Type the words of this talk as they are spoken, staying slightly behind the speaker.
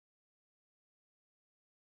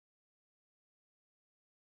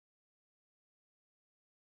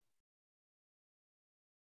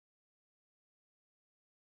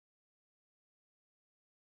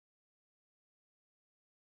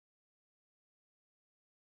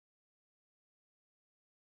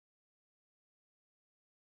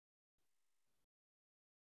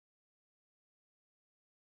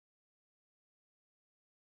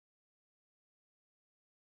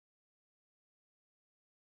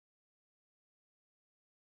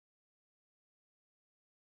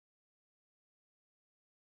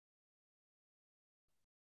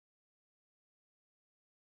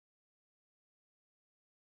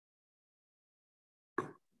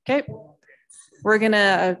Okay, we're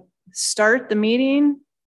gonna start the meeting.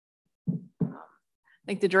 I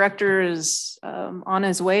think the director is on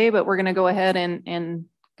his way, but we're gonna go ahead and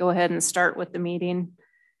start with the meeting.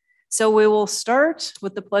 So we will start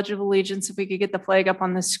with the Pledge of Allegiance. If we could get the flag up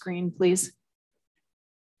on the screen, please.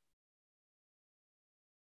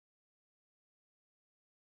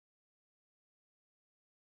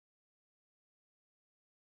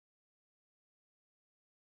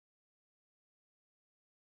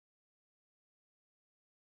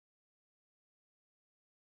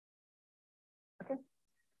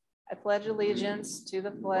 I pledge allegiance to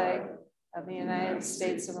the flag of the United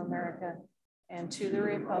States of America and to the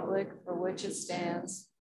republic for which it stands,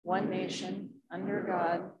 one nation, under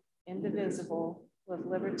God, indivisible, with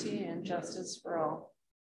liberty and justice for all.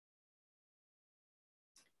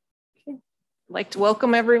 Okay. I'd like to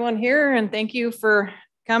welcome everyone here and thank you for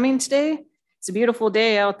coming today. It's a beautiful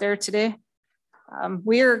day out there today.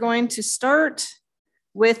 We are going to start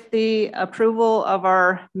with the approval of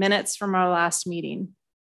our minutes from our last meeting.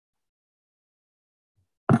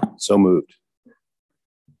 So moved.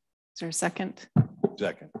 Is there a second?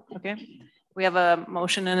 Second. Okay. We have a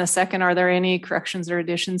motion and a second. Are there any corrections or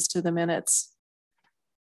additions to the minutes?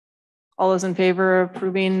 All those in favor of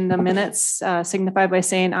approving the minutes signify by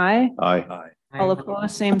saying aye. Aye. All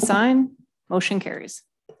opposed, same sign. Motion carries.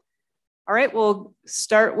 All right, we'll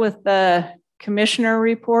start with the commissioner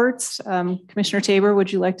reports. Commissioner Tabor,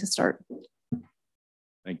 would you like to start?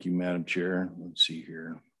 Thank you, Madam Chair. Let's see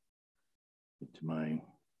here. Get to mine.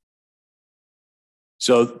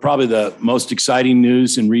 So probably the most exciting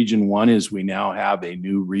news in Region 1 is we now have a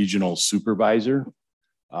new regional supervisor.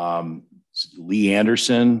 Lee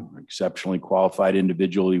Anderson, exceptionally qualified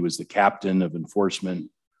individual. He was the captain of enforcement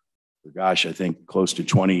for, gosh, I think close to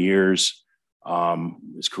 20 years,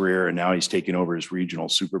 his career, and now he's taking over as regional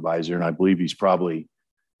supervisor. And I believe he's probably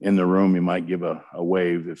in the room. You might give a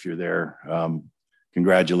wave if you're there.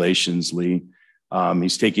 Congratulations, Lee.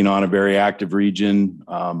 He's taking on a very active region.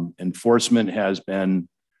 Enforcement has been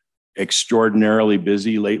extraordinarily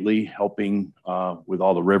busy lately, helping with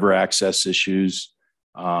all the river access issues.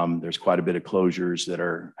 There's quite a bit of closures that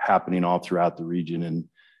are happening all throughout the region, and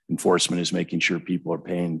enforcement is making sure people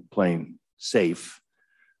are playing safe.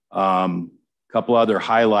 Couple other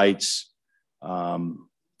highlights.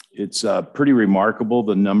 It's pretty remarkable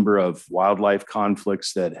the number of wildlife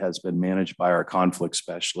conflicts that has been managed by our conflict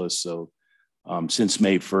specialists. So since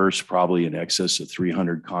May 1st, probably in excess of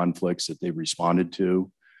 300 conflicts that they've responded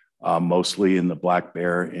to, mostly in the black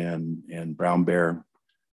bear and brown bear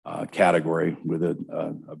category, with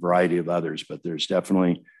a variety of others, but there's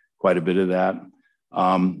definitely quite a bit of that.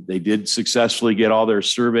 They did successfully get all their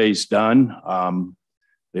surveys done.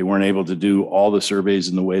 They weren't able to do all the surveys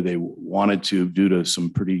in the way they wanted to due to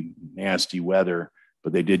some pretty nasty weather,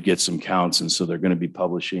 but they did get some counts, and so they're going to be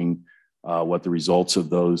publishing what the results of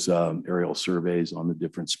those aerial surveys on the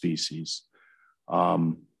different species.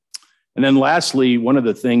 And then lastly, one of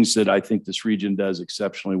the things that I think this region does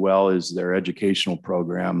exceptionally well is their educational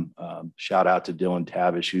program. Shout out to Dylan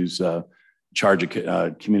Tavish, who's in charge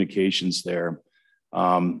of communications there.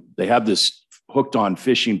 They have this Hooked on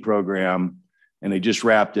Fishing program, and they just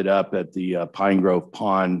wrapped it up at the Pine Grove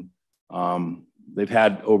Pond. They've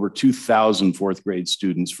had over 2,000 fourth grade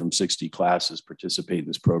students from 60 classes participate in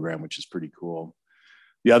this program, which is pretty cool.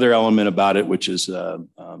 The other element about it, which is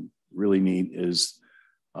really neat, is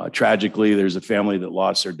tragically, there's a family that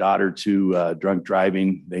lost their daughter to drunk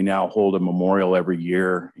driving. They now hold a memorial every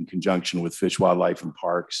year in conjunction with Fish, Wildlife, and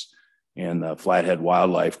Parks and the Flathead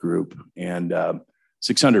Wildlife Group. And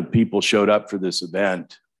 600 people showed up for this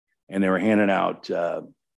event, and they were handing out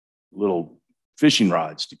little fishing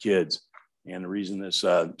rods to kids. And the reason this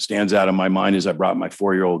stands out in my mind is I brought my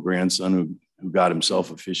 4-year-old grandson who got himself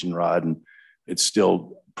a fishing rod, and it's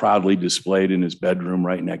still proudly displayed in his bedroom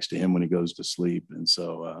right next to him when he goes to sleep. And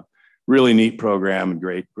so really neat program, and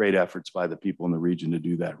great efforts by the people in the region to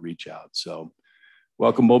do that reach out. So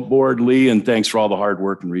welcome aboard, Lee, and thanks for all the hard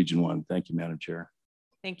work in Region 1. Thank you, Madam Chair.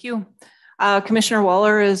 Thank you. Commissioner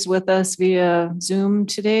Waller is with us via Zoom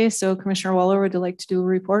today. So Commissioner Waller, would you like to do a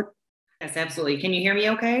report? Yes, absolutely. Can you hear me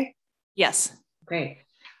okay? Yes. Okay.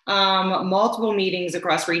 Multiple meetings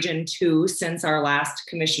across Region 2 since our last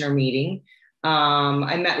commissioner meeting.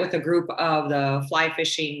 I met with a group of the fly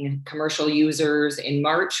fishing commercial users in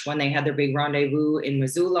March when they had their big rendezvous in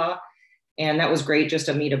Missoula. And that was great just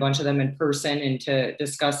to meet a bunch of them in person and to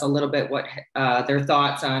discuss a little bit what their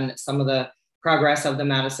thoughts on some of the progress of the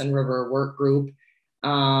Madison River Work Group.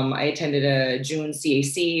 I attended a June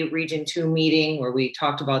CAC Region 2 meeting where we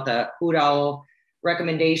talked about the hoot owl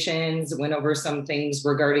recommendations, went over some things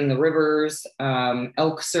regarding the rivers,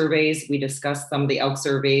 elk surveys. We discussed some of the elk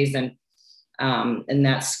surveys, and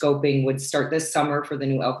that scoping would start this summer for the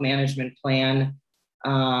new elk management plan.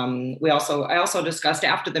 I also discussed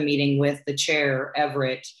after the meeting with the chair,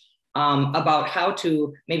 Everett, about how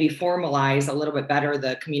to maybe formalize a little bit better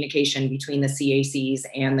the communication between the CACs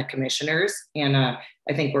and the commissioners. And I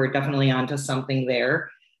think we're definitely onto something there.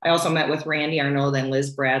 I also met with Randy Arnold and Liz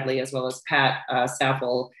Bradley, as well as Pat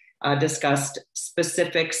Staffel, discussed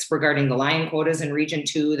specifics regarding the lion quotas in Region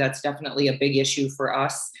 2. That's definitely a big issue for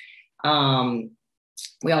us.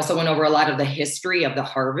 We also went over a lot of the history of the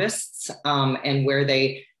harvests and where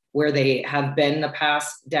they have been the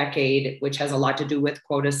past decade, which has a lot to do with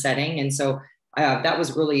quota setting. And so that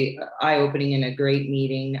was really eye-opening and a great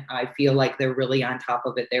meeting. I feel like they're really on top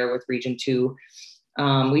of it there with Region 2.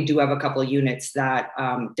 We do have a couple of units that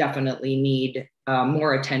definitely need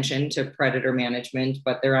more attention to predator management,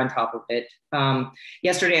 but they're on top of it.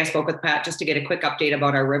 Yesterday, I spoke with Pat just to get a quick update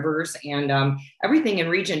about our rivers, and everything in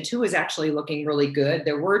Region 2 is actually looking really good.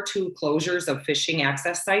 There were 2 closures of fishing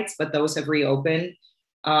access sites, but those have reopened.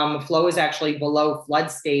 Flow is actually below flood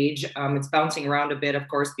stage. It's bouncing around a bit, of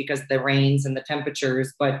course, because of the rains and the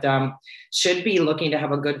temperatures, but should be looking to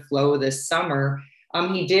have a good flow this summer.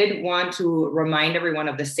 He did want to remind everyone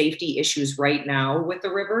of the safety issues right now with the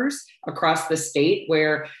rivers across the state,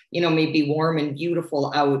 where, you know, may be warm and beautiful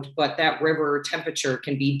out, but that river temperature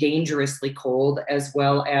can be dangerously cold, as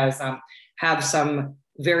well as have some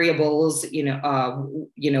variables,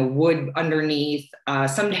 wood underneath,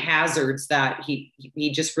 some hazards that he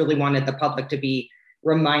just really wanted the public to be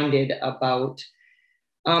reminded about.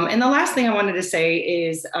 And the last thing I wanted to say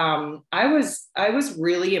is I was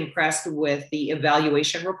really impressed with the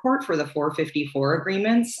evaluation report for the 454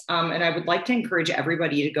 agreements. And I would like to encourage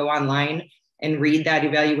everybody to go online and read that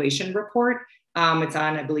evaluation report. It's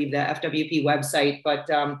on, I believe, the FWP website. But,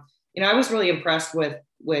 I was really impressed with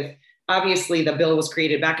obviously the bill was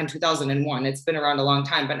created back in 2001. It's been around a long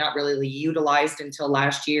time, but not really utilized until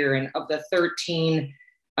last year. And of the 13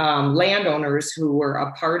 landowners who were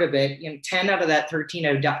a part of it, 10 out of that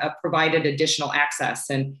 13 have provided additional access.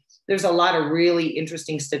 And there's a lot of really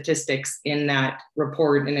interesting statistics in that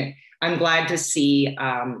report. And I'm glad to see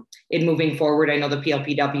it moving forward. I know the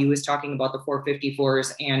PLPW is talking about the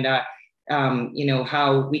 454s and,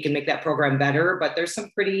 how we can make that program better, but there's some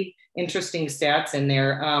pretty interesting stats in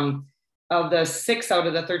there. Of the 6 out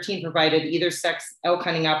of the 13 provided either sex elk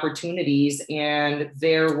hunting opportunities, and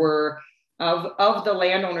there were of the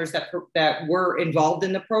landowners that were involved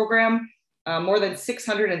in the program, more than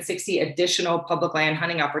 660 additional public land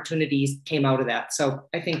hunting opportunities came out of that. So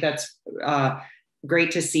I think that's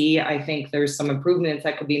great to see. I think there's some improvements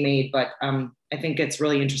that could be made, but I think it's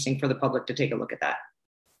really interesting for the public to take a look at that.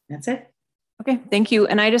 That's it. Okay, thank you.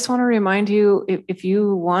 And I just want to remind you, if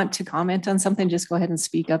you want to comment on something, just go ahead and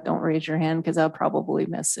speak up. Don't raise your hand because I'll probably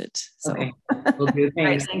miss it. So. Okay, will do. Thanks. All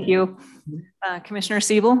right, thank you. Commissioner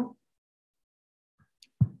Siebel.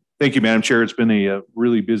 Thank you, Madam Chair. It's been a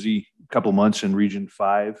really busy couple of months in Region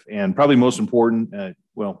 5, and probably most important,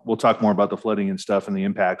 we'll talk more about the flooding and stuff and the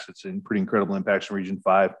impacts. It's in pretty incredible impacts in Region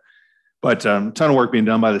 5, but a ton of work being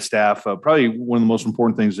done by the staff. Probably one of the most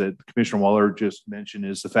important things that Commissioner Waller just mentioned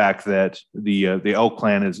is the fact that the elk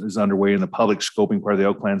plan is underway, and the public scoping part of the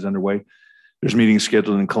elk plan is underway. There's meetings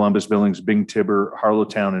scheduled in Columbus, Billings, Bing Tibber,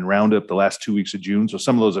 Harlowtown, and Roundup the last 2 weeks of June. So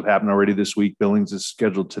some of those have happened already this week. Billings is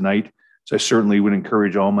scheduled tonight. So I certainly would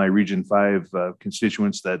encourage all my Region 5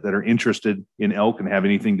 constituents that are interested in elk and have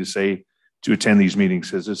anything to say to attend these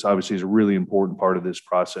meetings, because this obviously is a really important part of this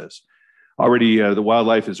process. Already, the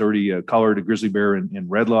wildlife is already collared a grizzly bear in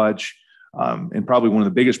Red Lodge. And probably one of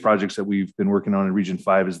the biggest projects that we've been working on in Region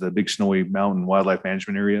 5 is the Big Snowy Mountain Wildlife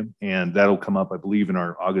Management Area. And that'll come up, I believe, in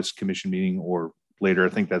our August commission meeting or later. I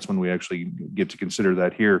think that's when we actually get to consider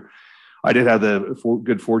that here. I did have the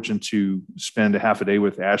good fortune to spend a half a day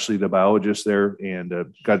with Ashley, the biologist there, and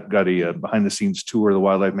got a behind the scenes tour of the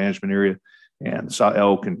wildlife management area and saw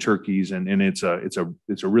elk and turkeys. And it's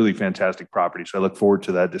a really fantastic property. So I look forward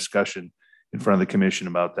to that discussion in front of the commission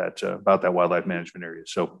about that wildlife management area.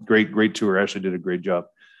 So great tour. Ashley did a great job.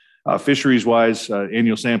 Fisheries wise,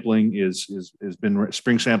 annual sampling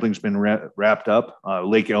spring sampling has been wrapped up.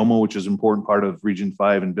 Lake Elmo, which is an important part of Region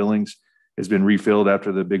 5 and Billings, has been refilled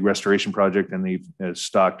after the big restoration project, and they've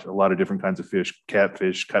stocked a lot of different kinds of fish,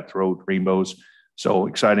 catfish, cutthroat, rainbows. So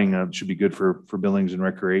exciting, should be good for Billings and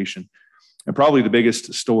recreation. And probably the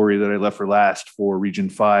biggest story that I left for last for Region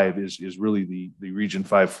 5 is really the Region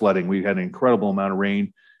 5 flooding. We had an incredible amount of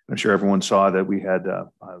rain. I'm sure everyone saw that we had a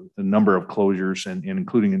number of closures and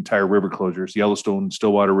including entire river closures. Yellowstone and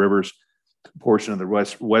Stillwater rivers portion of the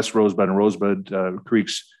West Rosebud and Rosebud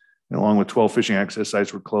creeks, and along with 12 fishing access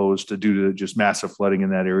sites were closed due to just massive flooding in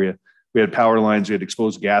that area. We had power lines, we had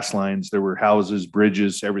exposed gas lines, there were houses,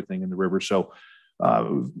 bridges, everything in the river. So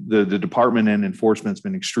the department and enforcement's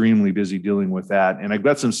been extremely busy dealing with that. And I've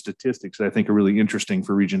got some statistics that I think are really interesting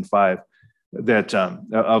for Region 5 that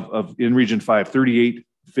in Region 5, 38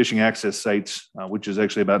 fishing access sites, which is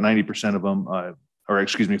actually about 90% of them,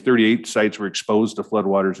 38 sites were exposed to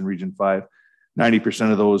floodwaters in Region 5.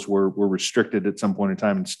 90% of those were restricted at some point in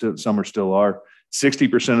time, and some still are.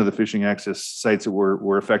 60% of the fishing access sites that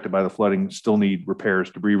were affected by the flooding still need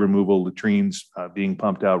repairs, debris removal, latrines being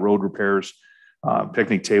pumped out, road repairs,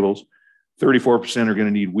 picnic tables. 34% are going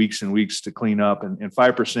to need weeks and weeks to clean up, and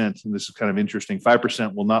 5%, and this is kind of interesting,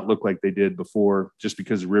 5% will not look like they did before just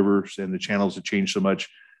because the rivers and the channels have changed so much.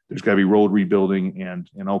 There's got to be road rebuilding and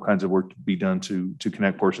all kinds of work to be done to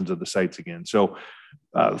connect portions of the sites again. So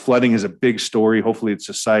flooding is a big story. Hopefully it's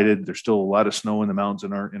subsided. There's still a lot of snow in the mountains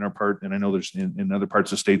in our part, and I know there's in other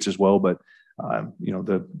parts of states as well. But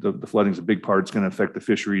the flooding is a big part. It's going to affect the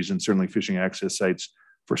fisheries and certainly fishing access sites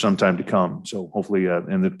for some time to come. So hopefully,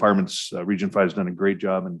 and the department's Region 5 has done a great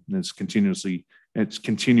job, and it's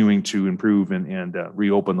continuing to improve and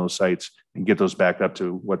reopen those sites and get those back up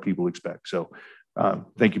to what people expect. So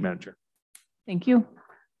thank you, Madam Chair. Thank you.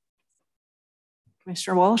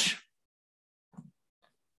 Commissioner Walsh.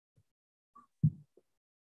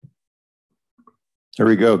 There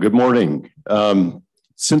we go. Good morning.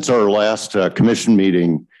 Since our last commission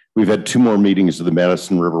meeting, we've had 2 more meetings of the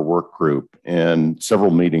Madison River Work Group and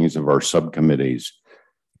several meetings of our subcommittees.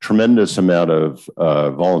 Tremendous amount of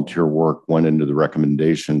volunteer work went into the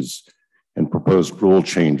recommendations and proposed rule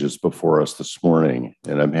changes before us this morning.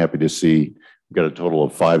 And I'm happy to see we've got a total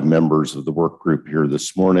of 5 members of the work group here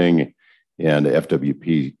this morning, and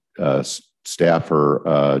FWP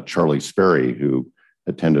staffer Charlie Sperry, who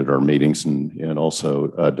attended our meetings, and also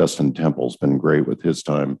Dustin Temple's been great with his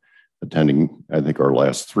time attending, I think, our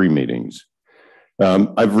last 3 meetings.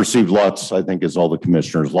 I've received lots, I think as all the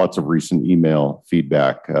commissioners, lots of recent email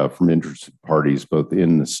feedback from interested parties, both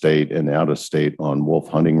in the state and out of state, on wolf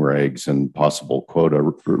hunting regs and possible quota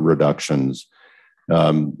reductions.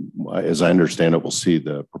 As I understand it, we'll see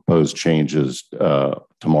the proposed changes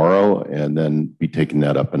tomorrow and then be taking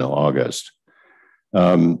that up in August.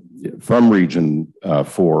 From Region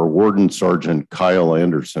 4, Warden Sergeant Kyle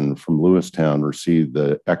Anderson from Lewistown received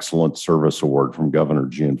the Excellent Service Award from Governor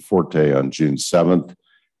Gianforte on June 7th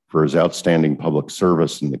for his outstanding public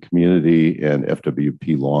service in the community and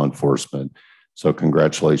FWP law enforcement. So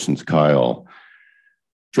congratulations, Kyle.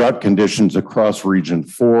 Drought conditions across Region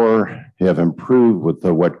 4 have improved with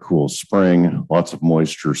the wet, cool spring. Lots of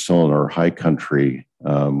moisture still in our high country,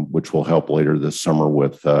 which will help later this summer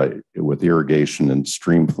with irrigation and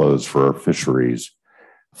stream flows for our fisheries.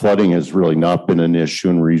 Flooding has really not been an issue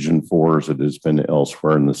in Region 4 as it has been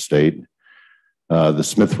elsewhere in the state. The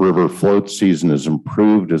Smith River float season has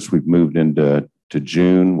improved as we've moved into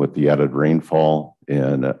June with the added rainfall,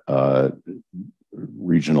 and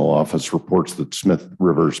regional office reports that Smith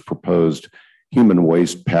River's proposed human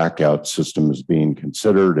waste pack-out system is being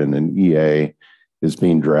considered, and an EA is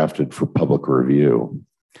being drafted for public review.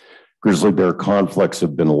 Grizzly bear conflicts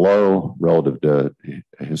have been low relative to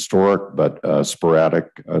historic, but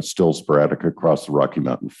still sporadic across the Rocky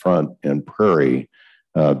Mountain front and prairie.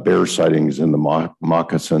 Bear sightings in the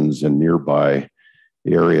moccasins and nearby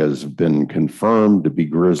areas have been confirmed to be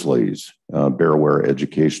grizzlies. Bear aware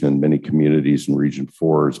education in many communities in Region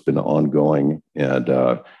 4 has been ongoing, and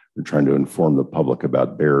we're trying to inform the public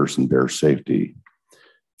about bears and bear safety.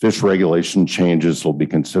 Fish regulation changes will be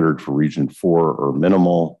considered for Region 4 or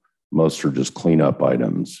minimal. Most are just cleanup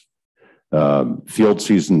items. Field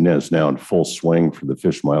season is now in full swing for the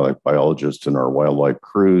fish and wildlife biologists and our wildlife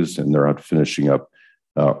crews, and they're out finishing up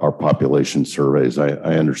our population surveys. I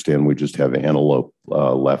understand we just have antelope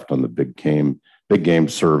left on the big game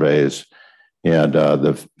surveys, and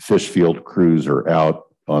the fish field crews are out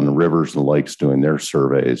on the rivers and lakes doing their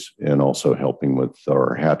surveys, and also helping with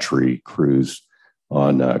our hatchery crews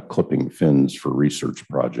on clipping fins for research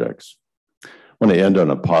projects. I want to end on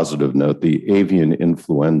a positive note. The avian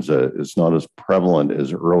influenza is not as prevalent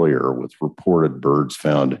as earlier, with reported birds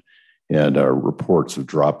found, and reports have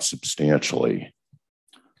dropped substantially.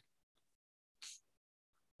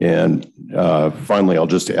 And finally, I'll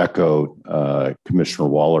just echo Commissioner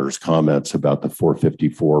Waller's comments about the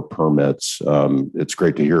 454 permits. It's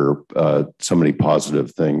great to hear so many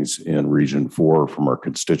positive things in Region 4 from our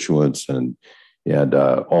constituents, and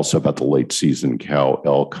also about the late season cow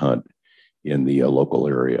elk hunt in the local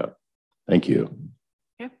area. Thank you.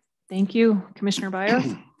 Okay. Thank you, Commissioner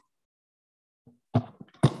Byer.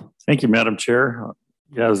 Thank you, Madam Chair.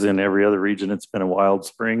 As in every other region, it's been a wild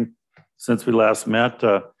spring since we last met.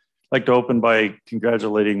 I'd like to open by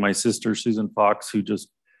congratulating my sister, Susan Fox, who just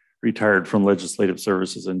retired from Legislative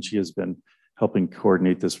Services, and she has been helping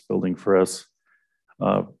coordinate this building for us.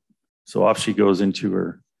 So off she goes into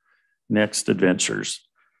her next adventures.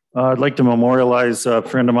 I'd like to memorialize a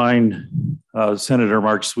friend of mine, Senator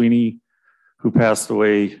Mark Sweeney, who passed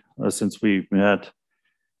away since we met.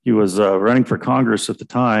 He was running for Congress at the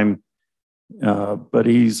time, but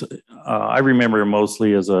I remember him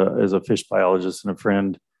mostly as a fish biologist and a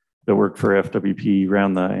friend that worked for FWP,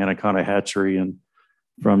 ran the Anaconda hatchery. And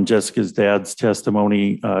from Jessica's dad's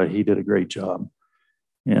testimony, he did a great job.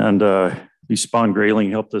 And he spawned grayling,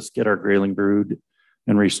 helped us get our grayling brood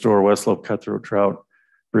and restore West Slope cutthroat trout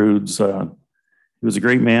broods. He was a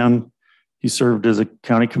great man. He served as a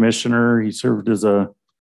county commissioner. He served as a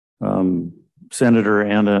senator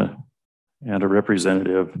and a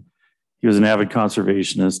representative. He was an avid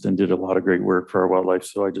conservationist and did a lot of great work for our wildlife.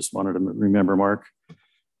 So I just wanted to remember Mark.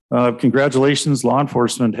 Congratulations, law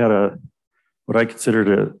enforcement had what I considered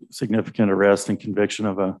a significant arrest and conviction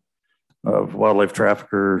of wildlife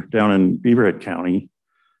trafficker down in Beaverhead County,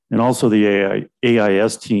 and also the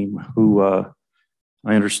AIS team, who I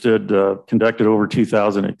understood conducted over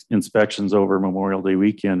 2,000 inspections over Memorial Day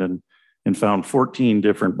weekend and found 14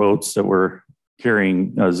 different boats that were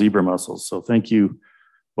carrying zebra mussels. So thank you,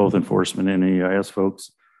 both enforcement and AIS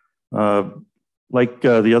folks. Like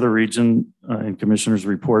the other region and commissioners'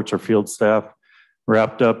 reports, our field staff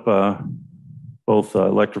wrapped up both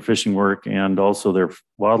electrofishing work and also their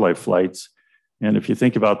wildlife flights. And if you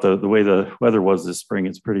think about the way the weather was this spring,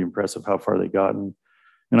 it's pretty impressive how far they've gotten.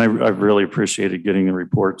 And I've really appreciated getting the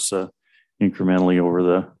reports incrementally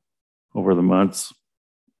over the months.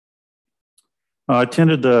 I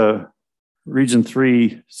attended the Region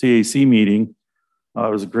 3 CAC meeting.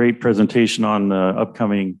 It was a great presentation on the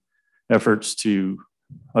upcoming efforts to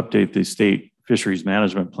update the state fisheries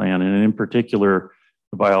management plan. And in particular,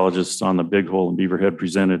 the biologists on the Big Hole and Beaverhead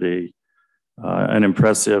presented an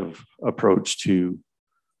impressive approach to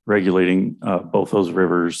regulating both those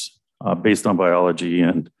rivers based on biology,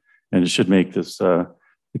 and it should make the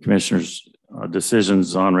commissioners'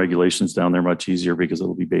 decisions on regulations down there much easier, because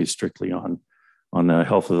it'll be based strictly on the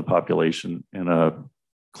health of the population and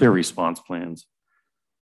clear response plans.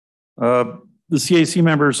 The CAC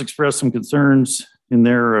members expressed some concerns in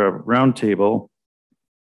their roundtable.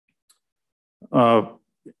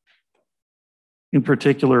 In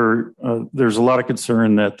particular, there's a lot of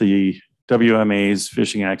concern that the WMA's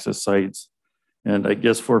fishing access sites and I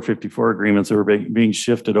guess 454 agreements that were being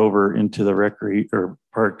shifted over into the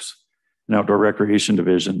Parks and Outdoor Recreation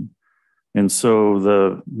Division. And so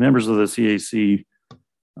the members of the CAC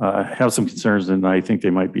have some concerns, and I think they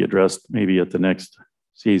might be addressed maybe at the next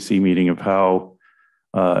CAC meeting, of how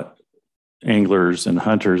anglers and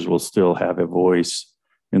hunters will still have a voice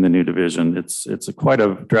in the new division. It's quite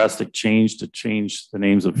a drastic change to change the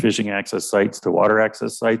names of fishing access sites to water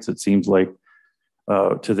access sites. It seems like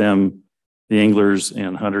to them, the anglers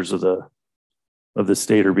and hunters of the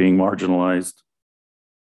state are being marginalized.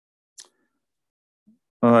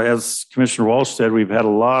 As Commissioner Walsh said, we've had a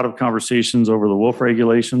lot of conversations over the wolf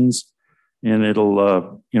regulations, and it'll,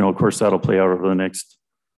 of course, that'll play out over the next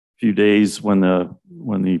few days when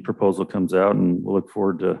the proposal comes out, and we'll look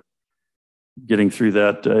forward to getting through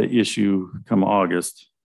that issue come August.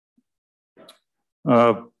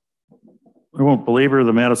 I won't belabor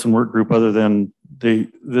the Madison Work Group, other than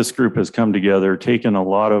this group has come together, taken a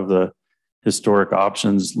lot of the historic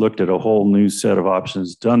options, looked at a whole new set of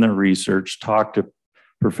options, done their research, talked to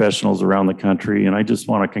professionals around the country. And I just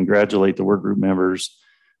want to congratulate the work group members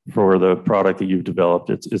for the product that you've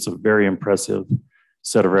developed. It's a very impressive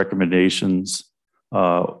set of recommendations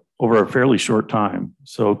over a fairly short time.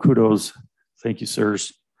 So kudos. Thank you,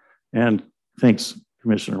 sirs. And thanks,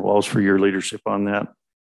 Commissioner Walsh, for your leadership on that.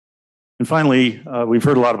 And finally, we've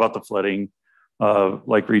heard a lot about the flooding.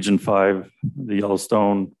 Like Region 5, the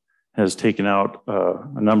Yellowstone has taken out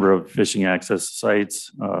a number of fishing access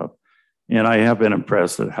sites. And I have been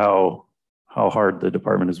impressed at how hard the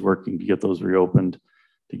department is working to get those reopened,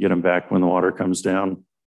 to get them back when the water comes down.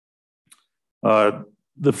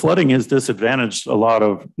 The flooding has disadvantaged a lot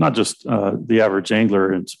of, not just the average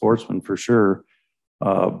angler and sportsman for sure,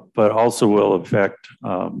 but also will affect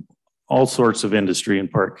all sorts of industry in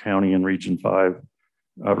Park County and Region 5,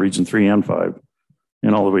 Region 3 and 5,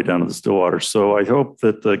 and all the way down to the Stillwater. So I hope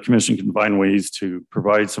that the commission can find ways to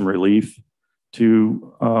provide some relief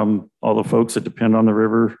to all the folks that depend on the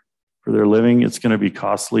river for their living. It's going to be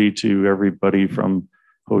costly to everybody, from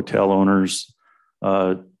hotel owners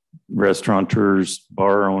restaurateurs,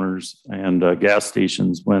 bar owners, and gas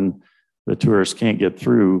stations when the tourists can't get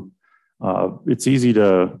through. It's easy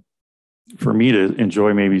for me to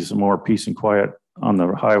enjoy maybe some more peace and quiet on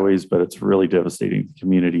the highways, but it's really devastating to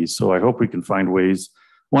communities. So I hope we can find ways.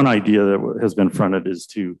 One idea that has been fronted is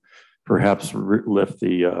to perhaps lift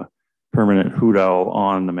the permanent hoot owl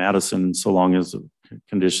on the Madison so long as the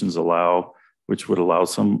conditions allow, which would allow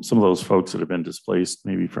some of those folks that have been displaced,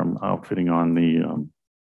 maybe from outfitting on the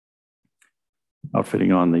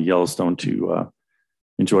Yellowstone, to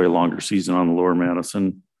enjoy a longer season on the Lower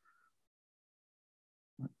Madison.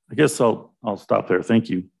 I guess I'll stop there. Thank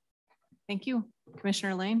you. Thank you.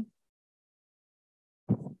 Commissioner Lane.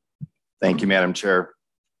 Thank you, Madam Chair.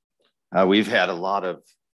 We've had a lot of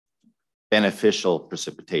beneficial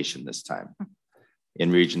precipitation this time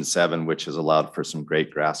in Region 7, which has allowed for some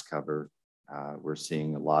great grass cover. We're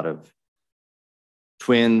seeing a lot of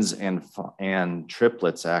twins and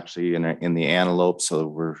triplets actually in the antelope. So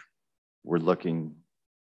we're looking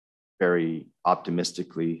very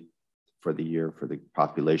optimistically for the year for the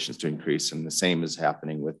populations to increase. And the same is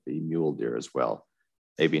happening with the mule deer as well.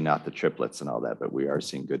 Maybe not the triplets and all that, but we are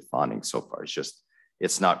seeing good fawning so far.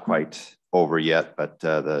 It's not quite over yet, but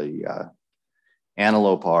the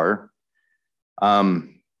antelope are.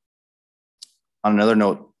 On another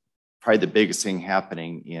note, probably the biggest thing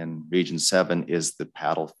happening in Region 7 is the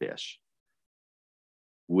paddlefish.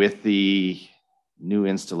 With the new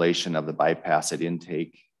installation of the bypass at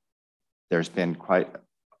intake, there's been quite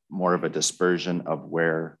more of a dispersion of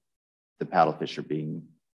where the paddlefish are being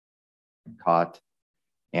caught,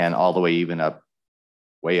 and all the way even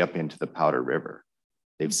way up into the Powder River.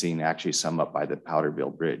 They've seen actually some up by the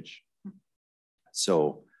Powderville Bridge.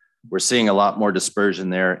 So we're seeing a lot more dispersion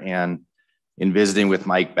there, and in visiting with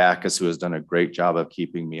Mike Backus, who has done a great job of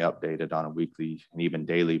keeping me updated on a weekly and even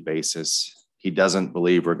daily basis, he doesn't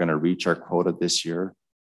believe we're going to reach our quota this year,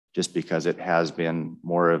 just because it has been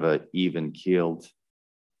more of an even keeled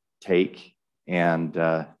take. And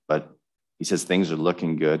but he says things are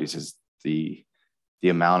looking good. He says the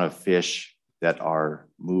amount of fish that are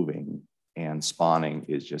moving and spawning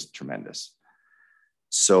is just tremendous.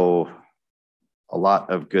 So a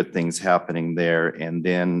lot of good things happening there. And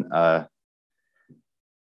then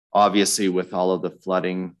obviously with all of the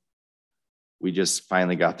flooding, we just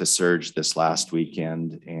finally got the surge this last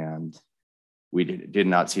weekend, and we did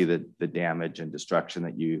not see the damage and destruction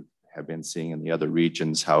that you have been seeing in the other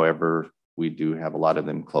regions. However, we do have a lot of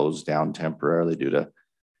them closed down temporarily due to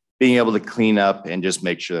being able to clean up and just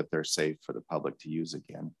make sure that they're safe for the public to use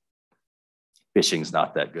again. Fishing's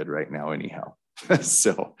not that good right now anyhow.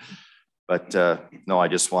 So, but no, I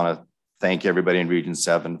just want to thank everybody in Region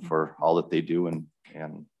 7 for all that they do, and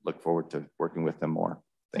look forward to working with them more.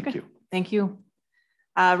 Thank you. Thank you.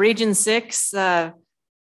 Region 6, we're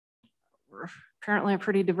apparently a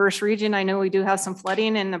pretty diverse region. I know we do have some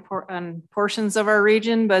flooding in portions of our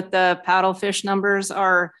region, but the paddlefish numbers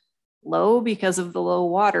are low because of the low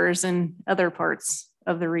waters in other parts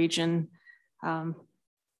of the region.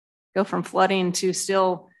 Go from flooding to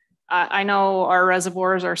still, I know our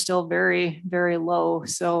reservoirs are still very, very low.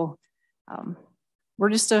 So we're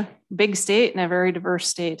just a big state and a very diverse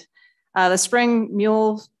state. The spring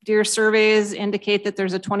mule deer surveys indicate that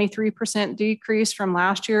there's a 23% decrease from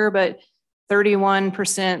last year, but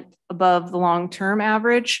 31% above the long-term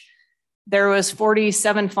average. There was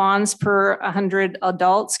 47 fawns per 100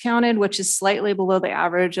 adults counted, which is slightly below the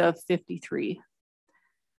average of 53.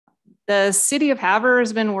 The city of Havre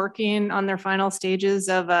has been working on their final stages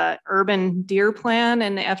of an urban deer plan,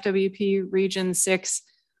 and the FWP Region 6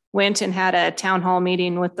 went and had a town hall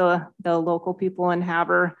meeting with the local people in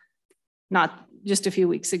Havre not just a few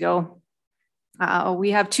weeks ago.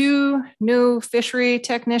 We have 2 new fishery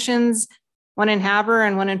technicians, one in Havre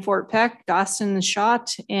and one in Fort Peck, Dawson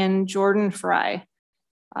Schott and Jordan Fry.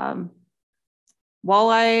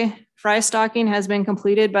 Walleye fry stocking has been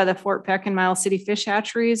completed by the Fort Peck and Miles City fish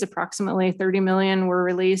hatcheries. Approximately 30 million were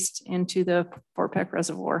released into the Fort Peck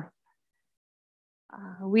Reservoir.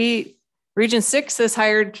 Region 6 has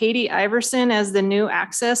hired Katie Iverson as the new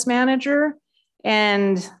access manager,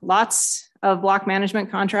 and lots of block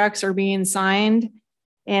management contracts are being signed.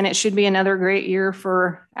 And it should be another great year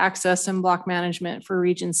for access and block management for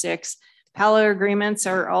Region 6. PALA agreements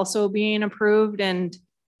are also being approved and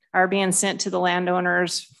are being sent to the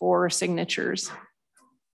landowners for signatures.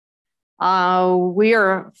 We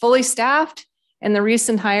are fully staffed, and the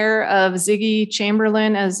recent hire of Ziggy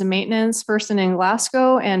Chamberlain as the maintenance person in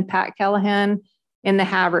Glasgow and Pat Callahan in the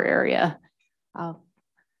Havre area.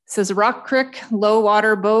 Says Rock Creek low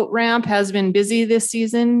water boat ramp has been busy this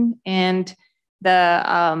season, and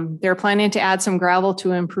They're planning to add some gravel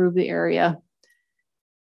to improve the area.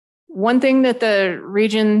 One thing that the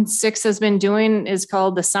Region 6 has been doing is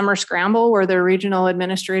called the Summer Scramble, where their regional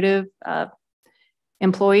administrative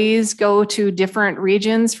employees go to different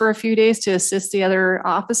regions for a few days to assist the other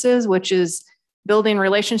offices, which is building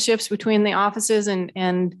relationships between the offices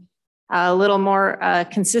and a little more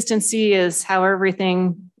consistency is how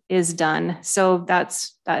everything is done. So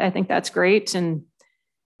I think that's great. And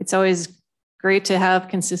it's always great to have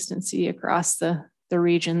consistency across the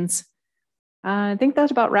regions. I think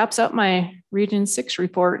that about wraps up my Region 6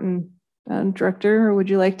 report. And Director, would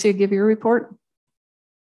you like to give your report?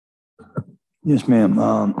 Yes,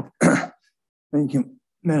 ma'am. Thank you,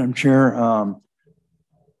 Madam Chair. I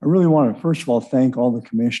really want to, first of all, thank all the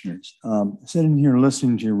commissioners. Sitting here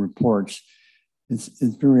listening to your reports, it's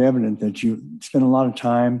very evident that you spend a lot of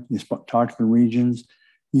time, you talk to the regions,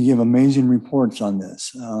 you give amazing reports on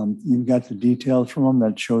this. You've got the details from them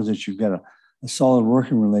that shows that you've got a solid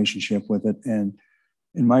working relationship with it. And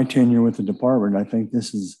in my tenure with the department, I think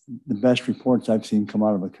this is the best reports I've seen come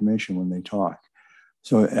out of a commission when they talk.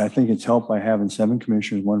 So I think it's helped by having 7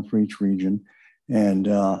 commissioners, 1 for each region, and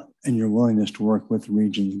your willingness to work with the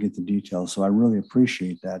regions and get the details. So I really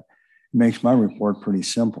appreciate that. It makes my report pretty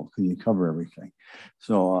simple because you cover everything.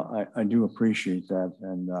 So I do appreciate that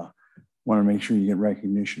and want to make sure you get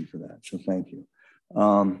recognition for that. So thank you.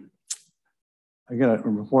 I got a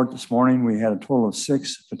report this morning. We had a total of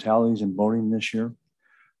 6 fatalities in boating this year.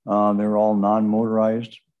 They were all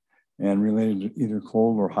non-motorized and related to either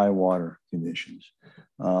cold or high water conditions.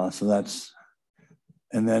 So that's,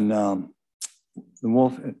 and then the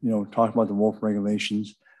wolf, talk about the wolf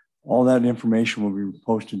regulations. All that information will be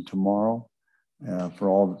posted tomorrow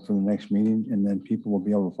for the next meeting. And then people will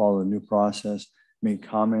be able to follow the new process, make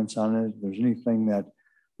comments on it. If there's anything that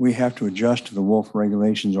we have to adjust to the wolf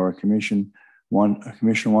regulations or a commissioner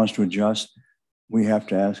wants to adjust, we have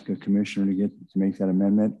to ask a commissioner to make that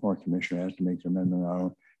amendment, or a commissioner has to make the amendment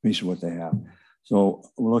on based on what they have. So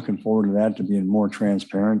we're looking forward to that, to being more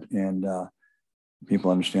transparent and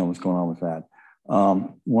people understand what's going on with that.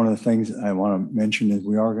 One of the things I want to mention is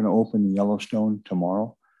we are going to open the Yellowstone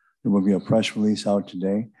tomorrow. There will be a press release out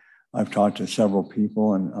today. I've talked to several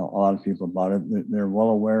people and a lot of people about it. They're well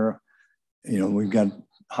aware. We've got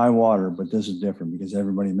high water, but this is different because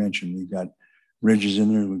everybody mentioned we've got ridges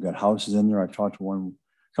in there, we've got houses in there. I talked to a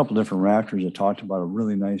couple different rafters that talked about a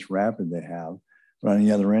really nice rapid they have, but on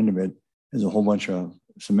the other end of it is a whole bunch of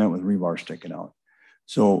cement with rebar sticking out.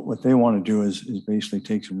 So what they want to do is basically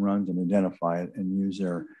take some runs and identify it and use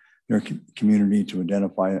their community to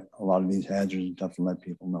identify a lot of these hazards and stuff and let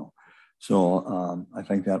people know. So I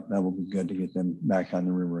think that will be good to get them back on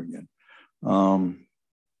the river again. Trying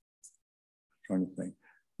to think.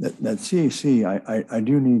 That CAC, I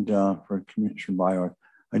do need, for Commissioner Bio,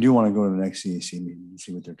 I do want to go to the next CAC meeting and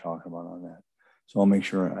see what they're talking about on that. So I'll make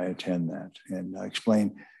sure I attend that and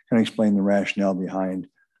explain the rationale behind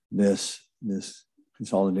this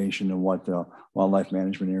consolidation and what the wildlife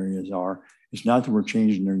management areas are. It's not that we're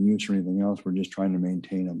changing their use or anything else. We're just trying to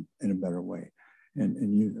maintain them in a better way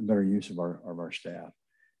and use a better use of our staff.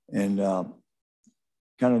 And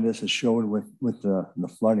kind of this is showed with the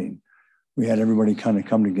flooding. We had everybody kind of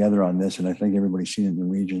come together on this, and I think everybody's seen it in the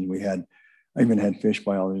region. I even had fish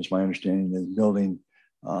biologists, my understanding is building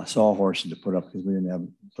sawhorses to put up because we didn't have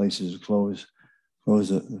places to close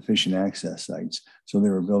the fishing access sites. So they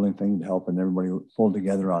were building things to help, and everybody pulled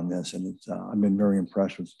together on this. And I've been very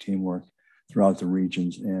impressed with the teamwork throughout the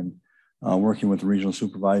regions and working with the regional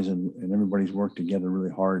supervisor, and everybody's worked together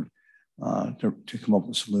really hard to come up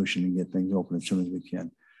with a solution and get things open as soon as we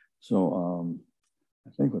can. So I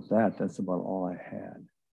think with that, that's about all I had.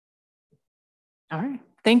 All right.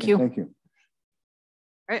 Thank you. Thank you.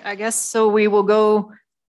 All right. I guess so. We will go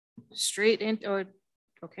straight into.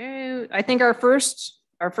 Okay. I think our first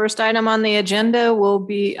item on the agenda will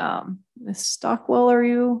be Ms. Stockwell. Are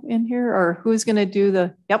you in here, or who's going to do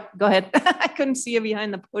the? Yep. Go ahead. I couldn't see you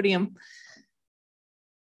behind the podium.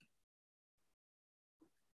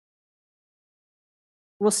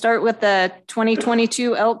 We'll start with the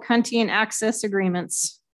 2022 elk hunting access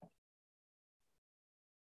agreements.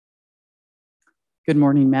 Good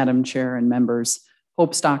morning, Madam Chair and members.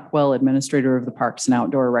 Hope Stockwell, Administrator of the Parks and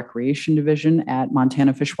Outdoor Recreation Division at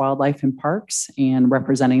Montana Fish, Wildlife and Parks, and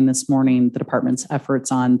representing this morning the department's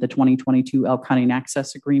efforts on the 2022 elk hunting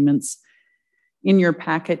access agreements. In your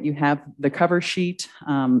packet, you have the cover sheet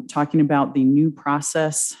talking about the new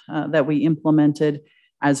process that we implemented,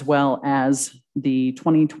 as well as the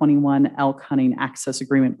 2021 Elk Hunting Access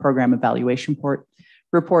Agreement Program Evaluation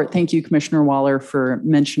Report. Thank you, Commissioner Waller, for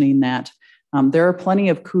mentioning that. There are plenty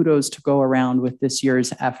of kudos to go around with this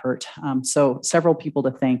year's effort. So several people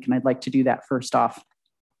to thank, and I'd like to do that first off.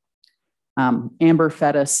 Amber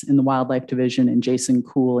Fettis in the Wildlife Division and Jason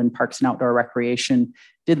Kuhl in Parks and Outdoor Recreation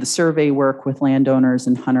did the survey work with landowners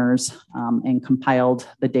and hunters and compiled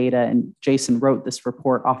the data. And Jason wrote this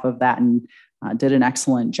report off of that and did an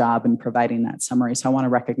excellent job in providing that summary. So I want to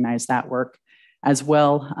recognize that work. As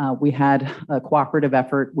well, we had a cooperative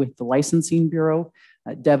effort with the Licensing Bureau,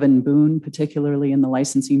 Devin Boone, particularly in the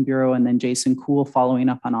Licensing Bureau, and then Jason Kuhl following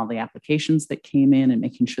up on all the applications that came in and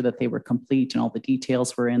making sure that they were complete and all the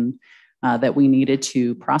details were in that we needed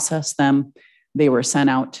to process them. They were sent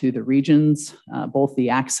out to the regions, both the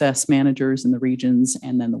access managers in the regions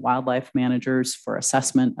and then the wildlife managers for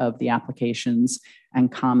assessment of the applications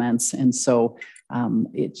and comments. And so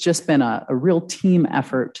it's just been a real team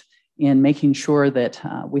effort in making sure that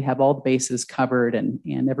we have all the bases covered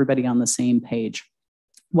and everybody on the same page.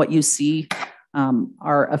 What you see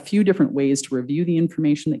are a few different ways to review the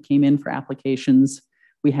information that came in for applications.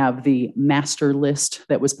 We have the master list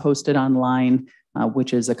that was posted online,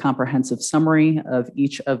 which is a comprehensive summary of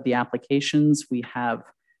each of the applications. We have,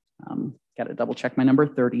 got to double check my number,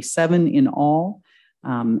 37 in all.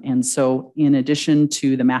 And so in addition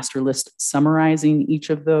to the master list summarizing each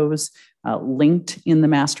of those, linked in the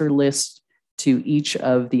master list to each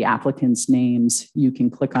of the applicants' names, you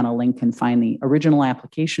can click on a link and find the original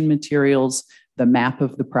application materials, the map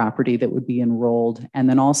of the property that would be enrolled, and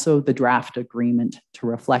then also the draft agreement to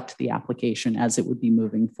reflect the application as it would be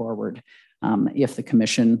moving forward if the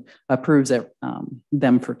commission approves it,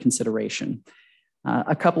 them for consideration.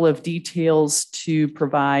 A couple of details to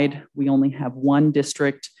provide. We only have one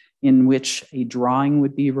district in which a drawing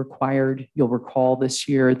would be required. You'll recall this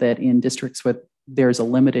year that in districts with there's a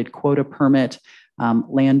limited quota permit,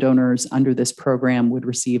 landowners under this program would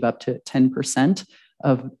receive up to 10%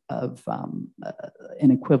 of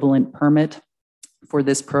an equivalent permit for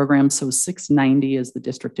this program. So 690 is the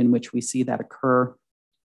district in which we see that occur.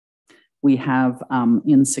 We have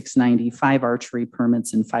in 690, 5 archery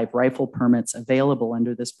permits and 5 rifle permits available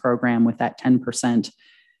under this program with that 10%.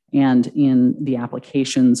 And in the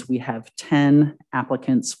applications, we have 10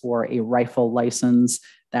 applicants for a rifle license,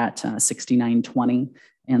 that 6920,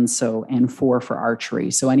 and 4 for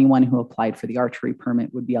archery. So anyone who applied for the archery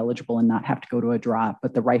permit would be eligible and not have to go to a draw,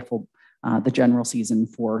 but the rifle, the general season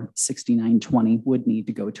for 6920 would need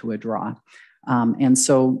to go to a draw. And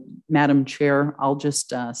so, Madam Chair, I'll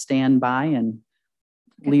just stand by and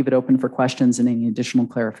leave it open for questions and any additional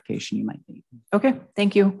clarification you might need. Okay,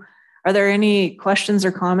 thank you. Are there any questions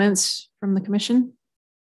or comments from the commission?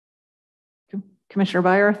 Commissioner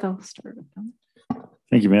Bierth, I'll start with them.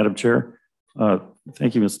 Thank you, Madam Chair.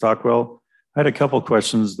 Thank you, Ms. Stockwell. I had a couple of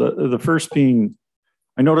questions. The first being,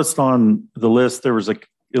 I noticed on the list there was at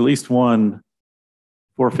least one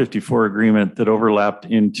 454 agreement that overlapped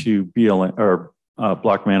into BLM or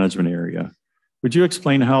block management area. Would you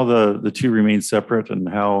explain how the two remain separate and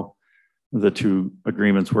how the two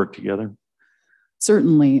agreements work together?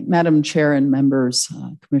 Certainly, Madam Chair and members,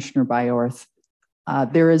 Commissioner Bierth,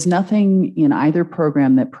 there is nothing in either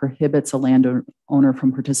program that prohibits a landowner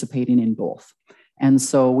from participating in both. And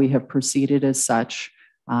so we have proceeded as such.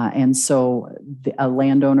 And so a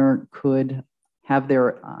landowner could have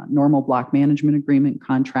their normal block management agreement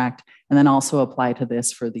contract and then also apply to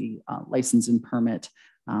this for the license and permit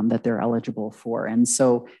that they're eligible for. And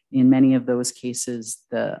so in many of those cases,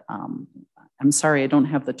 I'm sorry, I don't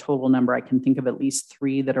have the total number. I can think of at least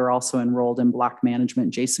 3 that are also enrolled in block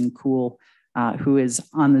management. Jason Kuhl, who is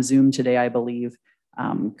on the Zoom today, I believe,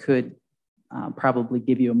 could probably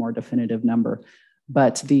give you a more definitive number.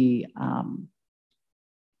 But in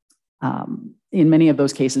many of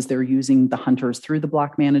those cases, they're using the hunters through the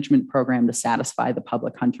block management program to satisfy the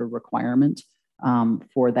public hunter requirement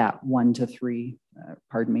for that 1 to 3,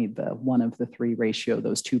 the 1 of the 3 ratio.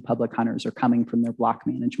 Those 2 public hunters are coming from their block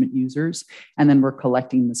management users. And then we're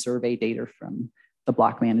collecting the survey data from the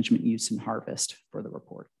block management use and harvest for the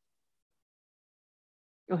report.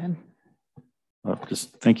 Go ahead.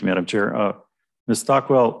 Thank you, Madam Chair. Ms.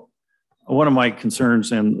 Stockwell, one of my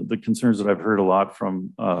concerns and the concerns that I've heard a lot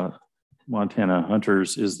from Montana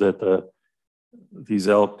hunters is that these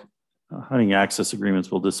elk hunting access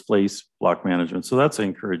agreements will displace block management. So that's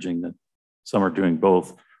encouraging that some are doing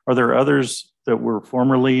both. Are there others that were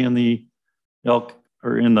formerly in the elk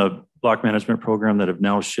or in the block management program that have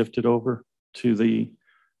now shifted over to the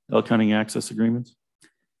elk hunting access agreements?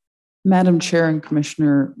 Madam Chair and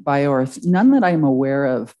Commissioner Bierth, none that I'm aware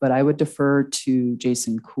of, but I would defer to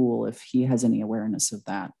Jason Kuhl if he has any awareness of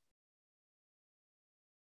that.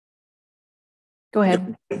 Go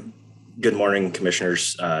ahead. Good morning,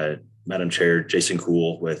 Commissioners. Madam Chair, Jason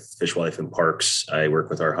Kuhl with Fish, Wildlife, and Parks. I work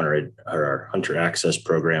with our hunter access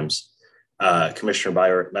programs. Commissioner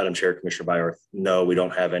Byworth, Madam Chair, Commissioner Byworth, no, we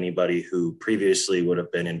don't have anybody who previously would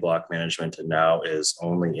have been in block management and now is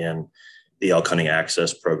only in the elk hunting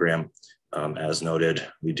access program. As noted,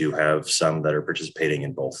 we do have some that are participating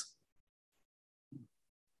in both.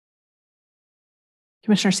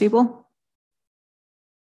 Commissioner Siebel.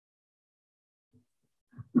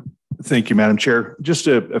 Thank you, Madam Chair. Just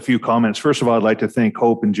a few comments. First of all, I'd like to thank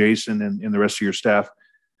Hope and Jason and the rest of your staff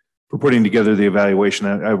for putting together the evaluation.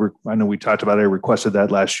 I know we talked about it. I requested that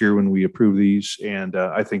last year when we approved these, and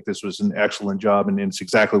I think this was an excellent job, and it's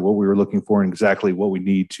exactly what we were looking for and exactly what we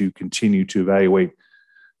need to continue to evaluate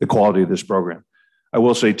the quality of this program. I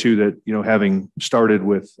will say too that, you know, having started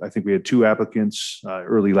with, I think we had 2 applicants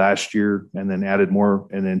early last year and then added more,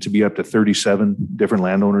 and then to be up to 37 different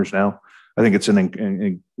landowners now, I think it's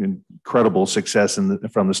an incredible success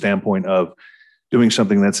from the standpoint of doing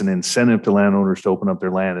something that's an incentive to landowners to open up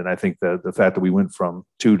their land. And I think that the fact that we went from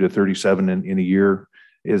 2 to 37 in a year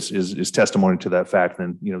is testimony to that fact.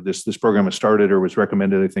 And, you know, this program has started or was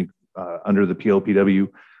recommended, I think, under the PLPW,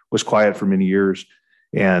 was quiet for many years.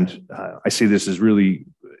 And I see this as really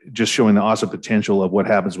just showing the awesome potential of what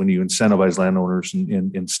happens when you incentivize landowners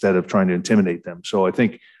instead of trying to intimidate them. So I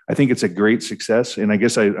think it's a great success. And I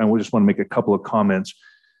guess I just want to make a couple of comments.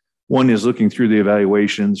 One is looking through the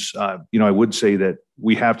evaluations. You know, I would say that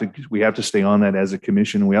we have to stay on that as a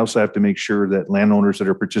commission. We also have to make sure that landowners that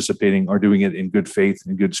are participating are doing it in good faith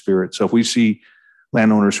and good spirit. So if we see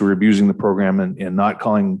landowners who are abusing the program and not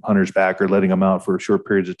calling hunters back or letting them out for short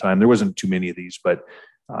periods of time, there wasn't too many of these, but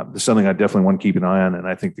there's something I definitely want to keep an eye on. And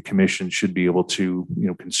I think the commission should be able to, you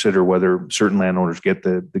know, consider whether certain landowners get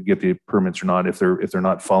the permits or not if they're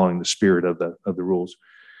not following the spirit of the rules.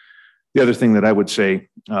 The other thing that I would say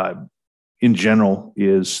in general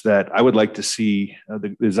is that I would like to see,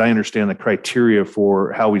 as I understand the criteria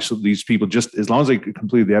for how these people, just as long as they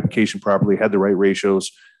completed the application properly, had the right ratios,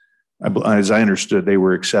 as I understood, they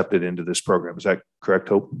were accepted into this program. Is that correct,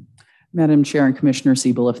 Hope? Madam Chair and Commissioner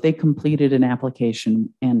Siebel, if they completed an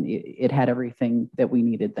application and it had everything that we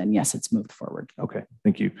needed, then yes, it's moved forward. Okay,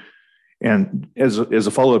 thank you. And as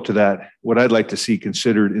a follow-up to that, what I'd like to see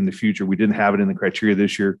considered in the future, we didn't have it in the criteria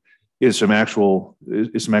this year, is some actual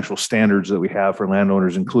standards that we have for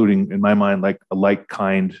landowners, including, in my mind, like a like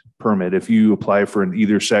kind permit. If you apply for an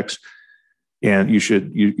either sex, and it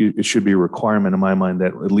should be a requirement in my mind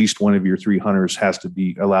that at least one of your 3 hunters has to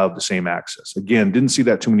be allowed the same access. Again, didn't see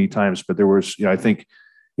that too many times, but there was, you know, I think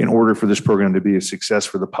in order for this program to be a success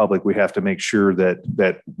for the public, we have to make sure that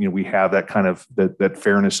you know, we have that kind of that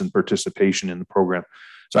fairness and participation in the program.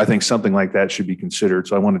 So I think something like that should be considered.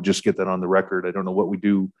 So I want to just get that on the record. I don't know what we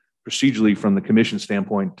do procedurally from the commission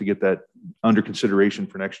standpoint to get that under consideration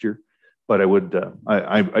for next year, but I would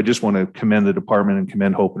I just want to commend the department and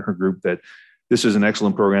commend Hope and her group that this is an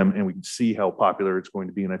excellent program, and we can see how popular it's going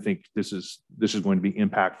to be. And I think this is going to be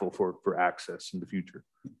impactful for access in the future.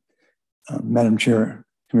 Madam Chair,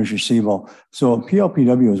 Commissioner Siebel. So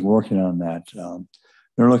PLPW is working on that.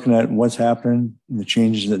 They're looking at what's happened, the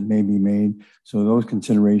changes that may be made. So those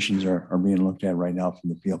considerations are being looked at right now from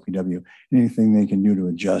the PLPW. Anything they can do to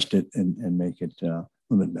adjust it and make it a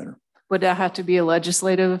little bit better. Would that have to be a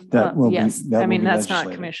legislative? Yes. I mean, that's not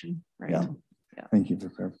commission, right? Yeah. Thank you for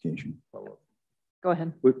clarification. Go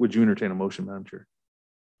ahead. Would you entertain a motion, Madam Chair?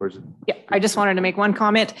 Or is it? Yeah, I just wanted to make one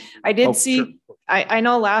comment. I did see, sure. I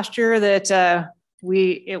know last year that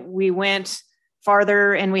we went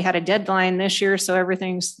farther and we had a deadline this year, so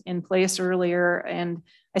everything's in place earlier. And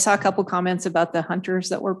I saw a couple comments about the hunters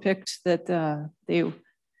that were picked that they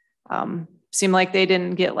seemed like they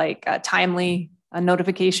didn't get like a timely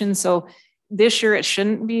notification. So this year it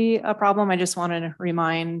shouldn't be a problem. I just wanted to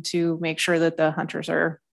remind to make sure that the hunters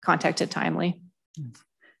are contacted timely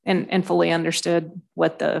and fully understood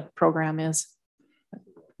what the program is.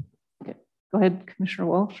 Okay. Go ahead, Commissioner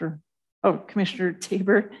Walsh, or Commissioner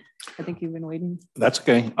Tabor. I think you've been waiting. That's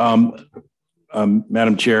okay.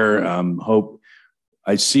 Madam Chair, Hope,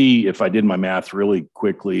 I see, if I did my math really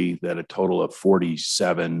quickly, that a total of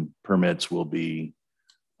 47 permits will be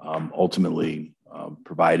ultimately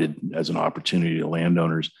provided as an opportunity to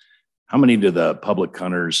landowners. How many to the public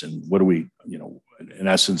hunters, and what do we, you know, in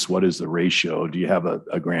essence, what is the ratio? Do you have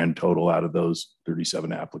a grand total out of those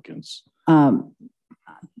 37 applicants?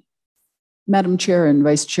 Madam Chair and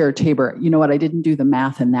Vice Chair Tabor, you know what, I didn't do the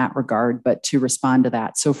math in that regard, but to respond to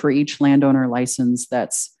that. So for each landowner license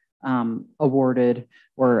that's awarded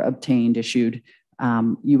or obtained, issued,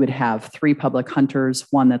 you would have 3 public hunters,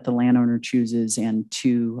 1 that the landowner chooses, and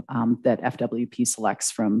 2 that FWP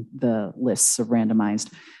selects from the lists of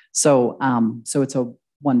randomized. So, so it's a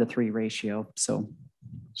 1-to-3 ratio. So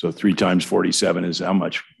 3 times 47 is how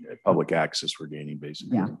much public access we're gaining,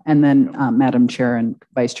 basically. yeah. And then Madam Chair and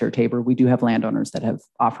Vice Chair Tabor, we do have landowners that have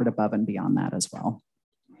offered above and beyond that as well.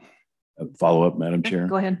 Follow up, Madam Chair.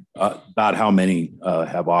 Go ahead. About how many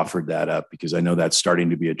have offered that up? Because I know that's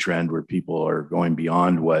starting to be a trend where people are going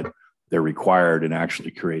beyond what they're required and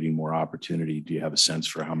actually creating more opportunity. Do you have a sense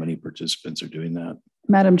for how many participants are doing that?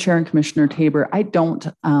 Madam Chair and Commissioner Tabor, I don't.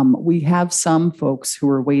 We have some folks who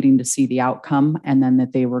are waiting to see the outcome and then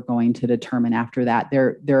that they were going to determine after that.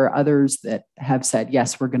 There are others that have said,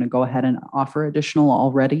 yes, we're going to go ahead and offer additional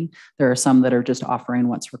already. There are some that are just offering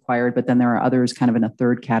what's required, but then there are others kind of in a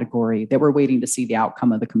third category that were waiting to see the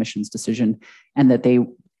outcome of the commission's decision and that they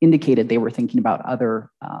indicated they were thinking about other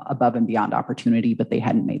above and beyond opportunity, but they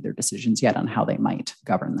hadn't made their decisions yet on how they might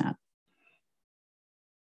govern that.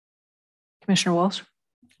 Commissioner Walsh.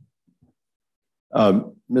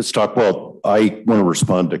 Ms. Stockwell, I want to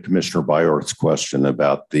respond to Commissioner Byorth's question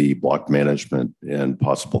about the block management and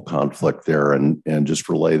possible conflict there, and just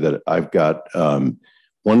relay that I've got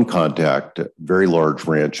one contact, a very large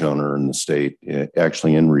ranch owner in the state,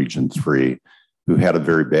 actually in Region 3, who had a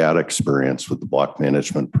very bad experience with the block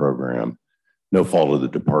management program. No fault of the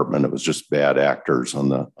department, it was just bad actors on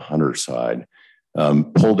the hunter side.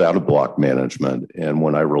 Pulled out of block management. And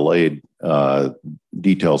when I relayed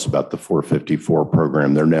details about the 454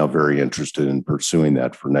 program, they're now very interested in pursuing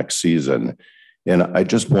that for next season. And I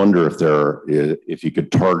just wonder if you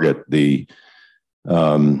could target the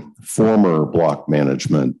former block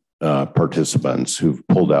management participants who've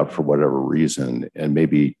pulled out for whatever reason and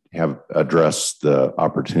maybe have addressed the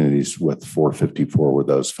opportunities with 454 with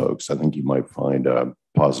those folks. I think you might find a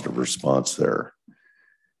positive response there.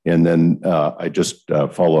 And then I just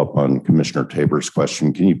follow up on Commissioner Tabor's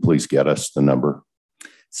question. Can you please get us the number?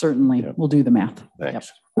 Certainly. We'll do the math.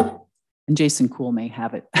 Thanks. Yep. And Jason Cool may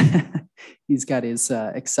have it. He's got his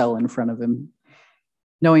Excel in front of him.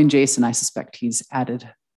 Knowing Jason, I suspect he's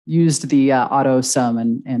used the auto sum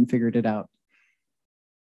and figured it out.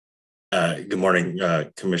 Good morning,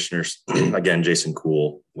 commissioners. Again, Jason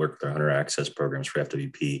Cool, work with our hunter access programs for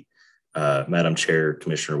FWP. Madam Chair,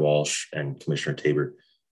 Commissioner Walsh, and Commissioner Tabor.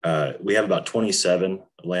 We have about 27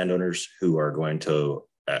 landowners who are going to,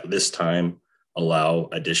 at this time, allow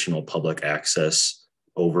additional public access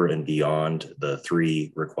over and beyond the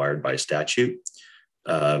 3 required by statute.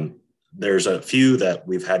 There's a few that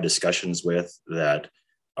we've had discussions with that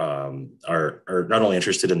are not only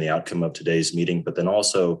interested in the outcome of today's meeting, but then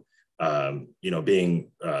also, being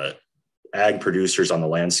ag producers on the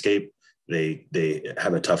landscape, they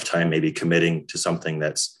have a tough time maybe committing to something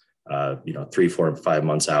that's 3, 4, 5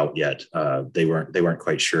 months out yet. They weren't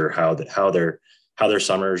quite sure how their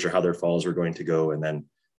summers or how their falls were going to go, and then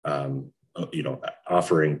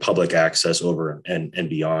offering public access over and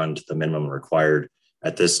beyond the minimum required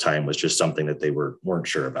at this time was just something that they weren't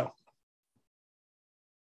sure about.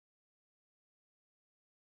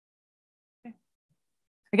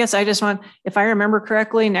 I guess I just want, if I remember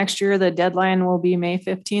correctly, next year the deadline will be May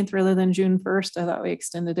 15th rather than June 1st. I thought we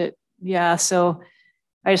extended it. Yeah, so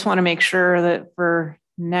I just want to make sure that for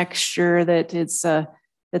next year that it's that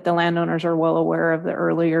the landowners are well aware of the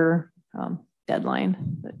earlier deadline.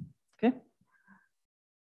 But, okay.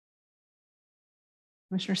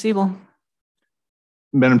 Commissioner Siebel.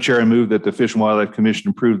 Madam Chair, I move that the Fish and Wildlife Commission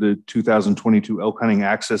approve the 2022 elk hunting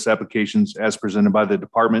access applications as presented by the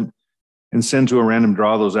department and send to a random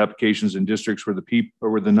draw those applications in districts where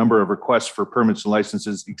the number of requests for permits and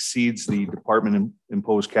licenses exceeds the department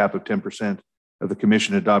imposed cap of 10% of the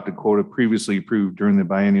commission adopted quota previously approved during the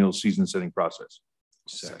biennial season setting process.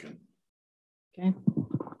 Second. Okay,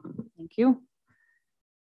 thank you.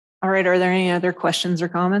 All right, are there any other questions or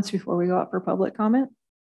comments before we go out for public comment?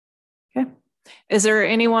 Okay. Is there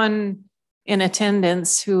anyone in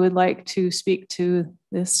attendance who would like to speak to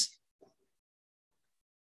this?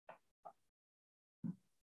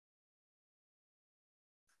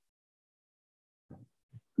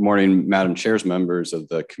 Good morning, Madam Chairs, members of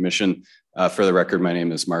the commission. For the record, my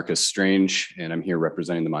name is Marcus Strange, and I'm here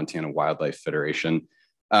representing the Montana Wildlife Federation.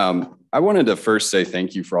 I wanted to first say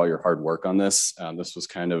thank you for all your hard work on this. This was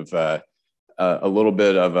kind of a little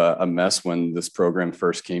bit of a mess when this program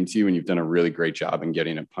first came to you, and you've done a really great job in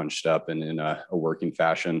getting it punched up and in a working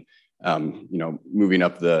fashion. Moving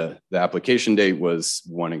up the application date was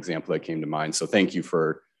one example that came to mind. So thank you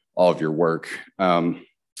for all of your work.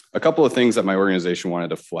 A couple of things that my organization wanted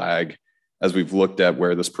to flag as we've looked at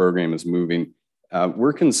where this program is moving.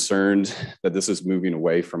 We're concerned that this is moving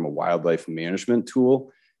away from a wildlife management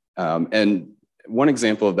tool. And one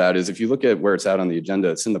example of that is if you look at where it's at on the agenda,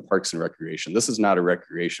 it's in the Parks and Recreation. This is not a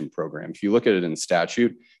recreation program. If you look at it in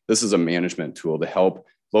statute, this is a management tool to help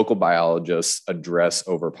local biologists address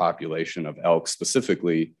overpopulation of elk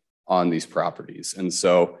specifically on these properties. And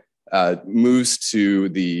so moves to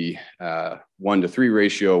the 1-to-3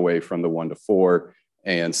 ratio away from the 1-to-4.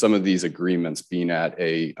 And some of these agreements being at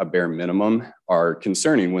a bare minimum are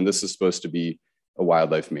concerning when this is supposed to be a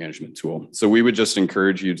wildlife management tool. So we would just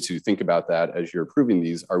encourage you to think about that as you're approving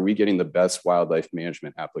these. Are we getting the best wildlife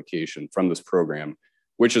management application from this program,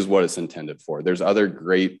 which is what it's intended for? There's other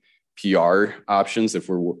great PR options if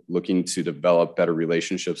we're looking to develop better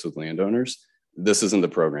relationships with landowners. This isn't the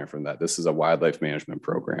program for that. This is a wildlife management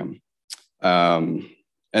program.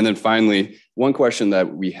 And then finally, one question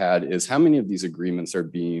that we had is how many of these agreements are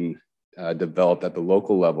being developed at the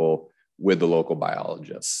local level with the local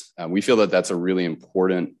biologists? We feel that that's a really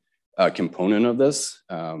important component of this,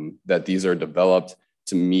 that these are developed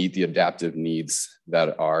to meet the adaptive needs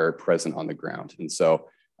that are present on the ground. And so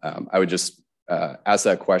I would just ask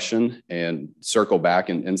that question and circle back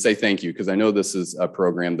and say thank you, because I know this is a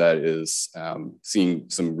program that is seeing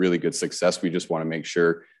some really good success. We just want to make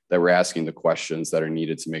sure that we're asking the questions that are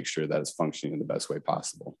needed to make sure that it's functioning in the best way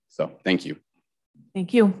possible. So thank you.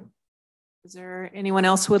 Thank you. Is there anyone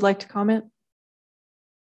else who would like to comment?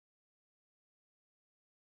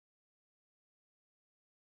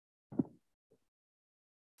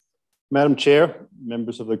 Madam Chair,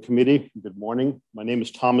 members of the committee, good morning. My name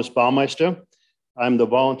is Thomas Baumeister. I'm the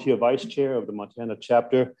volunteer vice chair of the Montana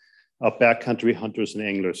chapter of Backcountry Hunters and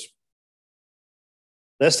Anglers.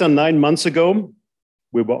 Less than 9 months ago,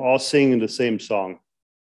 we were all singing the same song,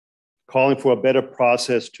 calling for a better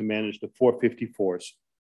process to manage the 454s.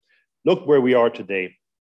 Look where we are today.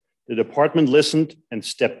 The department listened and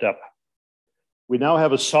stepped up. We now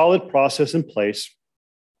have a solid process in place.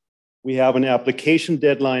 We have an application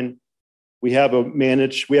deadline. We have a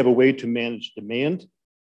way to manage demand,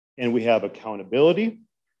 and we have accountability,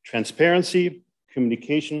 transparency,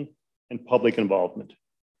 communication, and public involvement.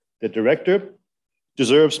 The director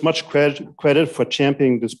deserves much credit for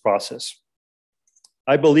championing this process.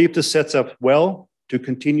 I believe this sets up well to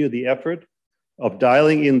continue the effort of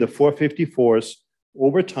dialing in the 454s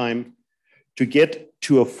over time to get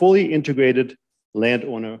to a fully integrated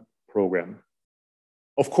landowner program.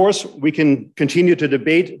 Of course, we can continue to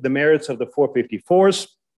debate the merits of the 454s,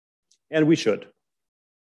 and we should.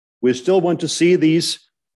 We still want to see these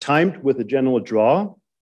timed with a general draw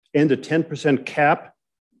and a 10% cap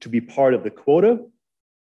to be part of the quota,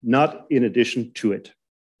 not in addition to it.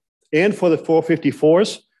 And for the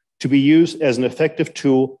 454s to be used as an effective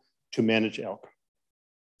tool to manage elk.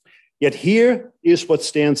 Yet here is what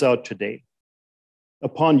stands out today.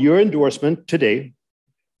 Upon your endorsement today,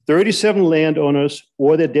 37 landowners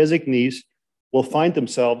or their designees will find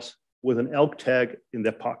themselves with an elk tag in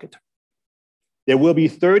their pocket. There will be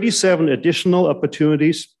 37 additional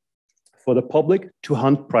opportunities for the public to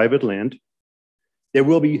hunt private land. There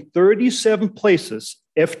will be 37 places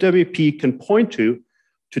FWP can point to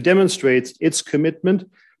demonstrate its commitment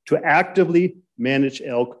to actively manage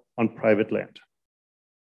elk on private land.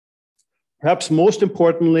 Perhaps most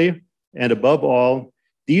importantly, and above all,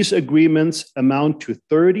 these agreements amount to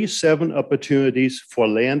 37 opportunities for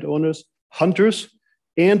landowners, hunters,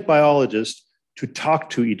 and biologists to talk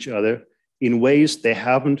to each other in ways they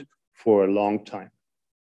haven't for a long time.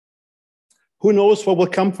 Who knows what will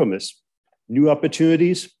come from this? New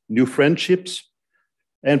opportunities, new friendships,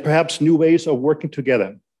 and perhaps new ways of working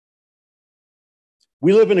together.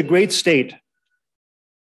 We live in a great state.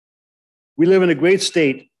 We live in a great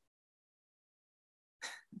state.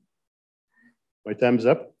 My time is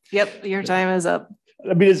up? Yep, your time is up.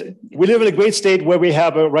 I mean, we live in a great state where we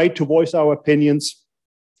have a right to voice our opinions,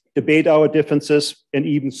 debate our differences, and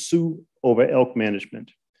even sue over elk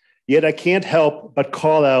management. Yet I can't help but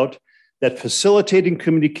call out that facilitating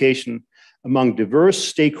communication among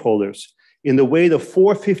diverse stakeholders in the way the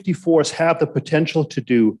 454s have the potential to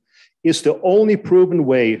do is the only proven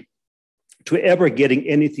way to ever getting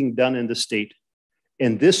anything done in the state.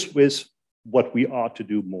 And this is what we ought to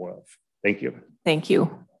do more of. Thank you. Thank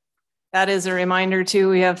you. That is a reminder too,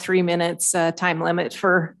 we have 3 minutes time limit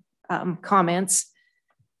for comments.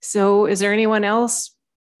 So is there anyone else?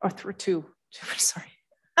 Or two, sorry.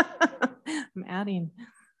 I'm adding.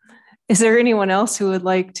 Is there anyone else who would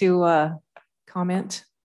like to comment?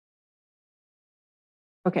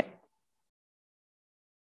 Okay.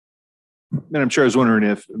 Madam Chair, I was wondering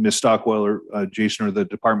if Ms. Stockwell or Jason or the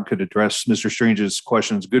department could address Mr. Strange's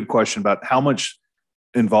question. It's a good question about how much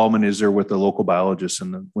involvement is there with the local biologists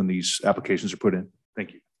and when these applications are put in?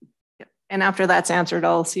 Thank you. And after that's answered,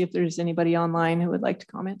 I'll see if there's anybody online who would like to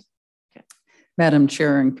comment. Okay. Madam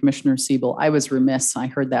Chair and Commissioner Siebel, I was remiss. I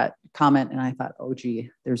heard that comment and I thought, oh, gee,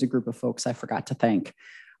 there's a group of folks I forgot to thank.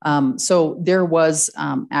 So there was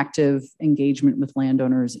active engagement with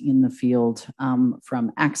landowners in the field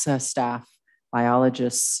from access staff,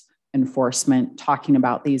 biologists, enforcement, talking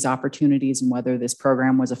about these opportunities and whether this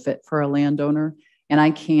program was a fit for a landowner. And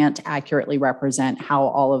I can't accurately represent how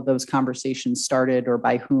all of those conversations started or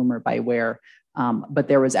by whom or by where, but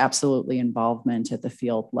there was absolutely involvement at the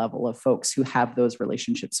field level of folks who have those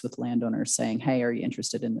relationships with landowners saying, hey, are you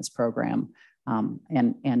interested in this program?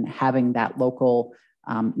 And having that local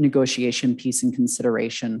negotiation piece and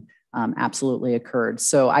consideration absolutely occurred.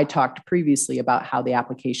 So I talked previously about how the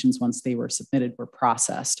applications, once they were submitted, were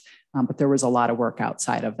processed, but there was a lot of work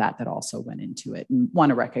outside of that that also went into it and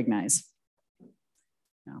want to recognize.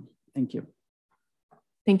 Thank you.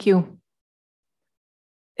 Thank you.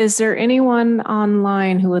 Is there anyone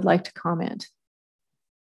online who would like to comment?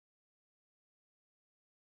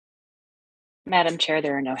 Madam Chair,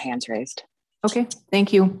 there are no hands raised. Okay,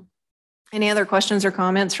 thank you. Any other questions or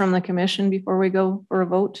comments from the commission before we go for a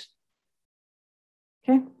vote?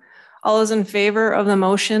 Okay, all those in favor of the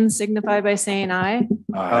motion signify by saying aye.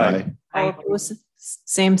 Aye. All opposed,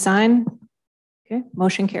 same sign. Okay,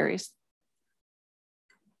 motion carries.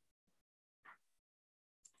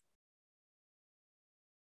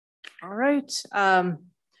 All right.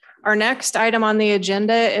 Our next item on the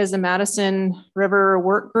agenda is the Madison River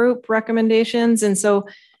Work Group recommendations. And so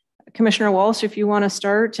Commissioner Walsh, if you want to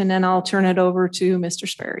start, and then I'll turn it over to Mr.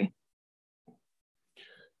 Sperry.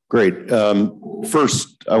 Great.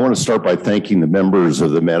 First, I want to start by thanking the members of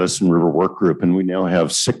the Madison River Work Group, and we now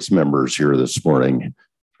have 6 members here this morning.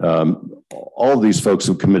 All of these folks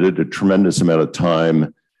have committed a tremendous amount of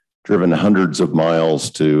time, driven hundreds of miles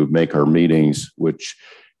to make our meetings, which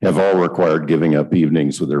have all required giving up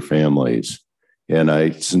evenings with their families. And I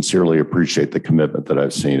sincerely appreciate the commitment that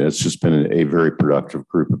I've seen. It's just been a very productive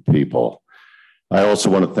group of people. I also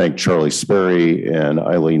want to thank Charlie Sperry and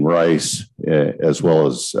Eileen Rice, as well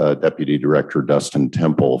as Deputy Director Dustin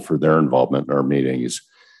Temple for their involvement in our meetings.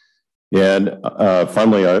 And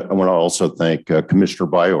finally, I want to also thank Commissioner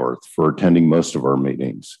Byorth for attending most of our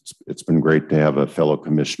meetings. It's been great to have a fellow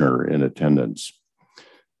commissioner in attendance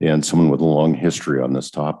and someone with a long history on this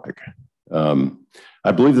topic.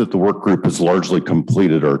 I believe that the work group has largely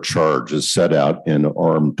completed our charge as set out in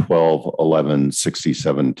ARM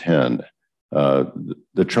 12-11-6710.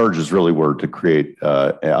 The charges really were to create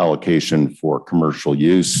allocation for commercial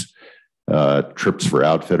use, trips for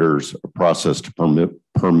outfitters, a process to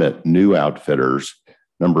permit new outfitters.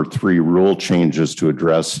 Number 3, rule changes to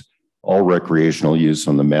address all recreational use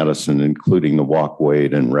on the Madison, including the walk,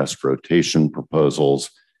 wade, and rest rotation proposals.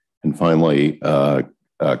 And finally,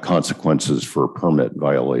 consequences for permit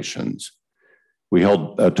violations. We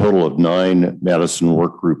held a total of 9 Madison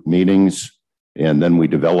Work Group meetings, and then we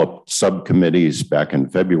developed subcommittees back in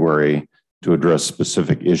February to address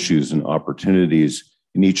specific issues and opportunities.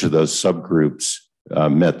 In each of those subgroups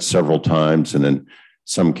met several times, and in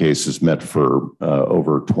some cases met for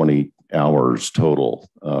over 20 hours total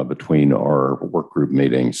between our work group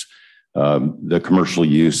meetings. The commercial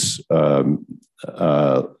use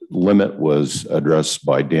limit was addressed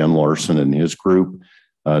by Dan Larson and his group,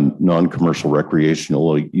 non-commercial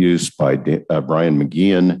recreational use by Brian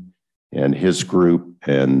McGeehan and his group,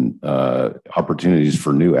 and opportunities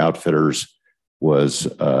for new outfitters was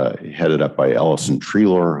headed up by Allison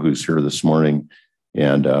Treelor, who's here this morning,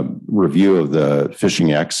 and review of the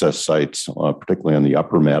fishing access sites, particularly on the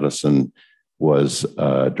Upper Madison, was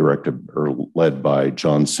directed or led by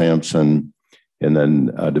John Sampson. And then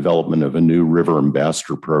development of a new River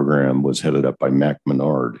Ambassador program was headed up by Mac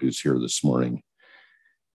Menard, who's here this morning.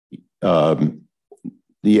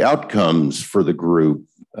 The outcomes for the group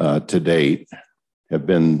to date have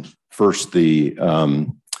been first the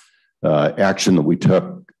action that we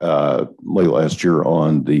took late last year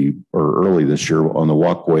early this year on the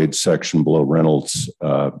walkway section below Reynolds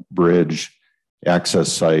Bridge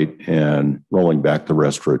access site and rolling back the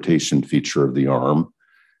rest rotation feature of the arm.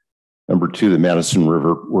 Number 2, the Madison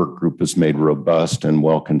River Work Group has made robust and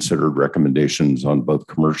well-considered recommendations on both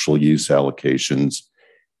commercial use allocations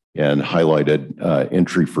and highlighted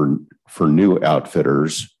entry for new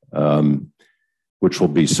outfitters, which will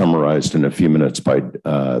be summarized in a few minutes by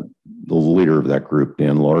the leader of that group,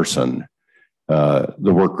 Dan Larson. The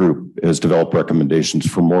work group has developed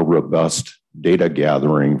recommendations for more robust data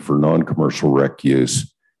gathering for non-commercial rec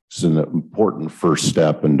use. This is an important first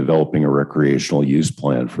step in developing a recreational use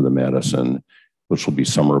plan for the Madison, which will be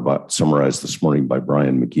summarized this morning by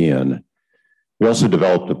Brian McGeehan. We also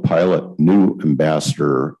developed a pilot new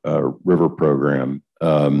ambassador river program,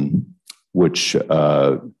 which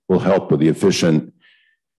will help with the efficient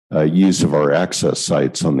use of our access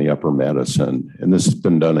sites on the Upper Madison. And this has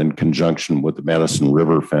been done in conjunction with the Madison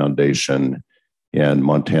River Foundation and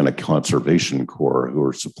Montana Conservation Corps, who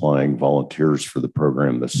are supplying volunteers for the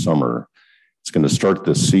program this summer. It's going to start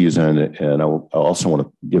this season, and I also want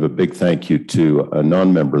to give a big thank you to a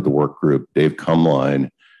non-member of the work group, Dave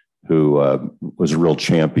Cumline, who was a real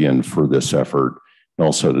champion for this effort, and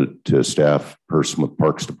also to a staff person with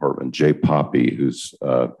Parks Department, Jay Poppy, who's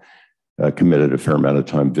committed a fair amount of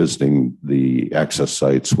time visiting the access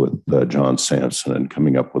sites with John Sampson and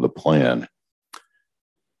coming up with a plan.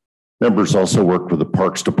 Members also worked with the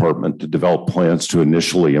Parks Department to develop plans to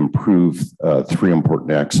initially improve 3 important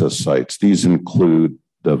access sites. These include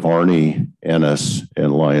the Varney, Ennis,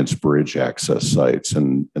 and Lions Bridge access sites,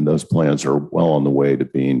 and those plans are well on the way to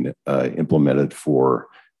being implemented for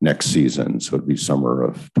next season, so it'd be summer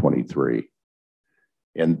of 23.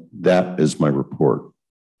 And that is my report.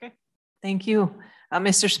 Okay, thank you.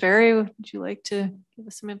 Mr. Sperry, would you like to give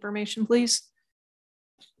us some information, please?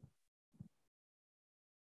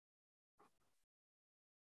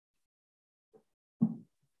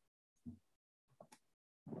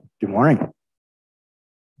 Good morning.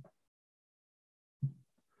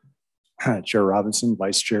 Chair Robinson,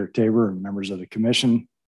 Vice Chair Tabor, and members of the commission,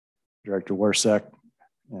 Director Warsek,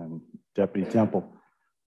 and Deputy Temple.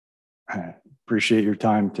 I appreciate your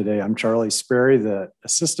time today. I'm Charlie Sperry, the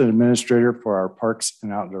Assistant Administrator for our Parks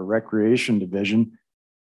and Outdoor Recreation Division,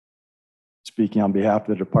 speaking on behalf of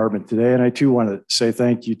the department today. And I too want to say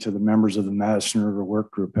thank you to the members of the Madison River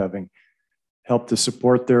Work Group, having helped to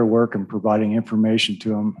support their work and providing information to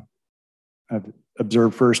them. I've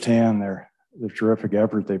observed firsthand the terrific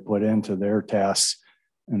effort they put into their tasks,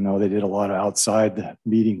 and know they did a lot of outside the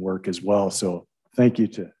meeting work as well. So thank you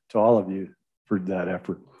to all of you for that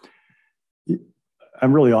effort.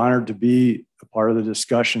 I'm really honored to be a part of the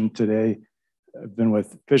discussion today. I've been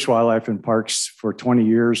with Fish, Wildlife, and Parks for 20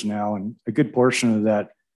 years now, and a good portion of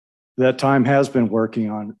that time has been working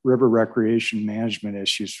on river recreation management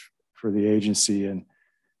issues for the agency. And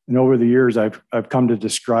over the years, I've come to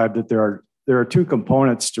describe that there are 2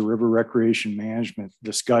 components to river recreation management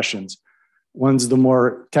discussions. One's the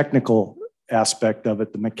more technical aspect of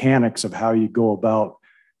it, the mechanics of how you go about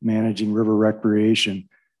managing river recreation.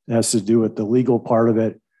 It has to do with the legal part of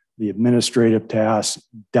it, the administrative tasks,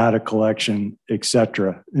 data collection, et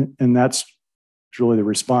cetera. And that's really the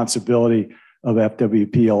responsibility of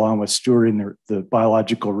FWP, along with stewarding the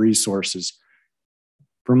biological resources.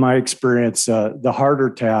 From my experience, the harder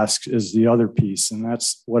task is the other piece, and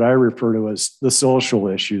that's what I refer to as the social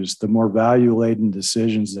issues, the more value-laden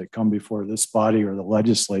decisions that come before this body or the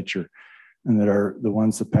legislature, and that are the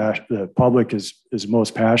ones the public is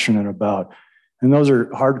most passionate about. And those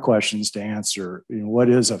are hard questions to answer. What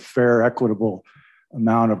is a fair, equitable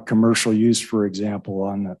amount of commercial use, for example,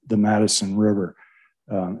 on the Madison River?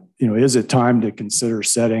 Is it time to consider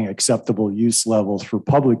setting acceptable use levels for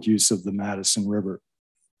public use of the Madison River?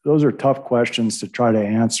 Those are tough questions to try to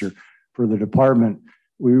answer. For the department,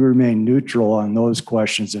 we remain neutral on those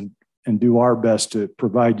questions and do our best to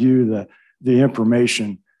provide you the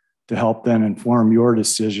information to help then inform your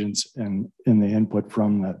decisions and in the input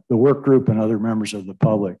from the work group and other members of the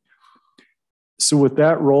public. So with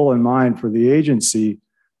that role in mind for the agency,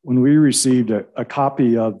 when we received a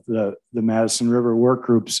copy of the Madison River Work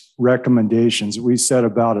Group's recommendations, we set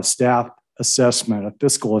about a staff assessment, a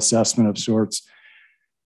fiscal assessment of sorts,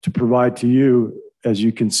 to provide to you as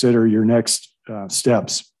you consider your next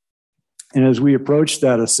steps. And as we approached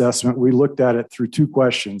that assessment, we looked at it through 2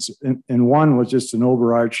 questions. And one was just an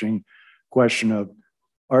overarching question of,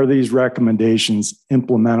 are these recommendations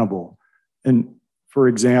implementable? And for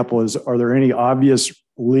example, are there any obvious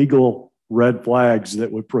legal red flags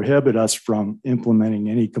that would prohibit us from implementing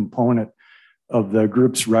any component of the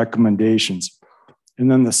group's recommendations? And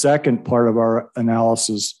then the second part of our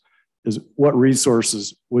analysis is what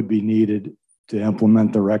resources would be needed to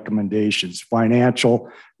implement the recommendations: financial,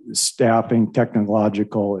 staffing,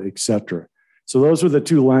 technological, et cetera. So those are the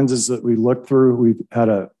 2 lenses that we looked through. We've had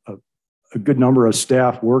a good number of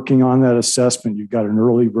staff working on that assessment. You've got an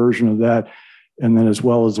early version of that, and then as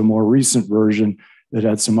well as a more recent version that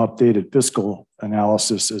had some updated fiscal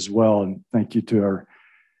analysis as well. And thank you to our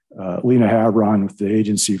Lena Havron with the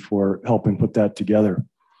agency for helping put that together.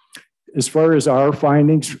 As far as our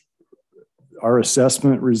findings, our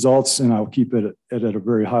assessment results, and I'll keep it at a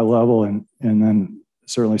very high level and then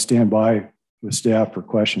certainly stand by with staff for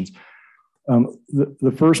questions.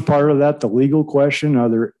 The first part of that, the legal question, are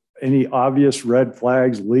there any obvious red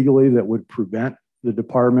flags legally that would prevent the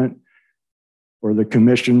department or the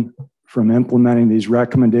commission from implementing these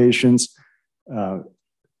recommendations?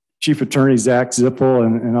 Chief Attorney Zach Zippel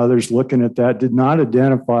and others looking at that did not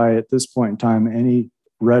identify at this point in time any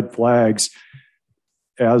red flags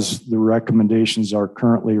as the recommendations are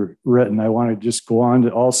currently written. I want to just go on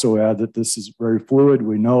to also add that this is very fluid.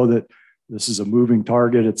 We know that this is a moving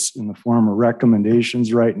target. It's in the form of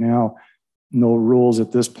recommendations right now. No rules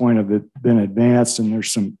at this point have been advanced, and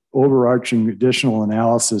there's some overarching additional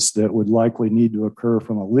analysis that would likely need to occur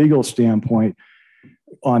from a legal standpoint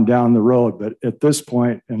on down the road. But at this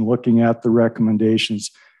point, in looking at the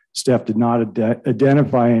recommendations, staff did not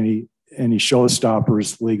identify any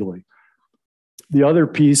showstoppers legally. The other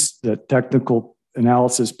piece, the technical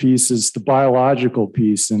analysis piece, is the biological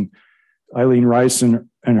piece. And Eileen Rice and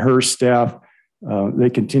her staff, they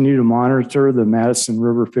continue to monitor the Madison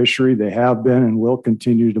River fishery. They have been and will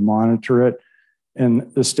continue to monitor it.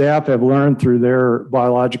 And the staff have learned through their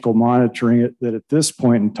biological monitoring that at this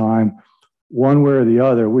point in time, one way or the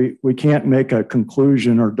other, we can't make a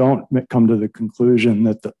conclusion or don't come to the conclusion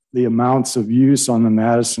that the amounts of use on the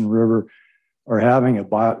Madison River are having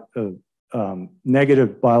a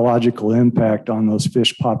negative biological impact on those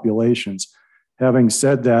fish populations. Having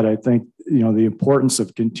said that, I think the importance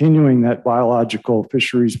of continuing that biological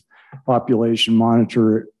fisheries population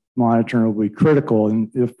monitoring will be critical. And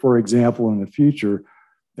if, for example, in the future,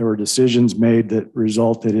 there were decisions made that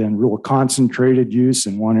resulted in real concentrated use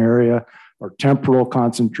in one area or temporal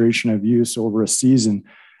concentration of use over a season,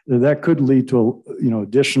 that could lead to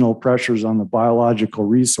additional pressures on the biological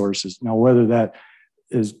resources. Now, whether that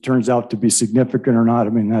turns out to be significant or not, I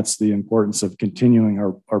mean, that's the importance of continuing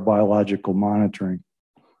our biological monitoring.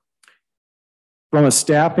 From a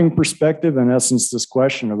staffing perspective, in essence, this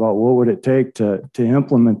question about what would it take to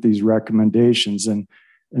implement these recommendations, and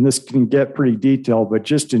this can get pretty detailed, but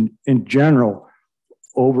just in general,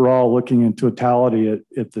 overall, looking in totality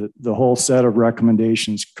at the whole set of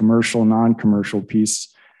recommendations, commercial, non-commercial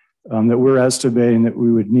piece, that we're estimating that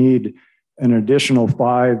we would need an additional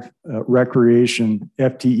 5 recreation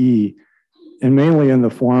FTE, and mainly in the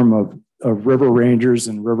form of river rangers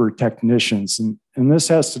and river technicians. And this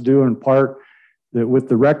has to do in part that with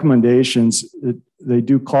the recommendations, they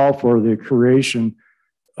do call for the creation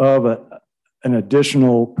of an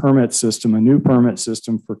additional permit system, a new permit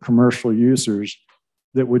system for commercial users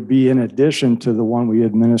that would be in addition to the one we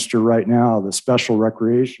administer right now, the special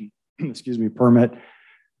recreation, permit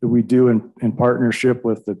that we do in partnership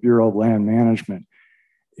with the Bureau of Land Management.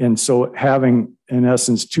 And so having, in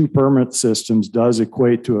essence, 2 permit systems does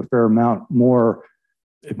equate to a fair amount more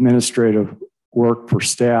administrative work for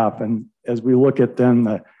staff. And as we look at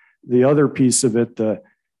then the other piece of it, the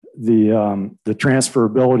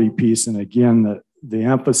transferability piece, and again, the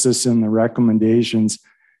emphasis in the recommendations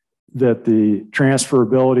that the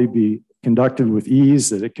transferability be conducted with ease,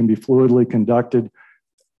 that it can be fluidly conducted,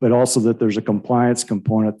 but also that there's a compliance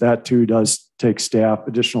component. That too does take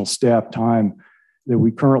additional staff time that we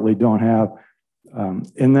currently don't have.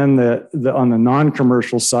 And then on the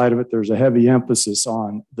non-commercial side of it, there's a heavy emphasis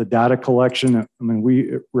on the data collection. I mean,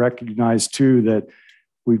 we recognize too that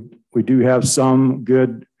we do have some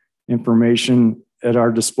good information at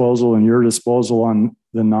our disposal and your disposal on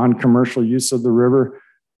the non-commercial use of the river,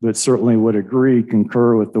 but certainly would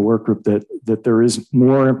concur with the work group that there is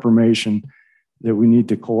more information that we need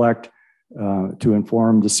to collect to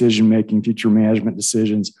inform decision-making, future management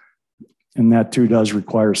decisions. And that too does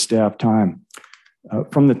require staff time.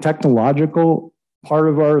 From the technological part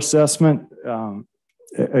of our assessment,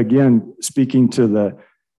 again, speaking to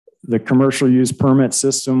the commercial use permit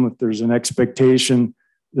system, if there's an expectation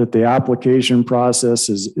that the application process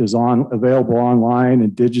is available online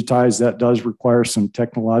and digitized, that does require some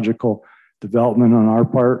technological development on our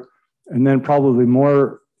part. And then probably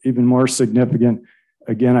even more significant,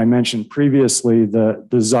 again, I mentioned previously the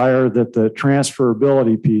desire that the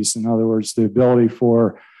transferability piece, in other words, the ability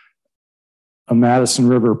for a Madison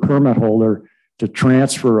River permit holder to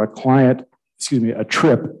transfer a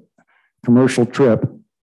commercial trip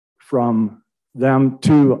from them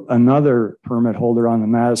to another permit holder on the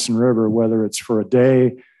Madison River, whether it's for a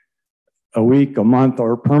day, a week, a month,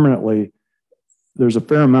 or permanently. There's a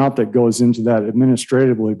fair amount that goes into that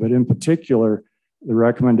administratively, but in particular, the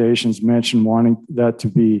recommendations mentioned wanting that to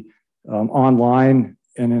be online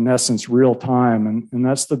and in essence real time. And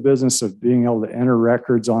that's the business of being able to enter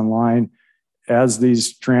records online as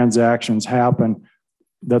these transactions happen.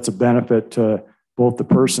 That's a benefit to both the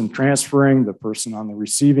person transferring, the person on the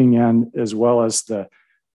receiving end, as well as the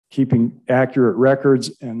keeping accurate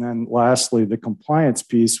records. And then lastly, the compliance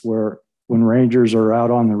piece, where when rangers are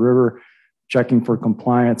out on the river, checking for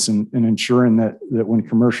compliance and ensuring that when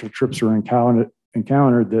commercial trips are encountered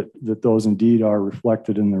that those indeed are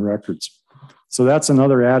reflected in the records. So that's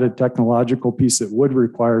another added technological piece that would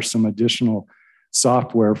require some additional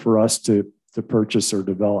software for us to purchase or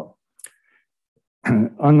develop.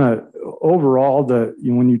 On the overall,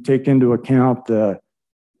 when you take into account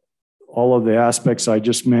all of the aspects I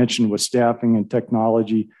just mentioned with staffing and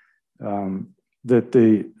technology, that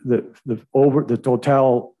the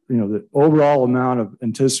overall amount of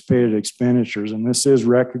anticipated expenditures, and this is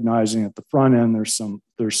recognizing at the front end, there's some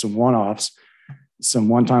one-offs, some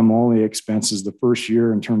one-time only expenses the first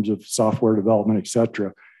year in terms of software development, et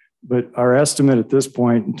cetera. But our estimate at this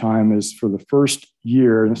point in time is for the first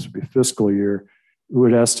year, and this would be fiscal year, we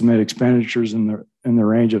would estimate expenditures in the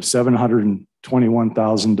range of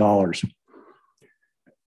 $721,000.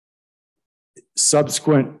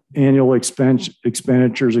 Subsequent annual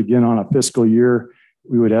expenditures, again on a fiscal year,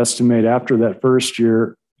 we would estimate after that first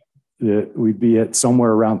year that we'd be at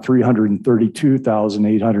somewhere around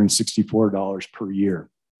 $332,864 per year.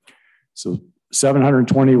 So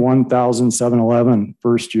 $721,711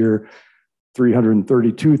 first year,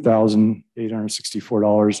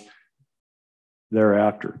 $332,864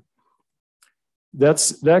 thereafter.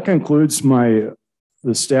 That concludes the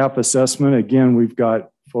staff assessment. Again, we've got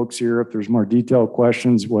folks here if there's more detailed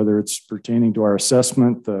questions, whether it's pertaining to our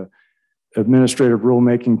assessment, the administrative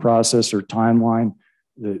rulemaking process or timeline,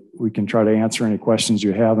 that we can try to answer any questions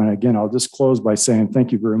you have. And again, I'll just close by saying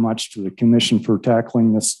thank you very much to the commission for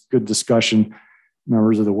tackling this good discussion,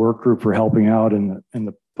 members of the work group for helping out, and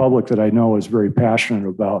the public that I know is very passionate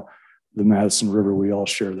about the Madison River. We all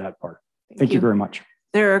share that part. Thank you very much.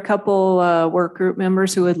 There are a couple work group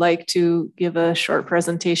members who would like to give a short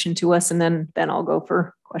presentation to us, and then I'll go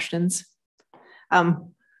for questions.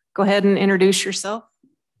 Go ahead and introduce yourself.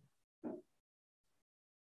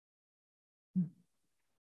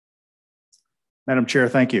 Madam Chair,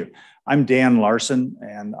 thank you. I'm Dan Larson,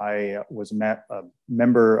 and I was a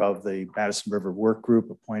member of the Madison River Work Group,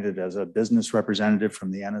 appointed as a business representative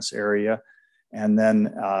from the Ennis area. And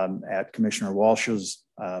then at Commissioner Walsh's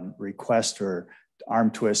request or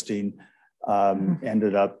arm twisting,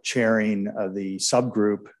 ended up chairing the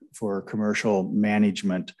subgroup for commercial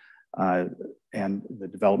management and the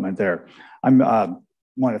development there. I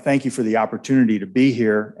want to thank you for the opportunity to be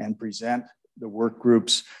here and present the work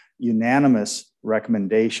group's unanimous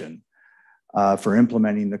recommendation for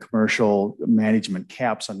implementing the commercial management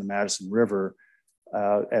caps on the Madison River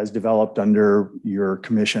as developed under your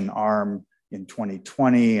commission arm in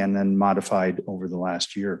 2020 and then modified over the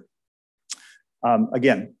last year.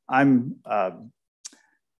 Again, I'm a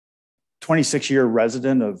 26-year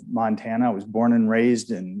resident of Montana. I was born and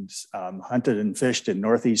raised and hunted and fished in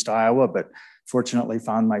Northeast Iowa, but fortunately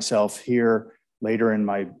found myself here later in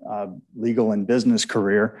my legal and business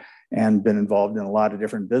career and been involved in a lot of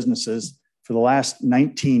different businesses. For the last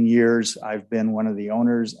 19 years, I've been one of the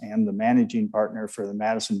owners and the managing partner for the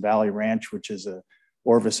Madison Valley Ranch, which is a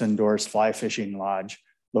Orvis endorsed fly fishing lodge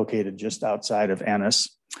located just outside of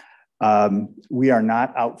Ennis. We are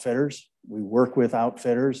not outfitters. We work with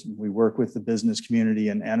outfitters. We work with the business community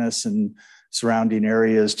in Ennis and surrounding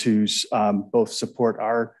areas to both support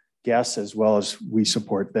our guests as well as we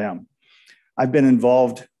support them. I've been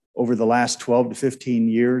involved over the last 12 to 15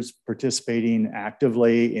 years, participating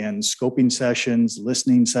actively in scoping sessions,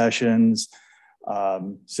 listening sessions,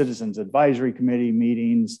 citizens advisory committee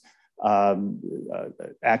meetings,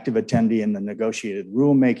 active attendee in the negotiated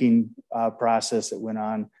rulemaking process that went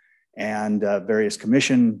on, and various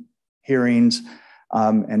commission hearings,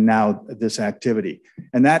 and now this activity.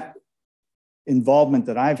 And that involvement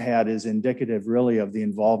that I've had is indicative really of the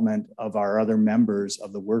involvement of our other members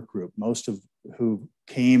of the work group, most of who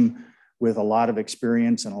came with a lot of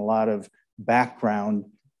experience and a lot of background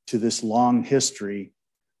to this long history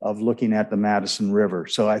of looking at the Madison River.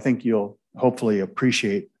 So I think you'll hopefully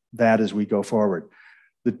appreciate that as we go forward.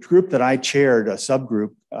 The group that I chaired, a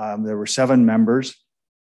subgroup, there were 7 members.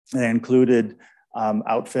 They included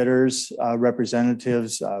outfitters,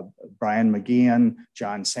 representatives, Brian McGeehan,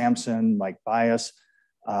 John Sampson, Mike Bias,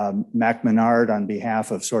 Mac Menard on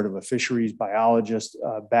behalf of sort of a fisheries biologist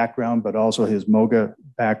background, but also his MOGA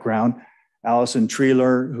background. Allison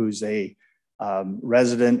Treeler, who's a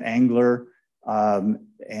resident angler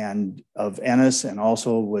and of Ennis, and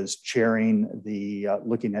also was chairing the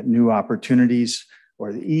looking at new opportunities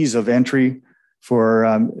or the ease of entry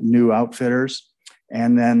for new outfitters.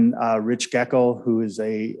 And then Rich Geckel, who is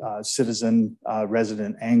a citizen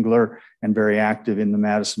resident angler and very active in the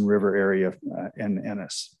Madison River area in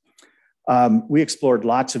Ennis. We explored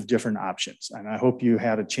lots of different options, and I hope you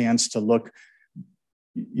had a chance to look.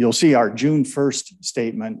 You'll see our June 1st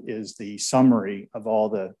statement is the summary of all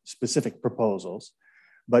the specific proposals,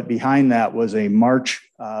 but behind that was a March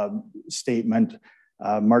statement,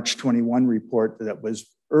 March 21 report that was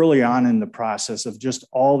early on in the process of just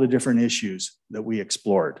all the different issues that we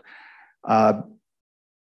explored.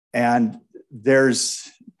 And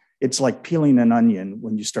it's like peeling an onion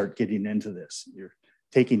when you start getting into this. You're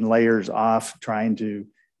taking layers off, trying to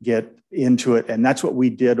get into it. And that's what we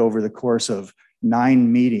did over the course of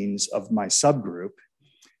 9 meetings of my subgroup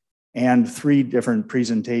and 3 different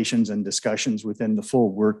presentations and discussions within the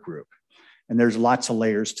full work group. And there's lots of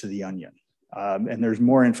layers to the onion. And there's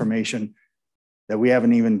more information that we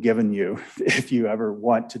haven't even given you if you ever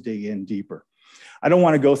want to dig in deeper. I don't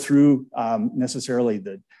want to go through necessarily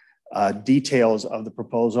the details of the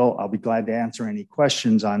proposal. I'll be glad to answer any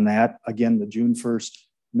questions on that. Again, the June 1st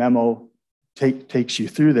memo takes you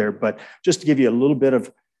through there, but just to give you a little bit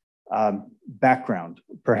of background,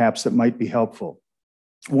 perhaps that might be helpful.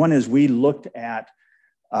 One is we looked at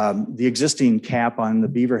the existing cap on the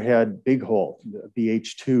Beaverhead Big Hole, the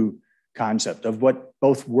BH2 concept of what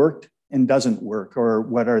both worked and doesn't work, or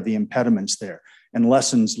what are the impediments there, and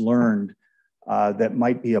lessons learned that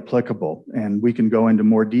might be applicable. And we can go into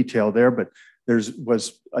more detail there, but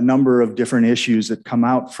was a number of different issues that come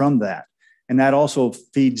out from that. And that also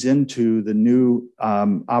feeds into the new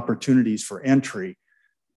opportunities for entry,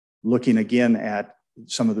 looking again at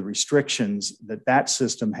some of the restrictions that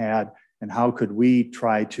system had, and how could we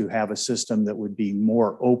try to have a system that would be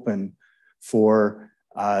more open for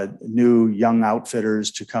new young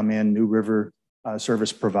outfitters to come in, new river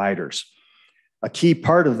service providers. A key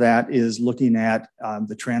part of that is looking at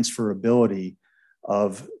the transferability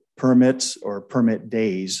of permits or permit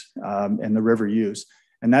days and the river use.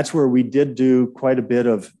 And that's where we did do quite a bit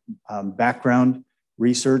of background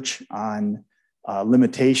research on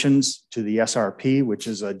limitations to the SRP, which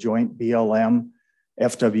is a joint BLM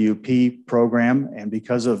FWP program. And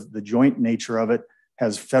because of the joint nature of it,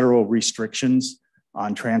 has federal restrictions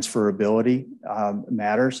on transferability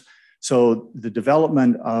matters. So the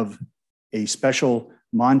development of a special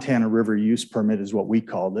Montana River use permit is what we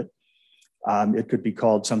called it. It could be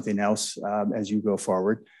called something else as you go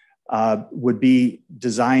forward, would be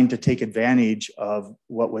designed to take advantage of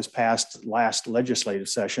what was passed last legislative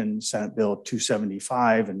session, Senate Bill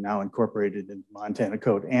 275, and now incorporated in Montana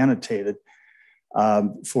Code annotated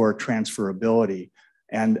for transferability.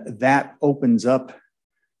 And that opens up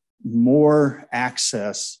more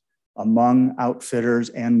access among outfitters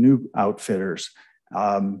and new outfitters.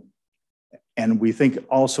 And we think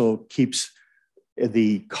also keeps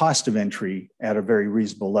the cost of entry at a very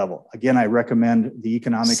reasonable level. Again, I recommend the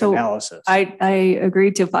economic analysis. I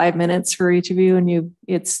agreed to 5 minutes for each of you, and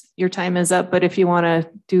your time is up, but if you want to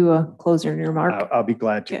do a closing remark. I'll be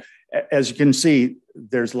glad to. Yeah. As you can see,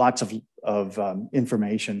 there's lots of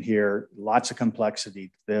information here, lots of complexity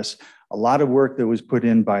to this, a lot of work that was put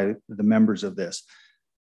in by the members of this.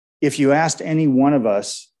 If you asked any one of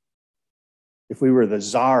us, if we were the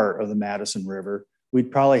czar of the Madison River,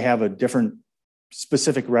 we'd probably have a different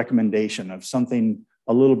specific recommendation of something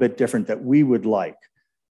a little bit different that we would like.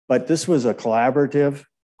 But this was a collaborative,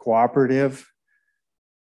 cooperative,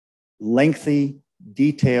 lengthy,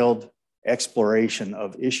 detailed exploration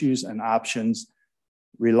of issues and options,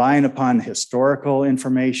 relying upon historical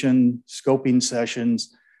information, scoping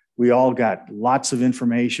sessions. We all got lots of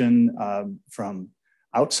information from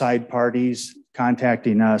outside parties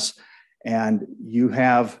contacting us, and you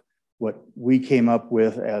have what we came up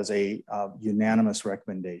with as a unanimous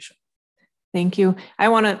recommendation. Thank you. I'd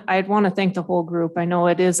want to thank the whole group. I know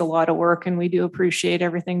it is a lot of work, and we do appreciate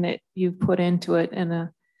everything that you've put into it. And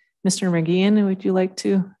Mr. McGeehan, would you like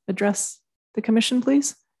to address the commission,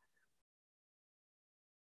 please?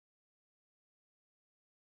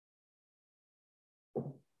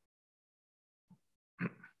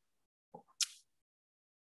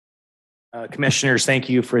 Commissioners, thank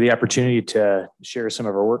you for the opportunity to share some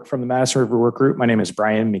of our work from the Madison River Work Group. My name is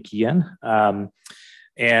Brian McKeon.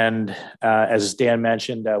 As Dan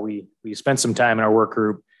mentioned, we spent some time in our work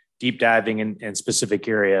group deep diving in specific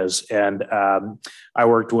areas. And I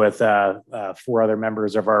worked with 4 other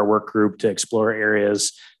members of our work group to explore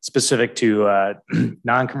areas specific to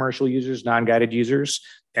non-commercial users, non-guided users,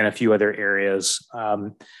 and a few other areas.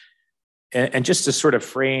 And just to sort of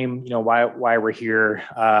frame, why we're here,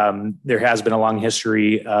 there has been a long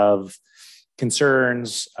history of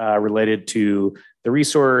concerns related to the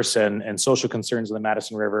resource and social concerns of the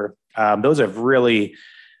Madison River. Those have really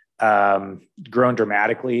grown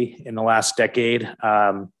dramatically in the last decade.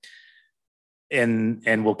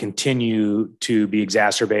 and will continue to be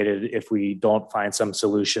exacerbated if we don't find some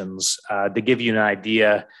solutions. To give you an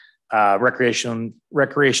idea,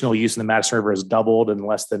 recreational use in the Madison River has doubled in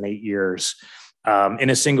less than 8 years. In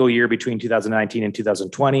a single year between 2019 and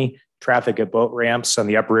 2020, traffic at boat ramps on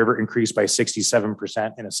the upper river increased by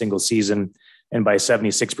 67% in a single season and by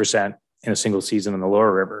 76% in a single season on the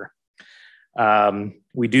lower river.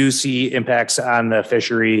 We do see impacts on the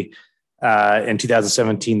fishery. In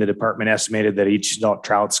 2017, the department estimated that each adult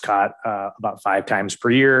trout's caught about 5 times per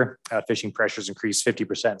year. Fishing pressures increased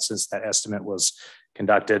 50% since that estimate was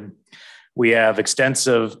conducted. We have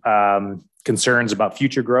extensive concerns about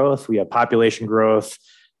future growth. We have population growth.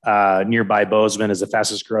 Nearby Bozeman is the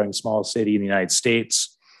fastest growing small city in the United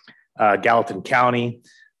States. Gallatin County,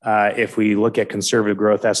 if we look at conservative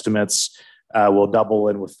growth estimates, will double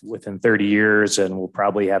within 30 years, and we'll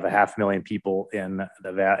probably have 500,000 people in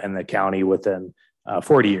the county within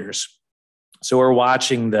 40 years. So we're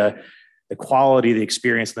watching the quality of the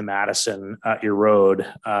experience in the Madison erode,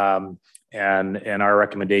 and our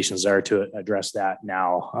recommendations are to address that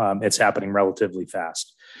now. It's happening relatively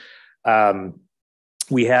fast.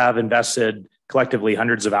 We have invested collectively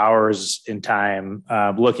hundreds of hours in time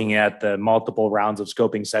looking at the multiple rounds of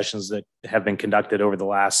scoping sessions that have been conducted over the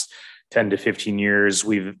last 10 to 15 years.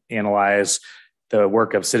 We've analyzed the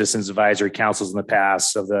work of citizens advisory councils in the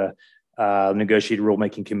past, of the negotiated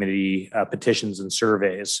rulemaking committee, petitions and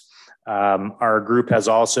surveys. Our group has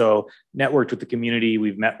also networked with the community.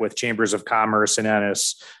 We've met with chambers of commerce and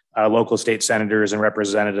Ennis, local state senators and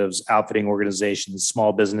representatives, outfitting organizations,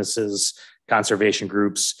 small businesses, conservation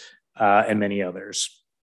groups, and many others,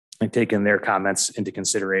 and taken their comments into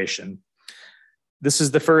consideration. This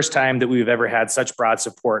is the first time that we've ever had such broad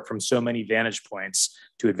support from so many vantage points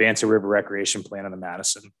to advance a river recreation plan on the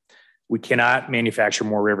Madison. We cannot manufacture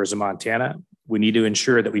more rivers in Montana. We need to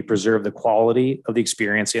ensure that we preserve the quality of the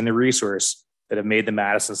experience and the resource that have made the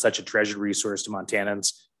Madison such a treasured resource to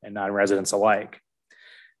Montanans and non-residents alike.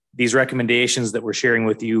 These recommendations that we're sharing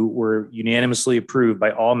with you were unanimously approved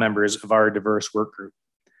by all members of our diverse work group.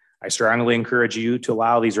 I strongly encourage you to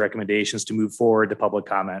allow these recommendations to move forward to public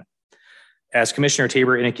comment. As Commissioner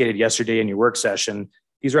Tabor indicated yesterday in your work session,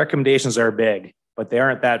 these recommendations are big, but they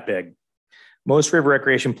aren't that big. Most river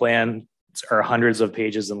recreation plans are hundreds of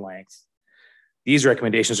pages in length. These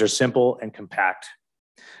recommendations are simple and compact.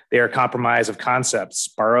 They are a compromise of concepts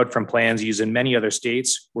borrowed from plans used in many other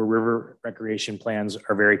states where river recreation plans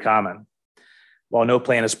are very common. While no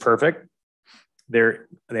plan is perfect, they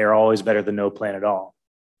are always better than no plan at all.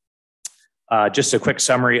 Just a quick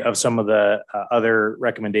summary of some of the other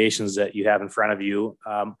recommendations that you have in front of you.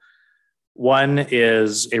 One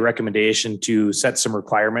is a recommendation to set some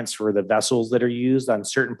requirements for the vessels that are used on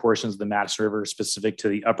certain portions of the Madison River specific to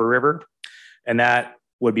the upper river. And that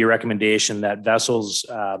would be a recommendation that vessels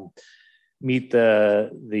meet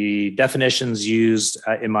the definitions used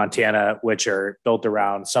in Montana, which are built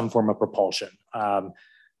around some form of propulsion.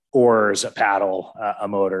 Oars, a paddle, a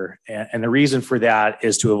motor. And the reason for that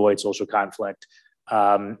is to avoid social conflict.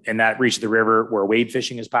 In that reach of the river where wade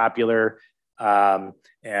fishing is popular,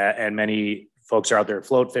 and many folks are out there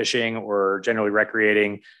float fishing or generally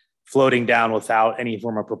recreating, floating down without any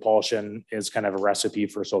form of propulsion is kind of a recipe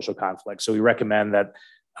for social conflict. So we recommend that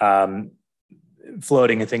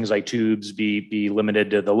floating and things like tubes be limited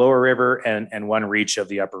to the lower river and one reach of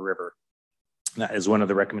the upper river. That is one of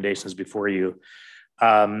the recommendations before you.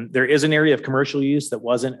 There is an area of commercial use that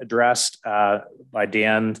wasn't addressed by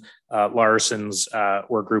Dan Larson's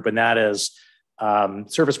work group, and that is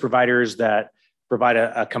service providers that provide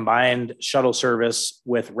a combined shuttle service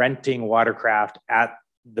with renting watercraft at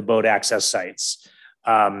the boat access sites.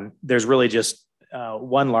 There's really just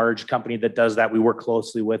one large company that does that. We work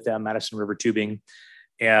closely with them, Madison River Tubing,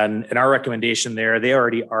 and our recommendation there, they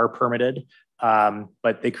already are permitted,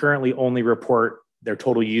 but they currently only report their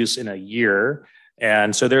total use in a year.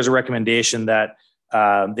 And so there's a recommendation that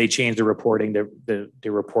they change the reporting, they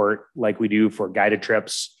report like we do for guided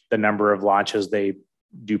trips, the number of launches they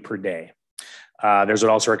do per day. There's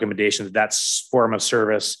also a recommendation that form of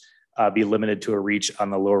service be limited to a reach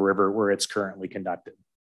on the lower river where it's currently conducted.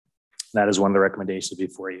 That is one of the recommendations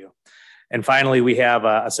before you. And finally, we have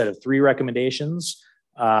a set of 3 recommendations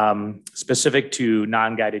specific to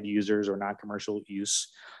non-guided users or non-commercial use.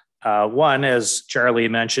 One, as Charlie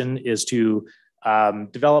mentioned, is to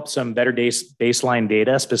develop some better baseline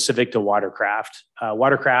data specific to watercraft.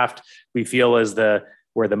 Watercraft, we feel, is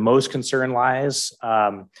where the most concern lies.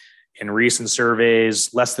 In recent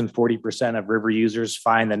surveys, less than 40% of river users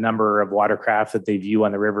find the number of watercraft that they view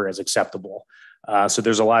on the river as acceptable. So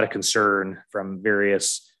there's a lot of concern from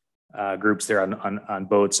various groups there on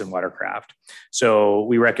boats and watercraft. So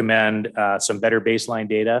we recommend some better baseline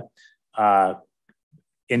data,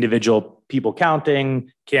 individual people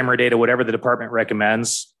counting, camera data, whatever the department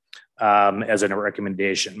recommends as a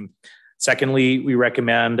recommendation. Secondly, we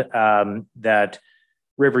recommend that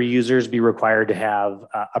river users be required to have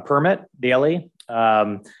a permit daily.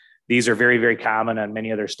 These are very, very common in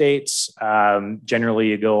many other states. Generally,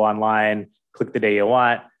 you go online, click the day you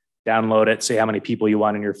want, download it, say how many people you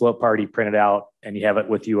want in your float party, print it out, and you have it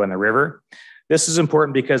with you on the river. This is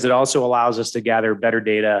important because it also allows us to gather better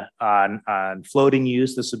data on floating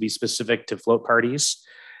use. This would be specific to float parties.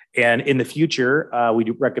 And in the future, we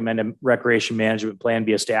do recommend a recreation management plan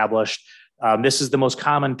be established. This is the most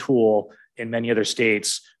common tool in many other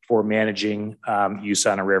states for managing use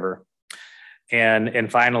on a river. And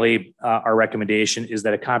finally, our recommendation is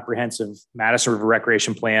that a comprehensive Madison River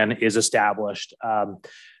Recreation Plan is established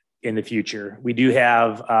in the future. We do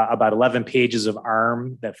have about 11 pages of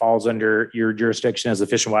ARM that falls under your jurisdiction as the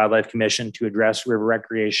Fish and Wildlife Commission to address river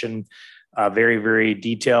recreation. Very, very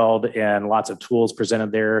detailed and lots of tools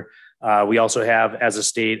presented there. We also have, as a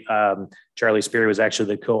state, Charlie Sperry was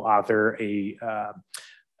actually the co-author,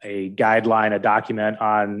 a guideline, a document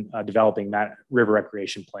on developing that river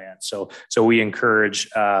recreation plan. So we encourage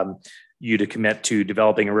you to commit to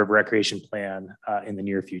developing a river recreation plan in the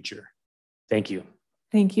near future. Thank you.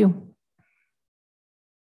 Thank you.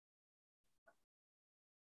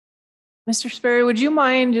 Mr. Sperry, would you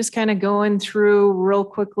mind just kind of going through real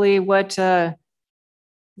quickly what the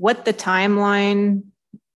timeline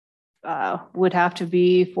would have to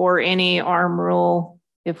be for any ARM rule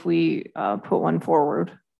if we put one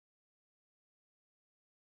forward?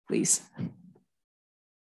 Please.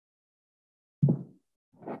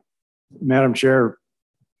 Madam Chair,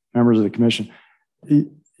 members of the commission.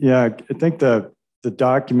 Yeah, I think the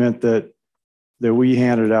document that we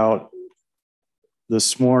handed out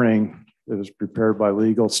this morning that was prepared by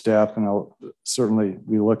legal staff, and I'll certainly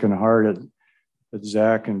be looking hard at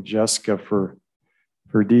Zach and Jessica for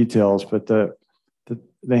details, but the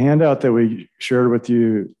handout that we shared with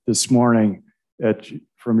you this morning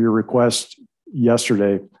from your request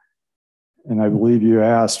yesterday, and I believe you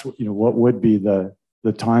asked, what would be the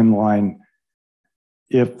timeline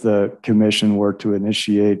if the commission were to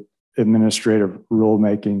initiate administrative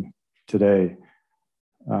rulemaking today.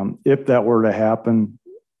 If that were to happen,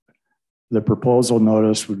 the proposal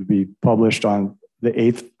notice would be published on the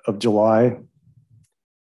 8th of July.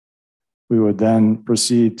 We would then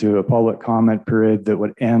proceed to a public comment period that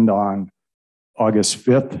would end on August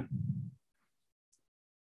 5th.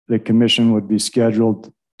 The commission would be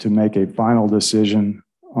scheduled to make a final decision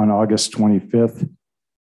on August 25th.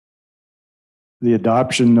 The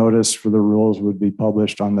adoption notice for the rules would be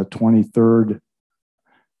published on the 23rd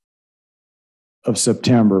of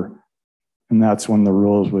September, and that's when the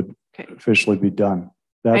rules would officially be done.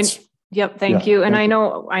 Yep, thank you. And I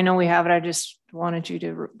know we have it. I just wanted you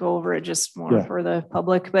to go over it just more for the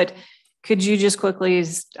public, but could you just quickly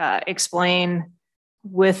explain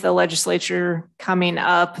with the legislature coming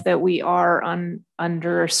up that we are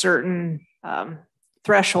under a certain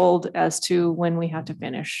threshold as to when we have to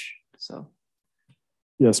finish? So.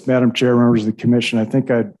 Yes, Madam Chair, members of the commission, I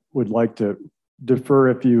think I would like to defer,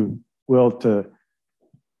 if you will, to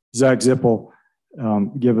Zach Zippel,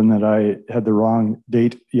 given that I had the wrong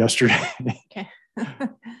date yesterday. Okay.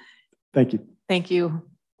 Thank you. Thank you.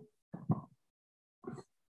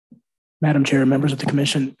 Madam Chair, members of the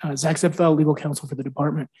commission, Zach Zipfel, legal counsel for the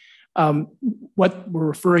department. What we're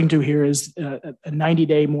referring to here is a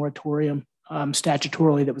 90-day moratorium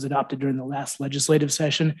statutorily that was adopted during the last legislative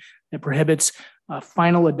session that prohibits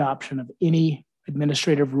final adoption of any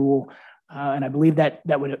administrative rule. And I believe that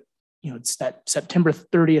would, it's that September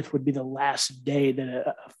 30th would be the last day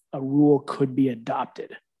that a rule could be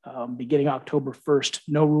adopted. Beginning October 1st,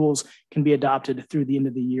 no rules can be adopted through the end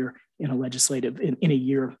of the year in a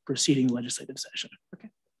year preceding legislative session. Okay,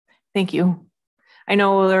 thank you. I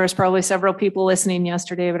know there was probably several people listening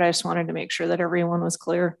yesterday, but I just wanted to make sure that everyone was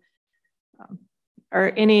clear.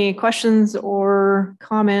 Are any questions or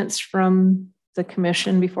comments from the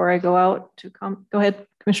commission before I go out to go ahead,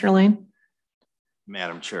 Commissioner Lane?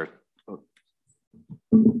 Madam Chair,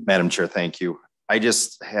 thank you. I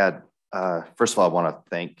just had, first of all, I want to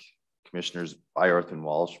thank Commissioners Byorth and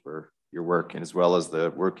Walsh for your work, and as well as the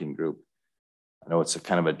working group. I know it's a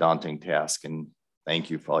kind of a daunting task, and thank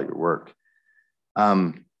you for all your work.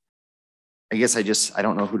 I guess I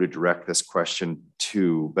don't know who to direct this question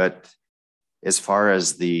to, but as far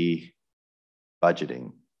as the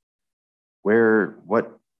budgeting,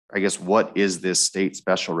 what is this state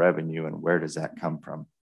special revenue and where does that come from?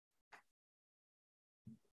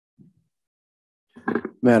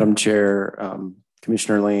 Madam Chair,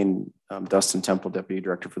 Commissioner Lane, Dustin Temple, Deputy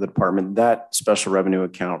Director for the department. That special revenue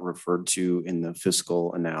account referred to in the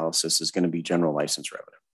fiscal analysis is going to be general license revenue.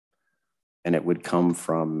 And it would come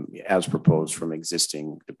from, as proposed, from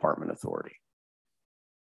existing department authority.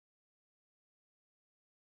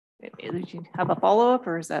 Did you have a follow-up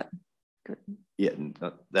or is that good? Yeah,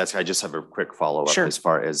 that's, I just have a quick follow-up. Sure. As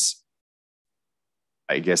far as,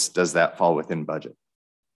 I guess, does that fall within budget?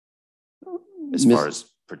 As far as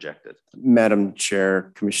projected? Madam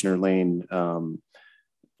Chair, Commissioner Lane,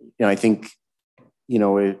 I think,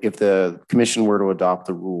 if the commission were to adopt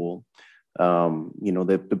the rule,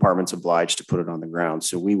 the department's obliged to put it on the ground.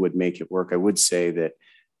 So we would make it work. I would say that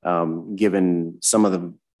given some of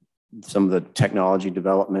the technology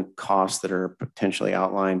development costs that are potentially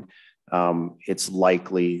outlined, it's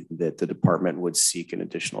likely that the department would seek an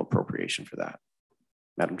additional appropriation for that.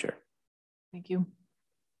 Madam Chair. Thank you.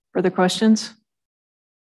 Further questions?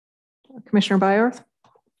 Commissioner Byorth?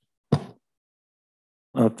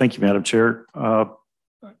 Thank you, Madam Chair.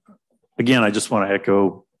 Again, I just want to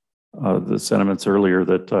echo the sentiments earlier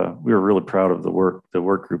that we were really proud of the work the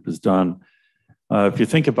work group has done. If you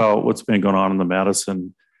think about what's been going on in the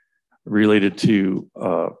Madison related to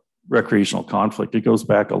recreational conflict, it goes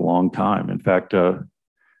back a long time. In fact,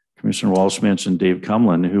 Commissioner Walsh mentioned Dave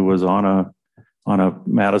Cumlin, who was on a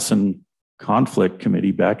Madison conflict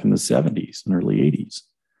committee back in the 70s and early 80s.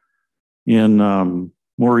 In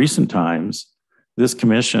more recent times, this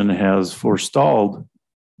commission has forestalled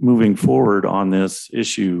moving forward on this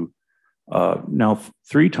issue now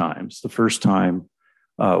 3 times. The first time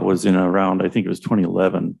was in around, I think it was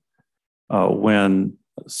 2011, when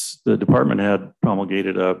the department had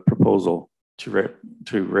promulgated a proposal to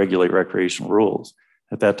regulate recreational rules.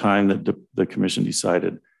 At that time, the commission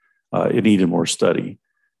decided it needed more study.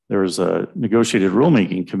 There was a negotiated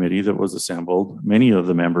rulemaking committee that was assembled. Many of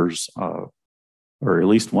the members, or at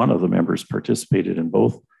least one of the members, participated in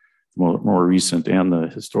both more recent and the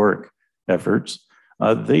historic efforts.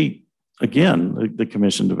 The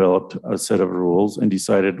commission developed a set of rules and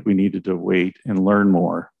decided we needed to wait and learn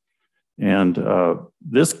more. And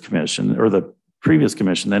this commission, or the previous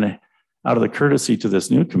commission, then out of the courtesy to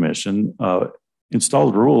this new commission,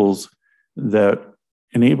 installed rules that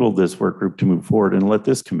enabled this work group to move forward and let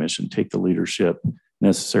this commission take the leadership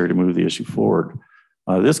necessary to move the issue forward.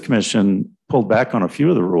 This commission pulled back on a few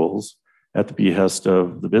of the rules at the behest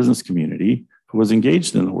of the business community who was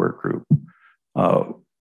engaged in the work group.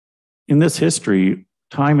 In this history,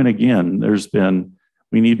 time and again, there's been,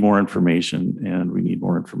 we need more information and we need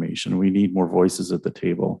more information. We need more voices at the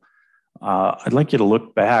table. I'd like you to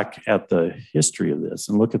look back at the history of this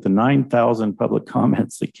and look at the 9,000 public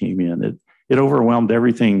comments that came in. It overwhelmed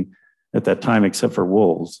everything at that time except for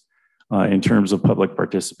wolves in terms of public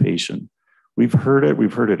participation. We've heard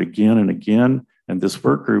it again and again, and this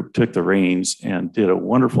work group took the reins and did a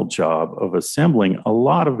wonderful job of assembling a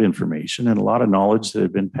lot of information and a lot of knowledge that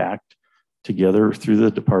had been packed together through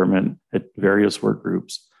the department at various work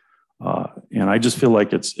groups. And I just feel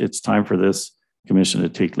like it's time for this commission to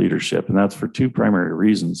take leadership, and that's for 2 primary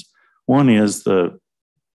reasons. One is the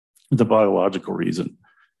biological reason.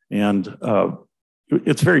 And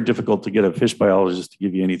it's very difficult to get a fish biologist to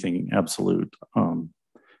give you anything absolute.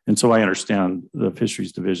 And so I understand the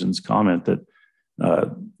Fisheries Division's comment that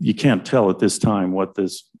you can't tell at this time what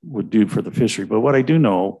this would do for the fishery. But what I do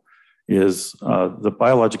know is the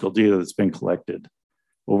biological data that's been collected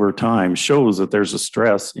over time shows that there's a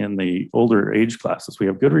stress in the older age classes. We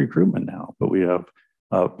have good recruitment now, but we have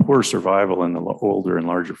poor survival in the older and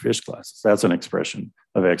larger fish classes. That's an expression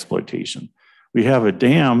of exploitation. We have a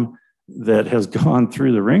dam that has gone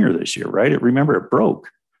through the ringer this year, right? Remember, it broke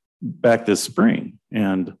back this spring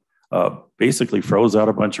and basically froze out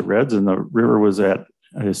a bunch of reds, and the river was at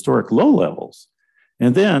historic low levels.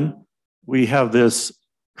 And then we have this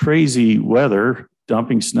crazy weather,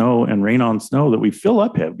 dumping snow and rain on snow that we fill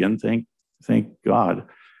up Hebgen, thank God.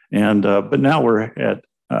 And but now we're at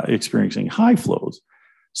experiencing high flows.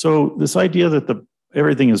 So this idea that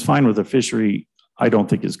everything is fine with the fishery, I don't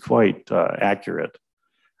think is quite accurate.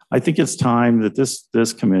 I think it's time that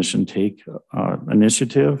this commission take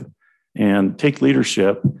initiative and take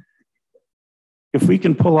leadership. If we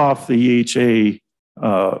can pull off the EHA,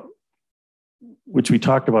 which we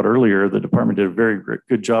talked about earlier, the department did a very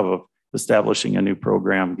good job of establishing a new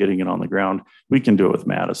program, getting it on the ground. We can do it with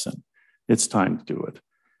Madison. It's time to do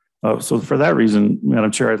it. So for that reason,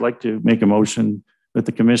 Madam Chair, I'd like to make a motion that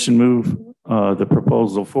the commission move the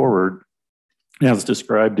proposal forward as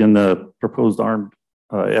described in the proposed ARM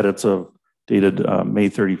edits of dated May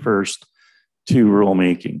 31st to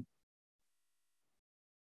rulemaking.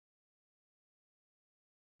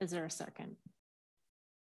 Is there a second?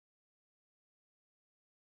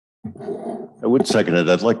 I would second it.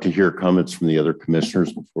 I'd like to hear comments from the other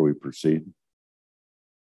commissioners before we proceed.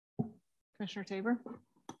 Commissioner Tabor?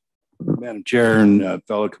 Madam Chair and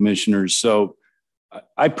fellow commissioners. So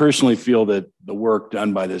I personally feel that the work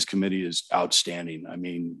done by this committee is outstanding. I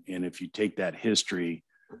mean, and if you take that history,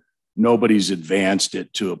 nobody's advanced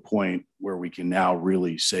it to a point where we can now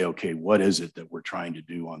really say, okay, what is it that we're trying to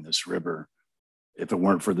do on this river? If it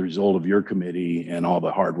weren't for the result of your committee and all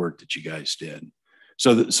the hard work that you guys did.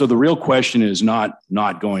 So the real question is not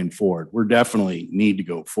going forward. We're definitely need to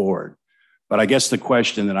go forward. But I guess the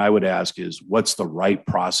question that I would ask is, what's the right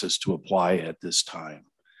process to apply at this time?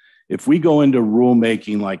 If we go into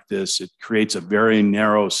rulemaking like this, it creates a very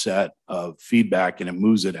narrow set of feedback and it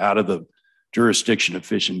moves it out of the jurisdiction of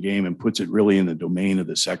Fish and Game and puts it really in the domain of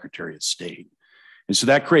the Secretary of State. And so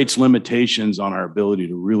that creates limitations on our ability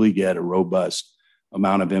to really get a robust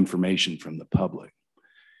amount of information from the public.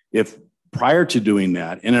 If prior to doing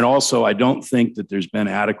that, and it also, I don't think that there's been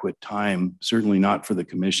adequate time, certainly not for the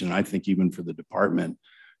commission, I think even for the department,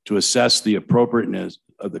 to assess the appropriateness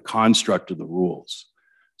of the construct of the rules.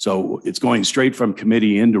 So it's going straight from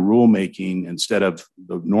committee into rulemaking instead of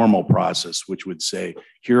the normal process, which would say,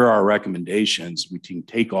 here are our recommendations. We can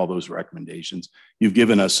take all those recommendations. You've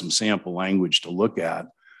given us some sample language to look at,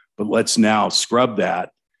 but let's now scrub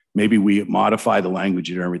that. Maybe we modify the language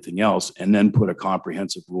and everything else, and then put a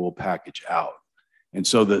comprehensive rule package out. And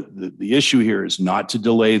so the issue here is not to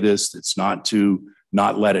delay this. It's not to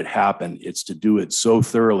not let it happen. It's to do it so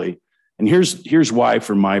thoroughly. And here's why,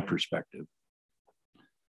 from my perspective.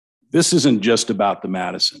 This isn't just about the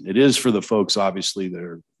Madison. It is for the folks, obviously, that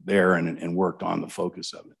are there and worked on the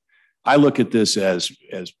focus of it. I look at this as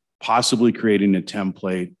possibly creating a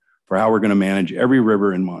template for how we're going to manage every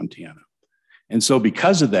river in Montana. And so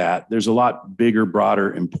because of that, there's a lot bigger,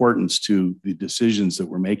 broader importance to the decisions that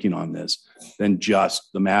we're making on this than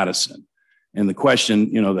just the Madison. And the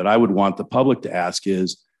question, that I would want the public to ask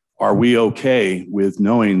is, are we okay with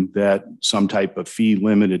knowing that some type of fee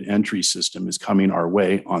limited entry system is coming our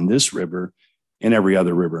way on this river and every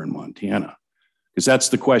other river in Montana? Because that's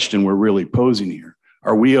the question we're really posing here.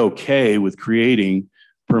 Are we okay with creating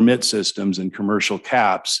permit systems and commercial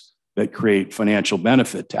caps that create financial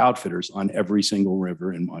benefit to outfitters on every single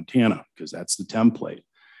river in Montana? Because that's the template.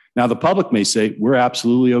 Now, the public may say, we're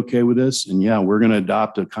absolutely okay with this. And yeah, we're going to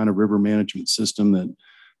adopt a kind of river management system that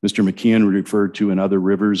Mr. McKeon referred to in other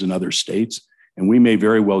rivers in other states. And we may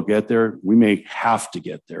very well get there. We may have to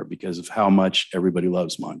get there because of how much everybody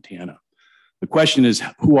loves Montana. The question is,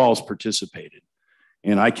 who all's participated?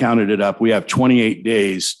 And I counted it up. We have 28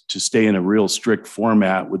 days to stay in a real strict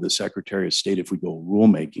format with the Secretary of State if we go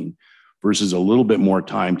rulemaking, versus a little bit more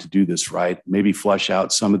time to do this right, maybe flush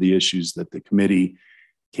out some of the issues that the committee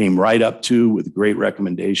came right up to with great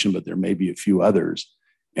recommendation, but there may be a few others,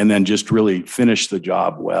 and then just really finish the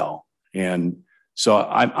job well. And so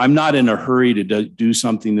I'm not in a hurry to do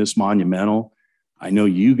something this monumental. I know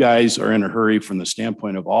you guys are in a hurry from the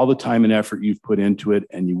standpoint of all the time and effort you've put into it,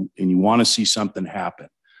 and you want to see something happen.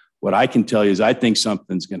 What I can tell you is I think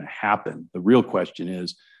something's going to happen. The real question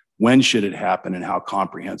is, when should it happen and how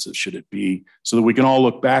comprehensive should it be, so that we can all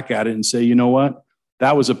look back at it and say, you know what,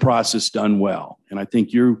 that was a process done well. And I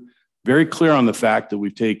think you're very clear on the fact that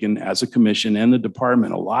we've taken, as a commission and the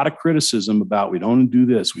department, a lot of criticism about we don't do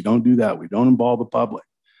this, we don't do that, we don't involve the public.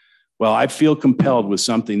 Well, I feel compelled with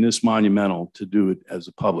something this monumental to do it as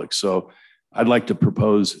a public. So I'd like to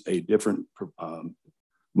propose a different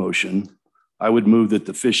motion. I would move that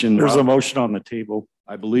the Fish and There's a motion on the table.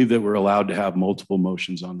 I believe that we're allowed to have multiple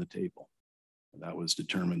motions on the table. That was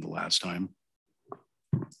determined the last time.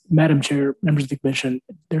 Madam Chair, members of the commission,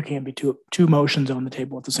 there can be two motions on the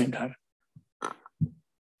table at the same time.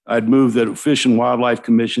 I'd move that Fish and Wildlife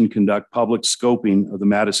Commission conduct public scoping of the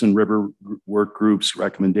Madison River Work Group's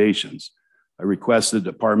recommendations. I request the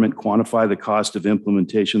department quantify the cost of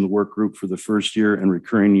implementation of the work group for the first year and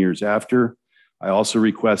recurring years after. I also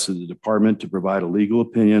requested the department to provide a legal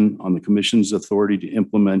opinion on the commission's authority to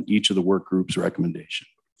implement each of the work group's recommendations.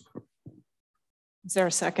 Is there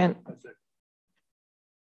a second?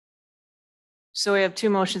 So we have two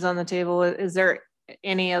motions on the table. Is there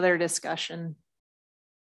any other discussion?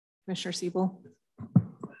 Commissioner Siebel.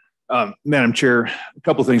 Madam Chair, a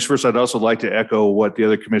couple of things. First, I'd also like to echo what the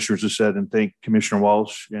other commissioners have said and thank Commissioner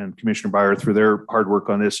Walsh and Commissioner Byerth for their hard work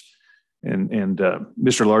on this, and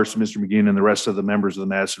Mr. Larson, Mr. McGinn, and the rest of the members of the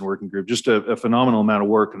Madison Working Group. Just a phenomenal amount of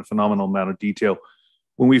work and a phenomenal amount of detail.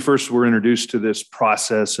 When we first were introduced to this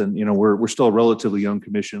process, and we're still a relatively young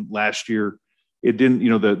commission. Last year, it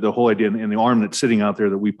didn't, the whole idea and the arm that's sitting out there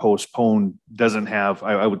that we postponed doesn't have,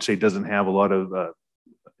 I would say doesn't have a lot of,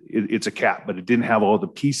 it's a cap, but it didn't have all the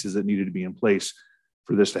pieces that needed to be in place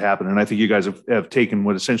for this to happen. And I think you guys have taken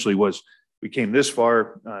what essentially was, we came this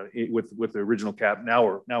far with the original cap.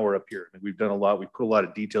 Now we're up here. We've done a lot. We put a lot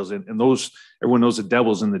of details in, and everyone knows the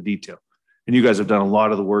devil's in the detail. And you guys have done a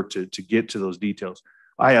lot of the work to get to those details.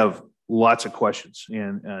 I have lots of questions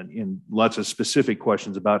and lots of specific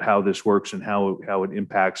questions about how this works and how it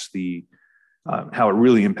impacts how it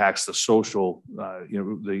really impacts the social,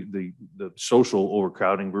 the social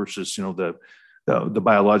overcrowding versus, the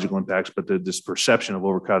biological impacts, but this perception of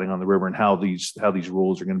overcrowding on the river and how these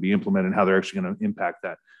rules are going to be implemented and how they're actually going to impact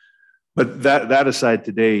that. But that aside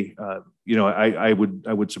today, I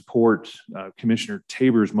would support Commissioner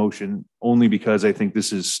Tabor's motion only because I think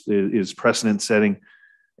this is precedent setting.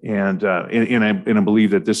 And I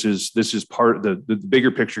believe that this is part of the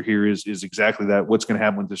bigger picture here is exactly that. What's going to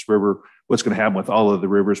happen with this river? What's going to happen with all of the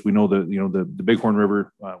rivers? We know that, the Bighorn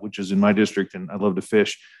River, which is in my district and I love to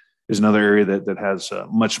fish, is another area that has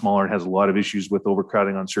much smaller and has a lot of issues with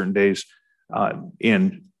overcrowding on certain days.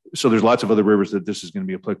 And so there's lots of other rivers that this is going to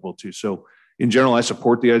be applicable to. So in general, I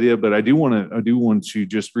support the idea, but I do want to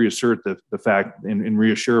just reassert the fact and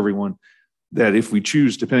reassure everyone that if we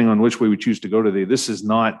choose, depending on which way we choose to go today, this is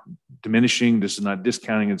not diminishing, this is not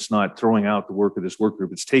discounting, it's not throwing out the work of this work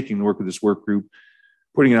group. It's taking the work of this work group,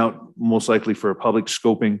 putting it out most likely for a public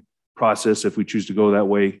scoping process if we choose to go that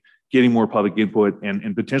way, getting more public input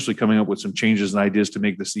and potentially coming up with some changes and ideas to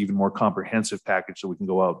make this even more comprehensive package so we can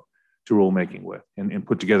go out to rulemaking with and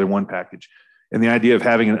put together one package. And the idea of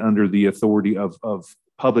having it under the authority of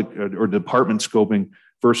public or department scoping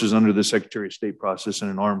versus under the Secretary of State process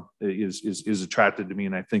and an arm is attracted to me.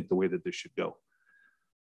 And I think the way that this should go.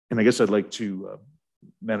 And I guess I'd like to,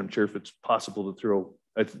 Madam Chair, if it's possible to throw,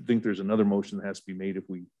 I think there's another motion that has to be made if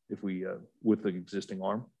we with the existing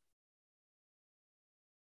arm.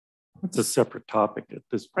 It's a separate topic at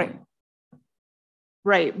this point.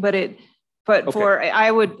 Right. But first,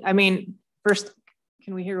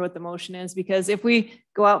 can we hear what the motion is? Because if we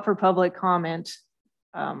go out for public comment,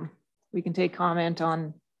 we can take comment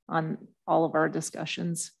on all of our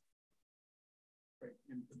discussions.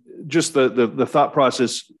 Just the thought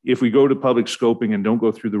process, if we go to public scoping and don't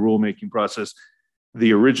go through the rulemaking process,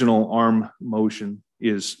 the original arm motion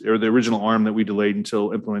or the original arm that we delayed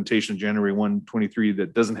until implementation of January 1, 23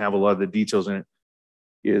 that doesn't have a lot of the details in it,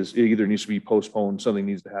 it either needs to be postponed, something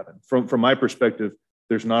needs to happen. From my perspective,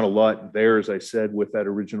 there's not a lot there, as I said, with the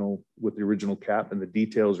original cap and the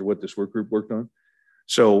details or what this work group worked on.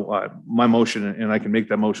 So my motion, and I can make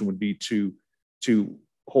that motion, would be to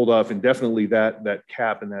hold off indefinitely that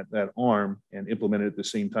cap and that arm and implement it at the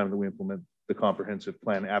same time that we implement the comprehensive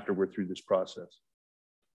plan after we're through this process.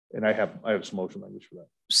 And I have some motion language for that.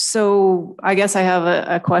 So I guess I have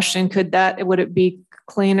a question. Would it be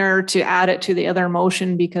cleaner to add it to the other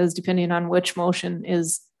motion? Because depending on which motion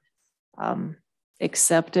is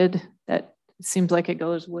accepted, that seems like it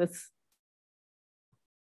goes with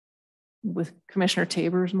Commissioner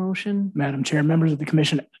Tabor's motion. Madam Chair, members of the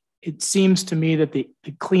commission, it seems to me that the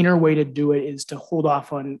cleaner way to do it is to hold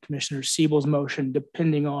off on Commissioner Siebel's motion,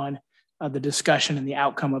 depending on the discussion and the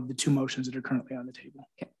outcome of the two motions that are currently on the table.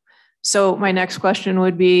 Okay. So my next question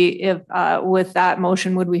would be, if with that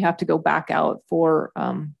motion, would we have to go back out for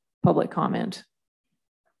public comment?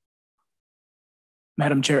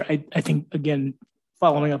 Madam Chair, I think, again,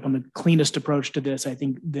 following up on the cleanest approach to this, I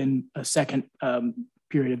think then a second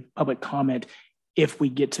period of public comment, if we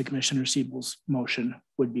get to Commissioner Siebel's motion,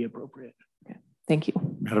 would be appropriate. Okay. Thank you.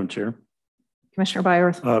 Madam Chair. Commissioner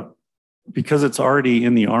Byerth. Because it's already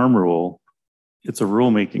in the ARM rule, it's a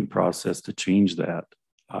rulemaking process to change that.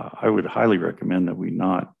 I would highly recommend that we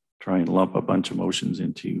not try and lump a bunch of motions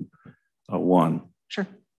into one. Sure.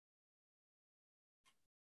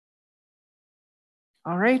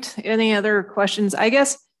 All right. Any other questions? I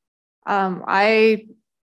guess I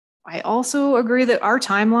also agree that our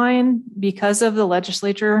timeline, because of the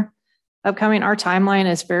legislature upcoming, our timeline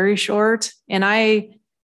is very short. And I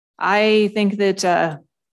think that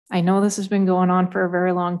I know this has been going on for a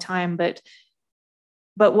very long time, but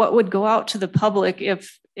what would go out to the public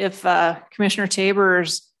if Commissioner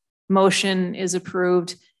Tabor's motion is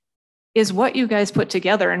approved is what you guys put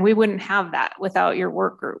together, and we wouldn't have that without your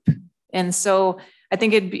work group. And so I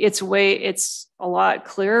think it's a lot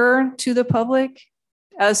clearer to the public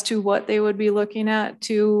as to what they would be looking at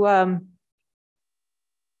to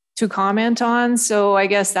comment on. So I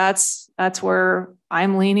guess that's where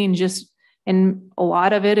I'm leaning, and a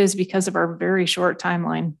lot of it is because of our very short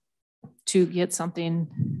timeline to get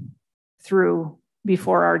something through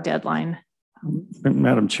before our deadline.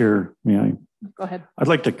 Madam Chair, may I? Go ahead. I'd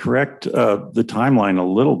like to correct the timeline a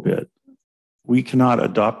little bit. We cannot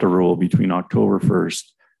adopt a rule between October 1st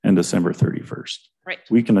and December 31st. Right.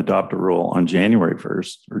 We can adopt a rule on January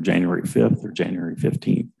 1st or January 5th or January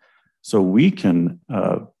 15th. So we can,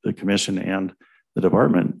 the commission and the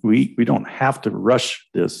department, we don't have to rush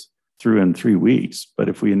this through in 3 weeks, but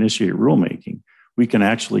if we initiate rulemaking, we can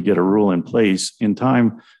actually get a rule in place in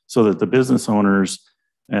time so that the business owners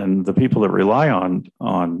and the people that rely on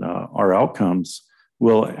our outcomes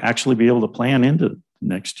will actually be able to plan into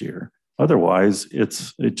next year. Otherwise,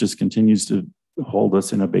 it just continues to hold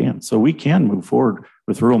us in abeyance. So we can move forward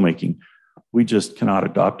with rulemaking. We just cannot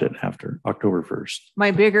adopt it after October 1st.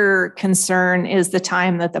 My bigger concern is the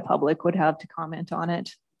time that the public would have to comment on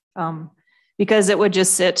it, because it would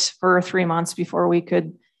just sit for 3 months before we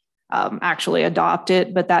could actually adopt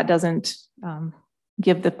it, but that doesn't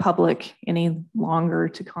give the public any longer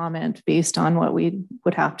to comment based on what we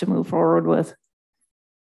would have to move forward with.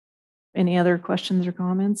 Any other questions or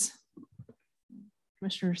comments?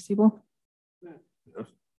 Commissioner Siebel?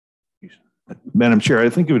 Madam Chair, I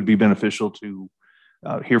think it would be beneficial to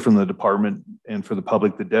hear from the department and for the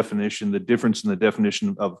public the difference in the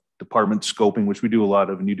definition of department scoping, which we do a lot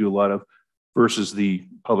of and you do a lot of, versus the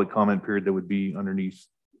public comment period that would be underneath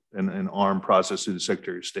an ARM process through the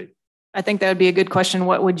Secretary of State. I think that would be a good question.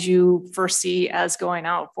 What would you foresee as going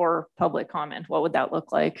out for public comment? What would that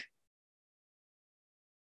look like?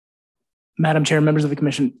 Madam Chair, members of the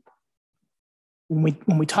commission, when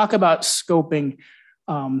we talk about scoping,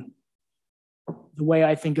 the way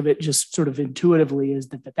I think of it just sort of intuitively is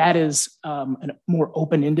that is a more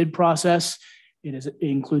open-ended process. It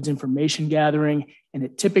includes information gathering, and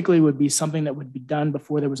it typically would be something that would be done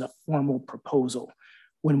before there was a formal proposal.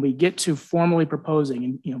 When we get to formally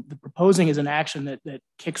proposing, and the proposing is an action that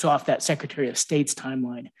kicks off that Secretary of State's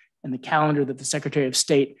timeline and the calendar that the Secretary of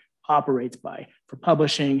State operates by for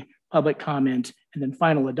publishing, public comment, and then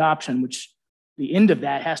final adoption, which the end of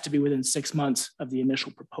that has to be within 6 months of the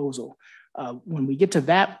initial proposal. When we get to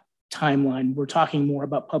that timeline, we're talking more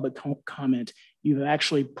about public comment. You've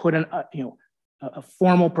actually put a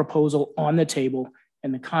formal proposal on the table,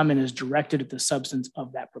 and the comment is directed at the substance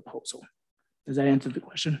of that proposal. Does that answer the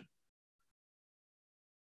question?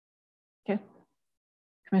 Okay.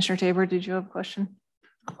 Commissioner Tabor, did you have a question?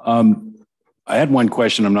 I had one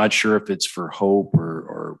question. I'm not sure if it's for Hope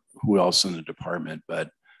or who else in the department,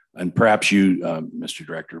 and perhaps you, Mr.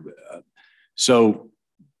 Director. So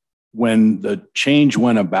when the change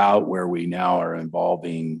went about where we now are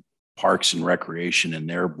involving Parks and Recreation and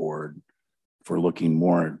their board for looking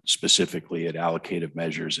more specifically at allocative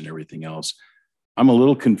measures and everything else, I'm a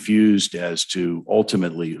little confused as to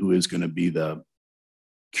ultimately who is going to be the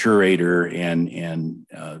curator and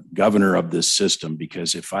governor of this system,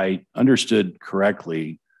 because if I understood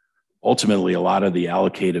correctly, ultimately a lot of the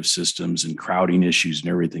allocative systems and crowding issues and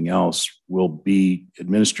everything else will be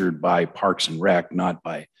administered by Parks and Rec, not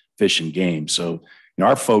by Fish and Game. So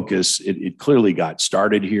our focus, it clearly got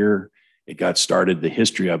started here. It got started, the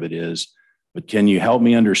history of it is, but can you help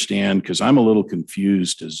me understand, because I'm a little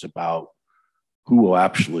confused as about who will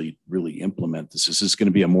actually really implement this? Is this going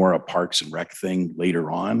to be a Parks and Rec thing later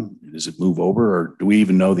on? Does it move over, or do we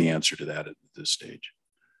even know the answer to that at this stage?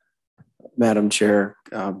 Madam Chair,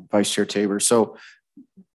 Vice Chair Tabor. So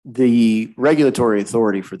the regulatory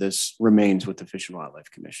authority for this remains with the Fish and Wildlife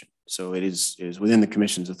Commission. So it is within the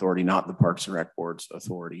commission's authority, not the Parks and Rec Board's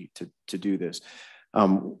authority to do this.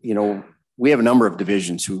 We have a number of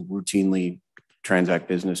divisions who routinely transact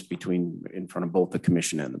business in front of both the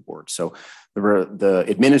commission and the board. So the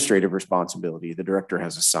administrative responsibility, the director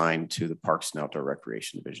has assigned to the Parks and Outdoor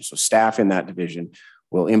Recreation Division. So staff in that division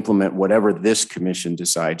will implement whatever this commission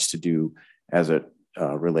decides to do as it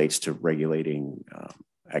relates to regulating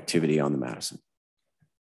activity on the Madison.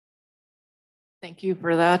 Thank you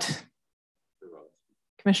for that.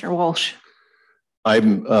 Commissioner Walsh.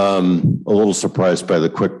 I'm a little surprised by the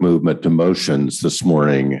quick movement to motions this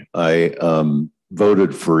morning. I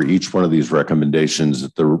voted for each one of these recommendations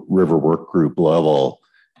at the River Work Group level,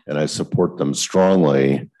 and I support them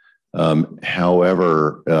strongly.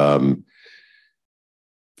 However,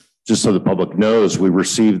 just so the public knows, we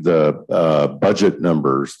received the budget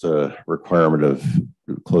numbers, the requirement of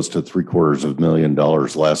close to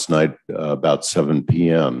 $750,000 last night, about 7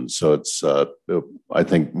 p.m. So it's, I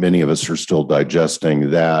think many of us are still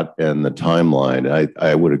digesting that and the timeline.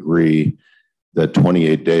 I would agree that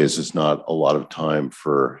 28 days is not a lot of time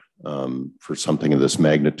for something of this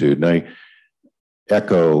magnitude. And I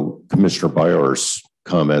echo Commissioner Bauer's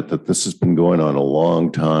comment that this has been going on a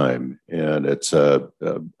long time, and it's a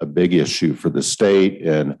big issue for the state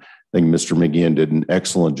and I think Mr. McGeehan did an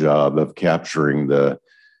excellent job of capturing the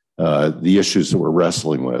issues that we're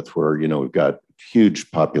wrestling with, where, you know, we've got huge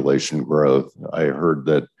population growth. I heard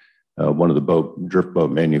that one of the drift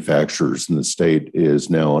boat manufacturers in the state is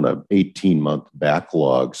now on an 18-month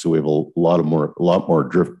backlog. So we have a lot more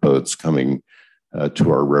drift boats coming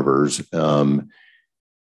to our rivers. And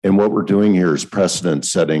what we're doing here is precedent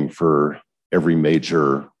setting for every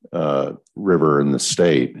major river in the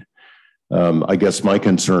state. I guess my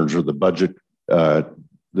concerns are the budget that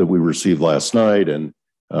we received last night and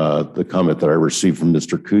the comment that I received from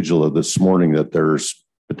Mr. Kujala this morning that there's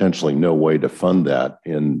potentially no way to fund that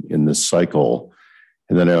in this cycle.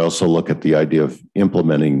 And then I also look at the idea of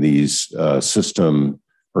implementing these system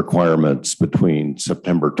requirements between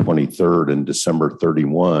September 23rd and December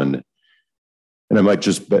 31. And I might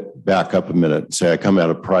just back up a minute and say I come out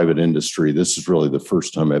of private industry. This is really the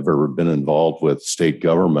first time I've ever been involved with state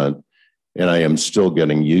government. And I am still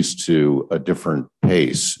getting used to a different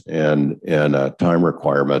pace and time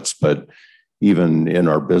requirements. But even in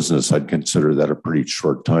our business, I'd consider that a pretty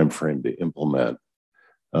short time frame to implement.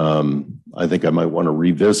 I think I might want to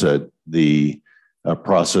revisit the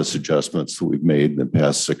process adjustments that we've made in the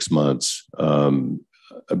past 6 months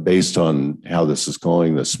based on how this is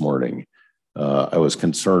going this morning. I was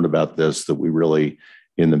concerned about this, that we really,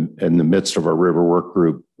 in the midst of our river work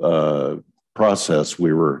group process,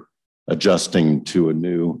 we were adjusting to a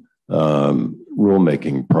new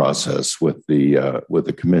rulemaking process with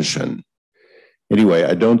the commission. Anyway,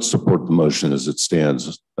 I don't support the motion as it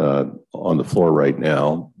stands on the floor right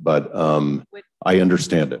now, but I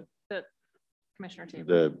understand it. The Commissioner Tabor.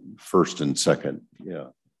 The first and second, yeah.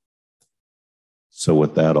 So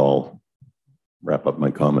with that, I'll wrap up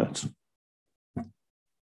my comments.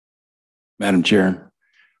 Madam Chair,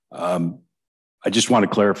 I just want to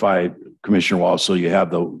clarify, Commissioner Walsh, so you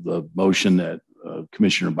have the motion that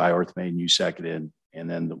Commissioner Byorth made and you seconded, and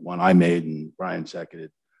then the one I made and Brian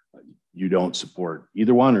seconded. You don't support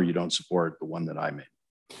either one, or you don't support the one that I made?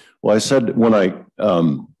 Well, I said when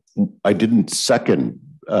I didn't second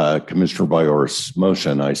Commissioner Byorth's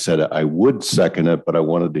motion. I said I would second it, but I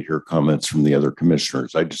wanted to hear comments from the other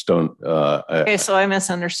commissioners. I just don't. Okay, so I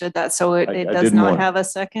misunderstood that. So it does not have a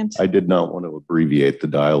second? I did not want to abbreviate the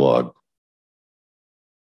dialogue.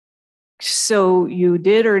 So you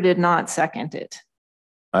did or did not second it?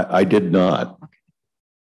 I did not.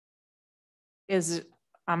 Okay.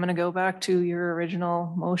 I'm going to go back to your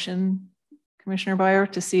original motion, Commissioner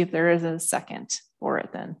Byorth, to see if there is a second for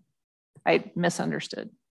it then. I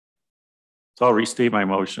misunderstood. So I'll restate my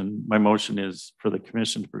motion. My motion is for the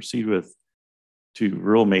commission to proceed to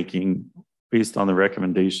rulemaking based on the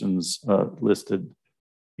recommendations listed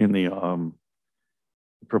in the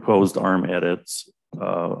proposed ARM edits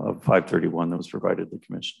of 531 that was provided to the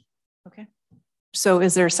commission. Okay. So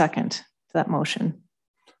is there a second to that motion?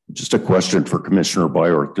 Just a question for Commissioner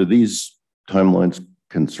Byorth. Do these timelines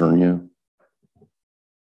concern you?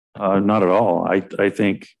 Not at all. I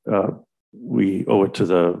think we owe it to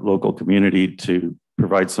the local community to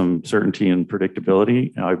provide some certainty and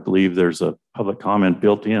predictability. I believe there's a public comment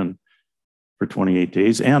built in for 28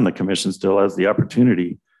 days, and the commission still has the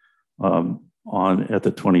opportunity at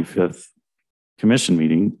the 25th commission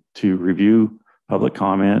meeting to review public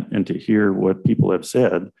comment and to hear what people have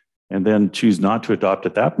said, and then choose not to adopt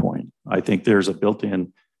at that point. I think there's a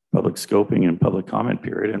built-in public scoping and public comment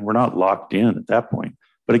period, and we're not locked in at that point,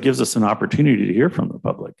 but it gives us an opportunity to hear from the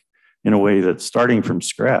public in a way that starting from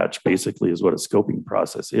scratch basically is what a scoping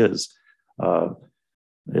process is.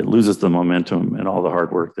 It loses the momentum and all the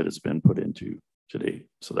hard work that has been put into to date.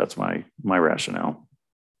 So that's my rationale.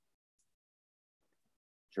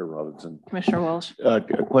 Chair Robinson. Commissioner Walsh. A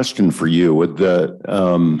question for you. With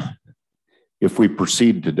if we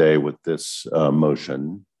proceed today with this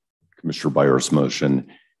motion, Commissioner Byorth's motion,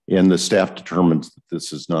 and the staff determines that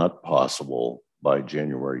this is not possible by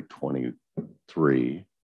January 23,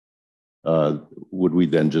 would we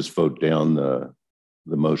then just vote down the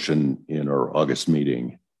motion in our August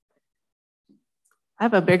meeting? I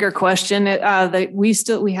have a bigger question. We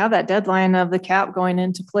have that deadline of the cap going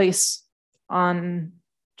into place on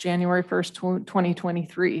January 1st,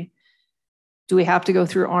 2023. Do we have to go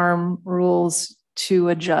through ARM rules to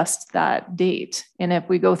adjust that date? And if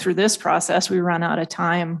we go through this process, we run out of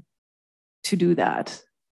time to do that.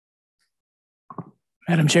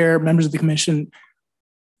 Madam Chair, members of the commission,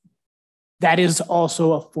 that is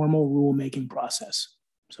also a formal rulemaking process.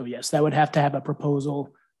 So yes, that would have to have a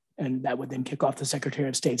proposal, and that would then kick off the Secretary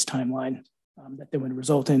of State's timeline that then would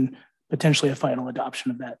result in potentially a final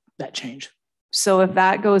adoption of that change. So if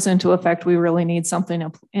that goes into effect, we really need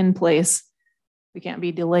something in place. We can't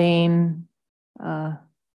be delaying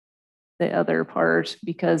the other part,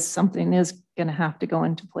 because something is going to have to go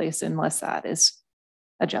into place unless that is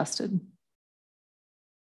adjusted.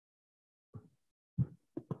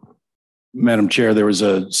 Madam Chair, there was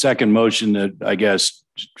a second motion that I guess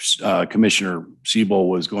Commissioner Siebel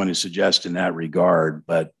was going to suggest in that regard,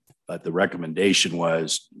 but the recommendation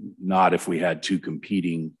was not if we had two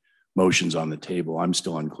competing motions on the table. I'm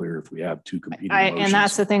still unclear if we have two competing motions. And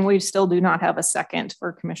that's the thing, we still do not have a second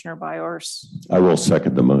for Commissioner Byor's. I will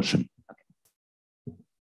second the motion.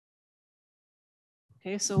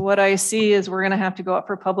 Okay, so what I see is we're going to have to go up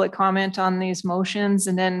for public comment on these motions,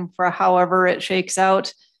 and then for however it shakes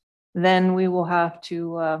out, then we will have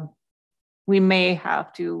to, we may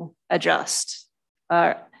have to adjust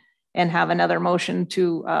and have another motion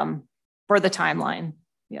to, for the timeline.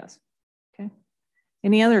 Yes. Okay.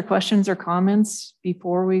 Any other questions or comments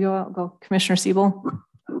before we go? Commissioner Siebel?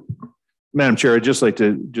 Madam Chair, I'd just like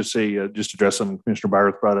to just say, just address something Commissioner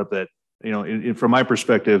Byorth brought up that, you know, from my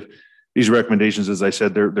perspective, these recommendations, as I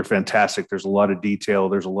said, they're fantastic. There's a lot of detail.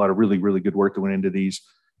 There's a lot of really, really good work that went into these.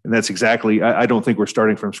 And that's exactly, I don't think we're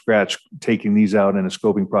starting from scratch, taking these out in a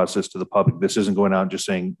scoping process to the public. This isn't going out and just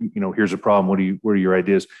saying, you know, here's a problem. What are your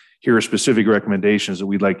ideas? Here are specific recommendations that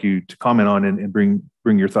we'd like you to comment on and bring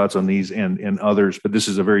your thoughts on these and others. But this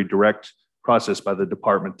is a very direct process by the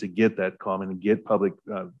department to get that comment and get public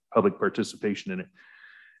participation in it.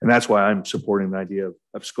 And that's why I'm supporting the idea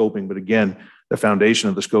of scoping. But again, the foundation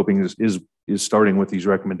of the scoping is starting with these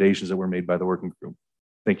recommendations that were made by the working group.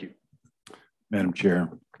 Thank you. Madam Chair.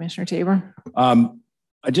 Commissioner Tabor.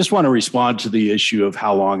 I just want to respond to the issue of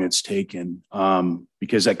how long it's taken,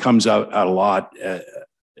 because that comes out a lot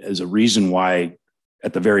as a reason why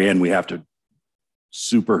at the very end we have to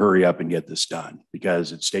super hurry up and get this done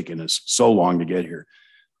because it's taken us so long to get here.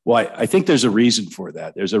 Well, I think there's a reason for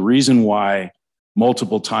that. There's a reason why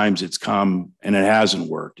multiple times it's come and it hasn't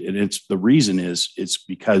worked. And the reason is it's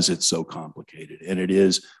because it's so complicated and it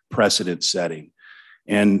is precedent setting.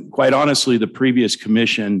 And quite honestly, the previous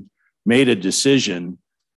commission made a decision,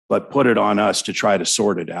 but put it on us to try to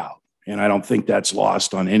sort it out. And I don't think that's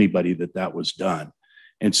lost on anybody that was done.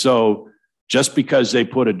 And so just because they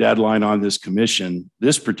put a deadline on this commission,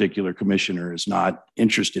 this particular commissioner is not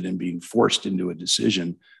interested in being forced into a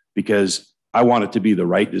decision because I want it to be the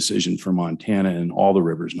right decision for Montana and all the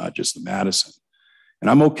rivers, not just the Madison. And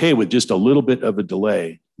I'm okay with just a little bit of a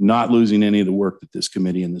delay, not losing any of the work that this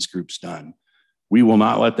committee and this group's done. We will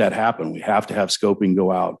not let that happen. We have to have scoping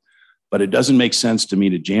go out, but it doesn't make sense to me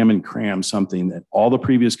to jam and cram something that all the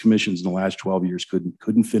previous commissions in the last 12 years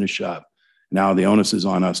couldn't finish up. Now the onus is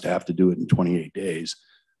on us to have to do it in 28 days.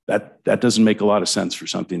 That doesn't make a lot of sense for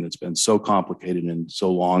something that's been so complicated and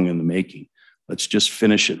so long in the making. Let's just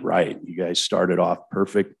finish it right. You guys started off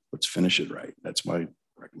perfect. Let's finish it right. That's my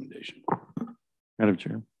recommendation. Madam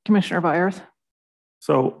Chair. Commissioner Byorth.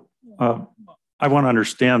 So I want to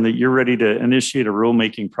understand that you're ready to initiate a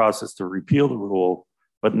rulemaking process to repeal the rule,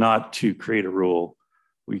 but not to create a rule.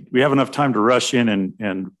 We have enough time to rush in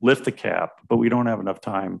and lift the cap, but we don't have enough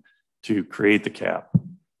time to create the cap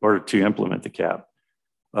or to implement the cap.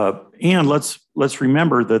 And let's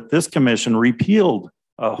remember that this commission repealed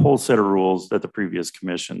a whole set of rules that the previous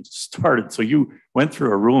commission started. So you went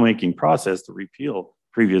through a rulemaking process to repeal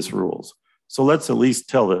previous rules. So let's at least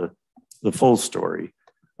tell the full story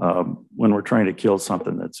when we're trying to kill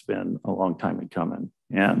something that's been a long time in coming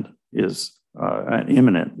and is an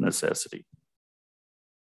imminent necessity.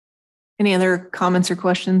 Any other comments or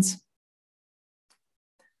questions?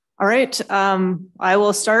 All right, I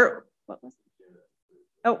will start.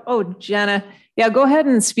 Oh, Jenna. Yeah, go ahead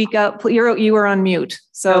and speak up. You were on mute.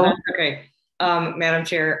 So that's okay, Madam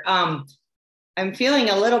Chair. I'm feeling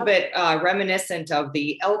a little bit reminiscent of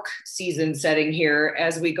the elk season setting here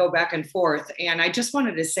as we go back and forth. And I just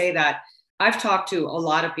wanted to say that I've talked to a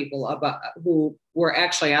lot of people about who were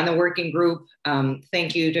actually on the working group.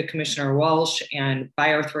 Thank you to Commissioner Walsh and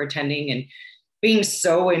Byorth for attending and being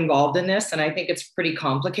so involved in this. And I think it's pretty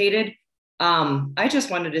complicated. I just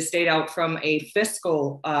wanted to state out from a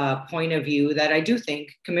fiscal point of view that I do think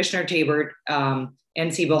Commissioner Tabor and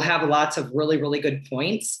Siebel have lots of really, really good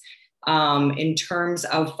points in terms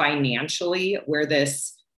of financially where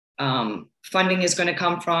this funding is going to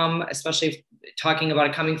come from, especially talking about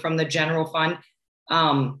it coming from the general fund.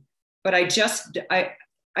 But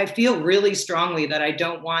I feel really strongly that I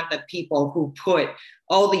don't want the people who put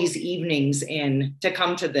all these evenings in to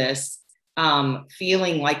come to this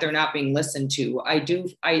feeling like they're not being listened to.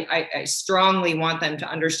 I strongly want them to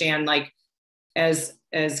understand, like, as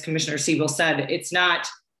Commissioner Siebel said, it's not,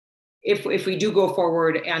 if we do go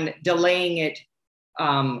forward and delaying it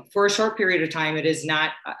for a short period of time. It is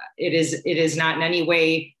not in any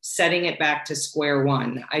way setting it back to square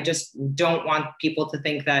one. I just don't want people to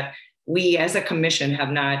think that we as a commission have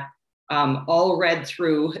not all read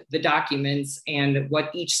through the documents and what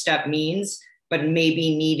each step means, but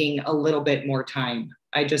maybe needing a little bit more time.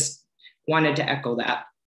 I just wanted to echo that.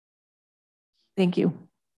 Thank you.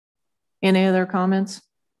 Any other comments?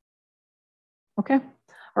 Okay. All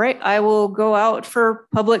right. I will go out for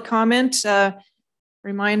public comment.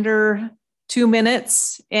 Reminder, 2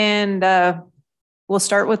 minutes, and we'll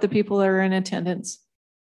start with the people that are in attendance.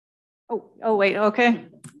 Oh, wait. Okay.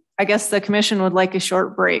 I guess the commission would like a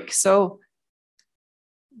short break. So,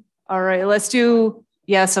 all right, let's do,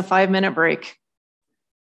 yes, a 5-minute break.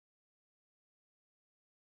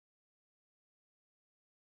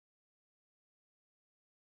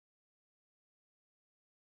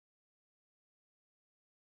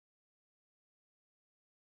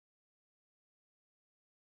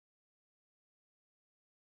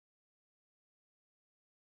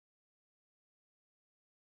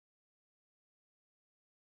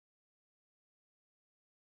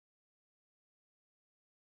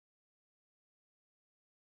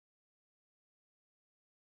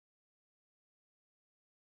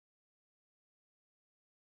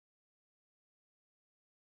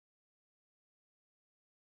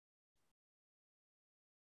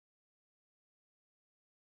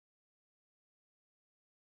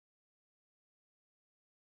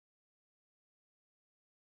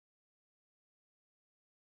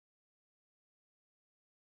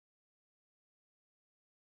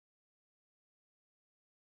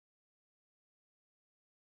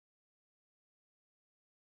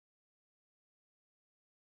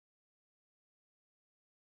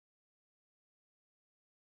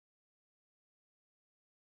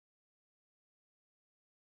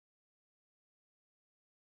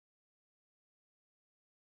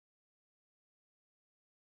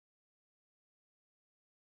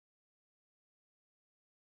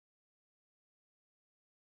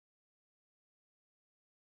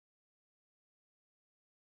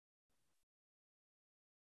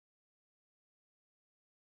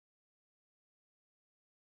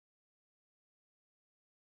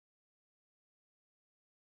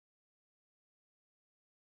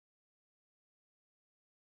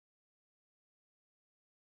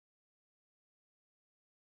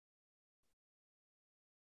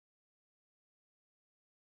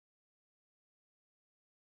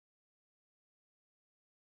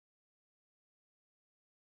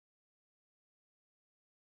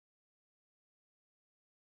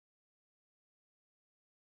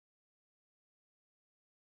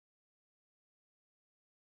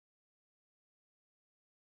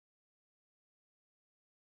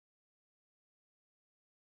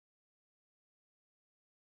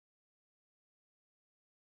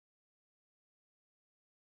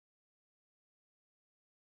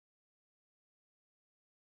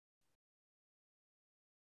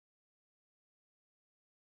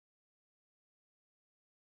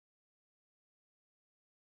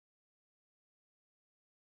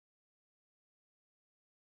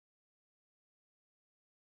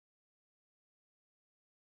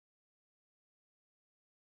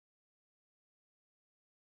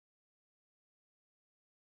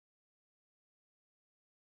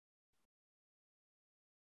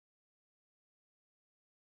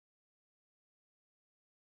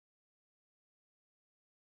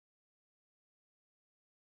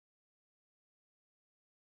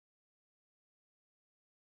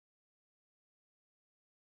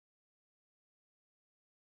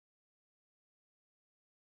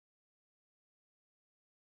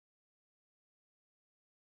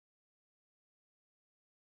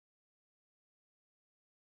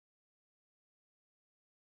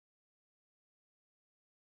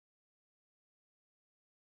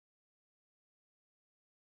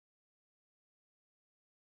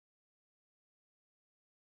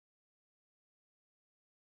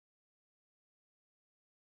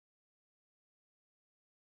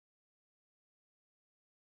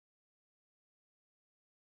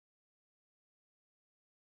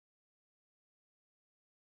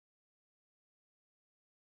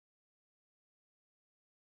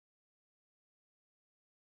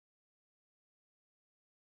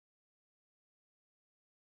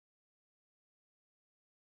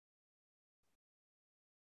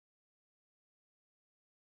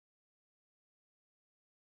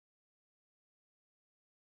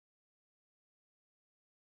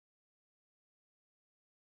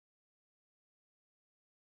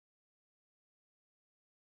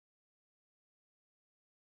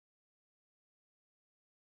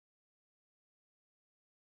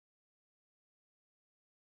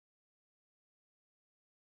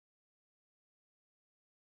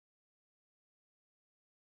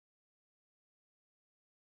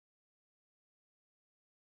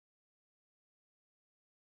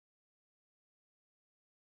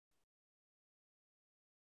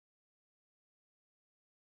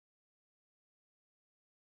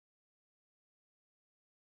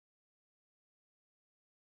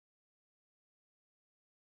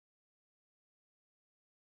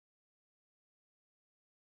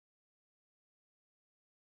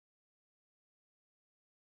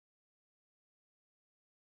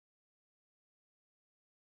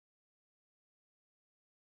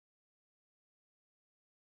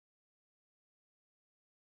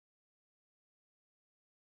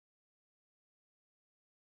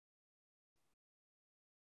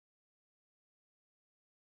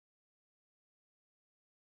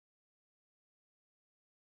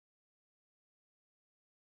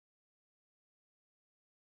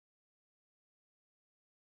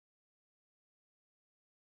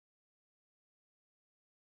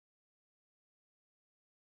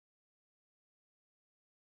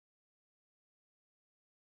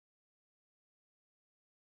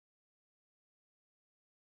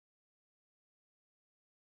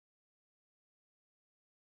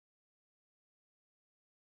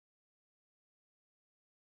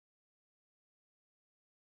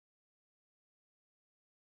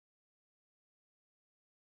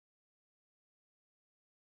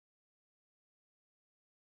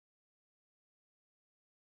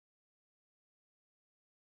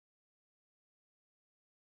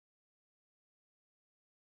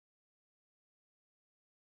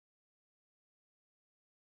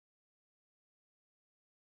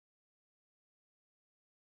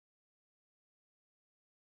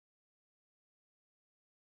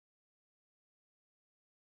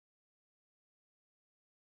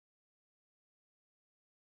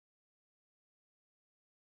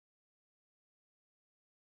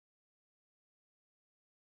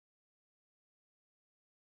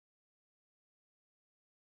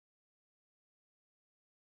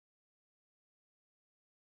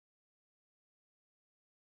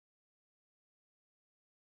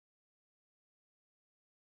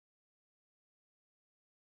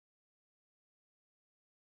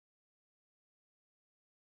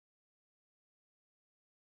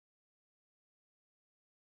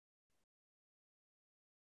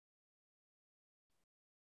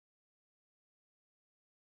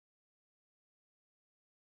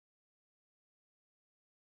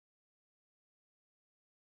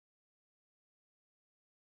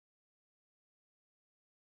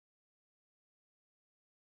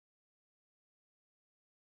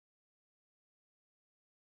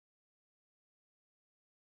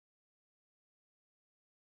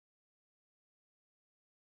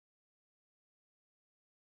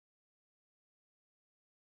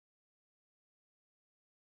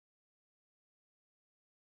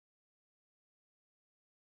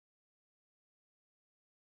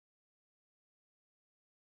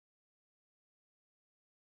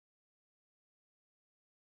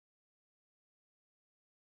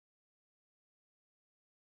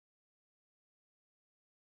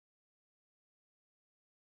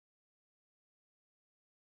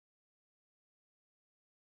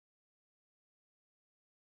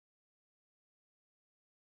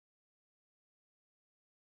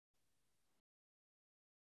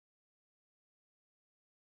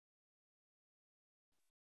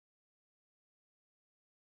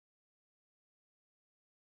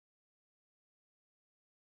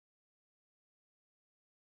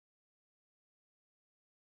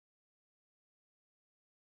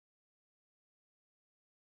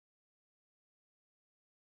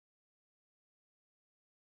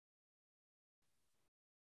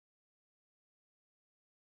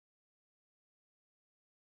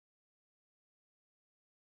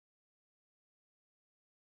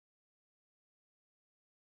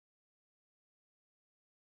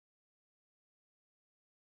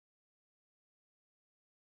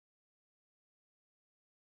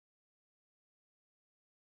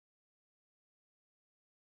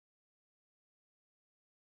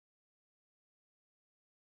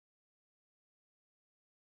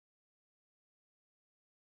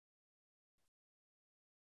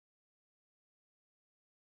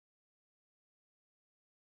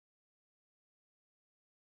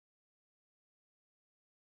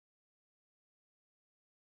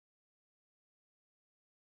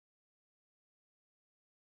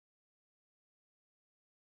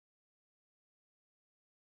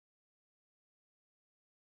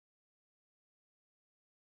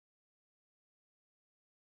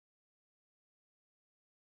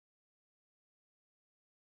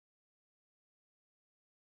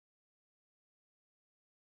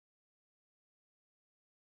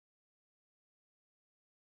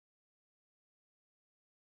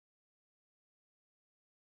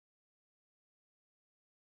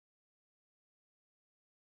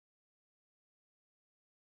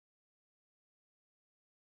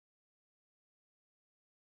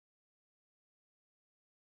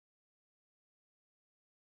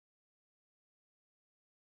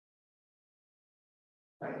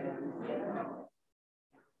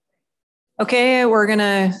 Okay, we're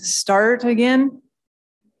gonna start again.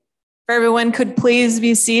 If everyone could please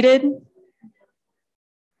be seated.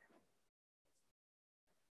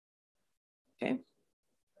 Okay.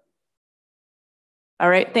 All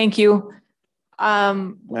right, thank you.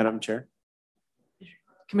 Madam Chair.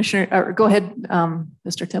 Commissioner, or go ahead,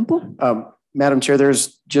 Mr. Temple. Madam Chair,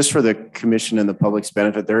 there's just for the commission and the public's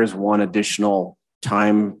benefit, there is one additional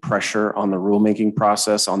time pressure on the rulemaking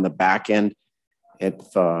process on the back end.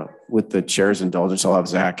 With the chair's indulgence, I'll have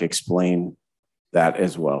Zach explain that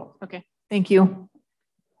as well. Okay, thank you.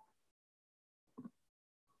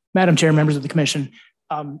 Madam Chair, members of the commission,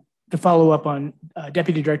 to follow up on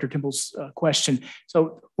Deputy Director Temple's question.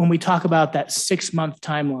 So when we talk about that 6-month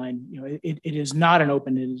timeline, it is not an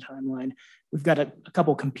open-ended timeline. We've got a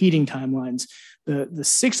couple competing timelines. The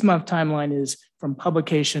 6-month timeline is from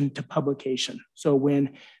publication to publication. So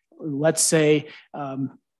when, let's say,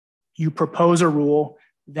 you propose a rule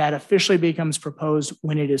that officially becomes proposed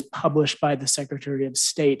when it is published by the Secretary of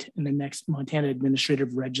State in the next Montana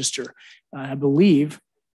Administrative Register. I believe,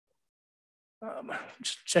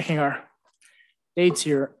 just checking our dates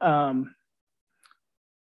here,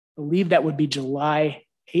 believe that would be July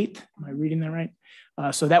 8th. Am I reading that right?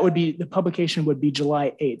 So that would be, the publication would be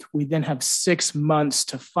July 8th. We then have 6 months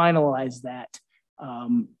to finalize that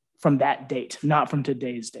from that date, not from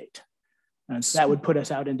today's date. And so that would put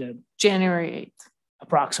us out into January 8th.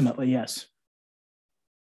 Approximately, yes.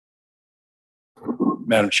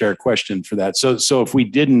 Madam Chair, question for that. So if we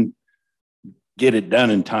didn't get it done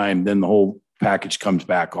in time, then the whole package comes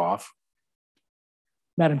back off?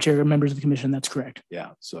 Madam Chair, members of the commission, that's correct. Yeah,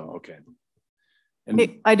 so, okay.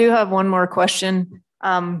 Hey, I do have one more question.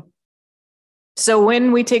 So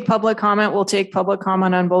when we take public comment, we'll take public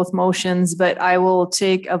comment on both motions, but I will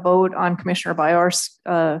take a vote on Commissioner Baior's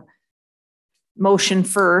motion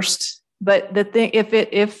first. But the thing,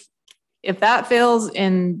 if that fails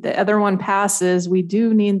and the other one passes, we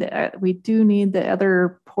do need the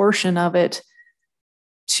other portion of it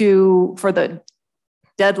for the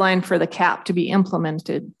deadline for the cap to be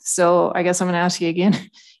implemented. So I guess I'm going to ask you again.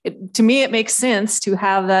 To me, it makes sense to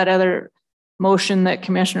have that other motion that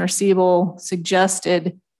Commissioner Siebel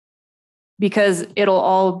suggested, because it'll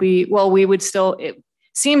all be, well, we would still, it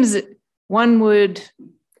seems one would,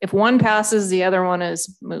 if one passes, the other one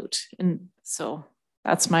is moot. And so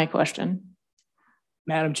that's my question.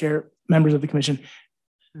 Madam Chair, members of the commission,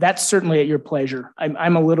 that's certainly at your pleasure.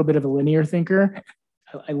 I'm a little bit of a linear thinker.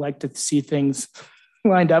 I like to see things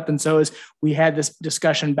lined up. And so as we had this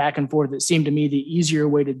discussion back and forth, it seemed to me the easier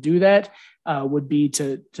way to do that would be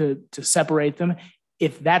to separate them.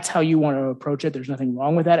 If that's how you want to approach it, there's nothing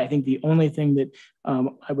wrong with that. I think the only thing that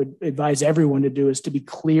I would advise everyone to do is to be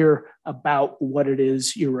clear about what it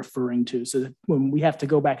is you're referring to, so that when we have to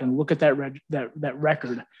go back and look at that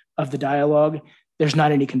record of the dialogue, there's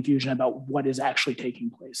not any confusion about what is actually taking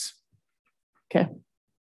place. Okay.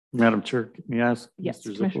 Madam Chair, can you ask yes,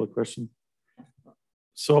 Mr. Zippel a question?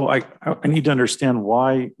 So I need to understand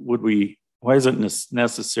why is it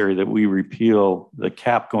necessary that we repeal the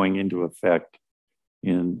cap going into effect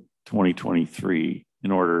in 2023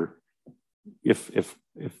 in order, if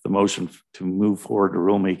the motion to move forward to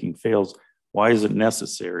rulemaking fails, why is it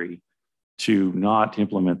necessary to not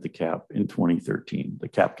implement the cap in 2013? The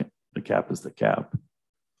cap is the cap.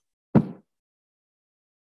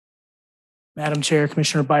 Madam Chair,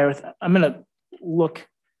 Commissioner Baiorth, I'm going to look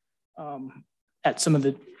at some of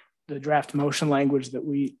the draft motion language that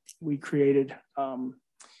we created to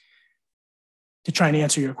try and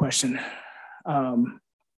answer your question. I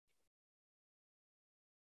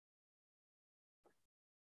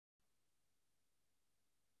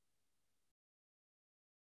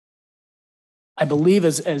believe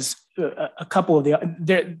as a couple of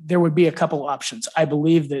there would be a couple options. I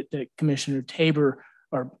believe that Commissioner Tabor,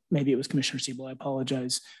 or maybe it was Commissioner Siebel, I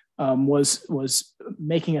apologize, was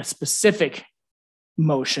making a specific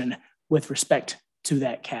motion with respect to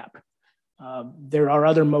that cap. There are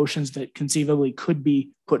other motions that conceivably could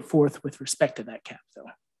be put forth with respect to that cap, though.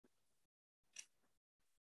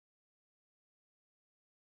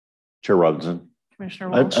 Chair Robinson. Commissioner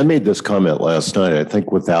Walsh. I made this comment last night. I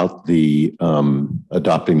think without the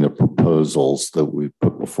adopting the proposals that we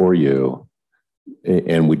put before you,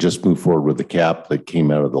 and we just move forward with the cap that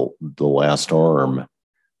came out of the last arm,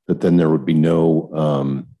 that then there would be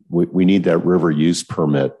no, we need that river use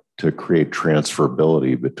permit to create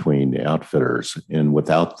transferability between outfitters. And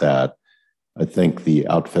without that, I think the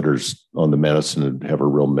outfitters on the Madison would have a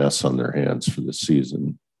real mess on their hands for the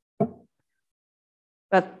season.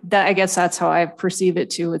 But that, I guess that's how I perceive it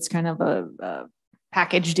too. It's kind of a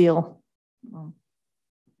package deal.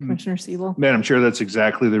 Commissioner Siebel. Madam Chair, that's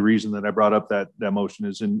exactly the reason that I brought up that motion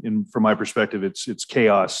is from my perspective, it's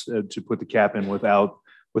chaos to put the cap in without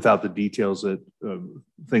the details that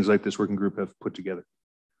things like this working group have put together.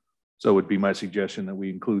 So it would be my suggestion that we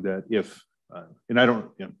include that if, and I don't,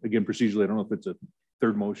 again, procedurally, I don't know if it's a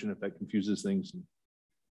third motion, if that confuses things.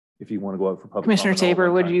 If you want to go out for public Commissioner comment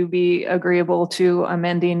Tabor, would you be agreeable to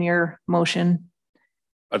amending your motion?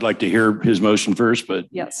 I'd like to hear his motion first, but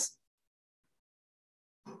yes.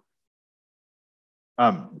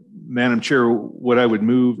 Madam Chair, what I would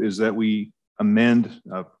move is that we amend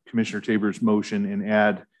Commissioner Tabor's motion and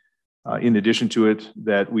add, in addition to it,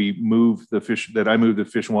 that I move the Fish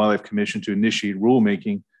and Wildlife Commission to initiate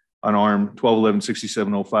rulemaking on ARM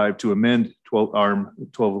 1211-6705 to amend ARM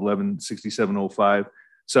 1211-6705,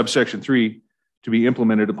 subsection 3, to be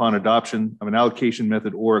implemented upon adoption of an allocation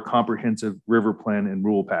method or a comprehensive river plan and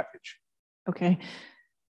rule package. Okay.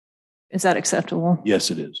 Is that acceptable? Yes,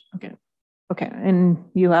 it is. Okay. Okay. And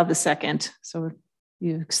you have the second. So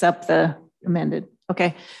you accept the amended.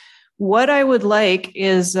 Okay. What I would like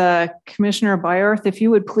is Commissioner Byorth, if you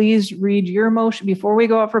would please read your motion before we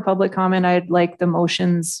go out for public comment. I'd like the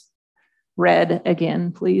motions read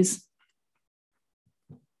again, please.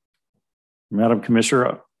 Madam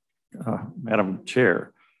Commissioner, Madam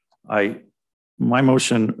Chair, my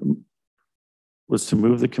motion was to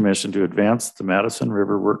move the commission to advance the Madison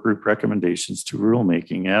River Work Group recommendations to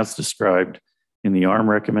rulemaking as described in the ARM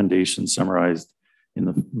recommendations summarized in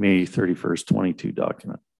the May 31st, 22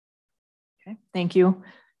 document. Okay, thank you.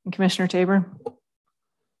 And Commissioner Tabor?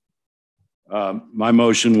 My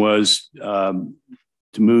motion was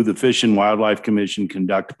to move the Fish and Wildlife Commission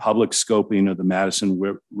conduct public scoping of the Madison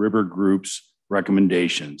River Group's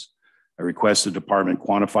recommendations. I request the department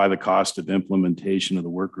quantify the cost of implementation of the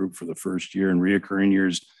work group for the first year and reoccurring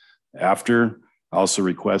years after. I also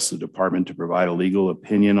request the department to provide a legal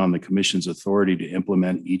opinion on the commission's authority to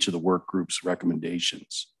implement each of the work group's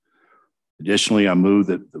recommendations. Additionally, I move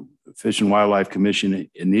that the Fish and Wildlife Commission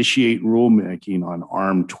initiate rulemaking on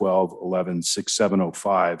ARM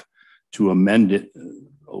 1211-6705 to amend it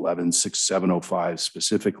 11-6705,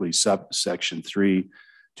 specifically subsection 3,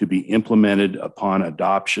 to be implemented upon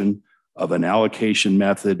adoption of an allocation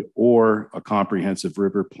method or a comprehensive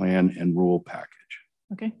river plan and rule package.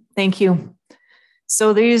 Okay, thank you.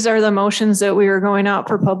 So these are the motions that we are going out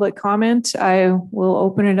for public comment. I will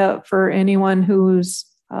open it up for anyone who's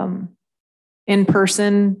in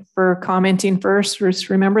person for commenting first. Just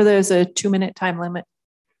remember there's a 2-minute time limit.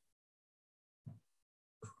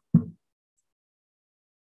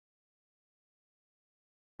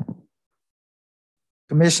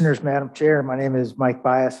 Commissioners, Madam Chair, my name is Mike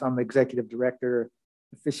Bias. I'm Executive Director of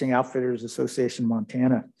the Fishing Outfitters Association,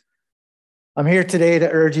 Montana. I'm here today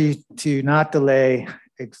to urge you to not delay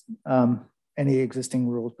any existing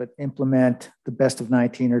rules, but implement the best of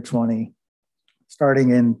 19 or 20 starting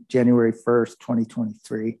in January 1st,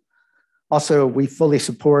 2023. Also, we fully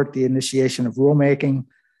support the initiation of rulemaking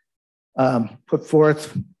put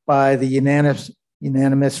forth by the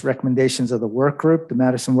unanimous recommendations of the work group, the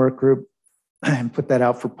Madison Work Group, and put that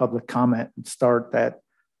out for public comment and start that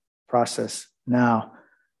process now.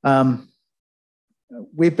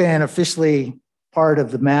 We've been officially part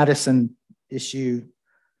of the Madison issue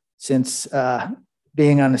since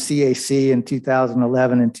being on the CAC in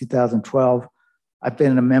 2011 and 2012. I've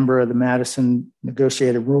been a member of the Madison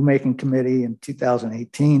Negotiated Rulemaking Committee in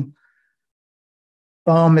 2018.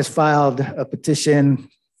 BOEM has filed a petition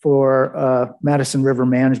for Madison River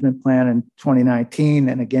Management Plan in 2019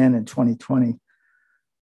 and again in 2020.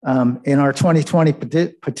 In our 2020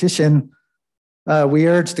 petition, we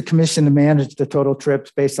urged the commission to manage the total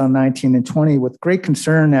trips based on 19 and 20 with great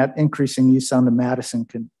concern that increasing use on the Madison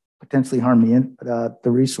can potentially harm the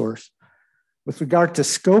resource. With regard to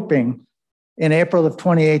scoping, in April of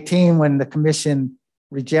 2018, when the commission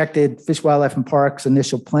rejected Fish, Wildlife, and Parks'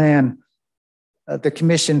 initial plan, the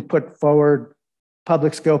commission put forward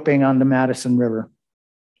public scoping on the Madison River.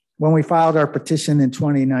 When we filed our petition in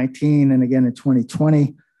 2019 and again in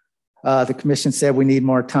 2020, the commission said we need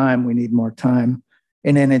more time, we need more time.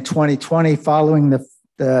 And then in 2020, following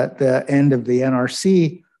the end of the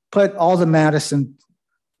NRC, put all the Madison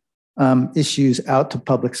issues out to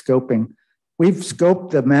public scoping. We've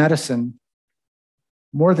scoped the Madison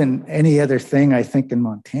more than any other thing, I think, in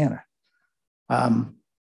Montana. And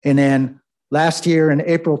then last year in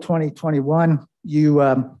April 2021,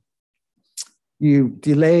 you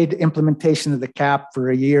delayed implementation of the cap for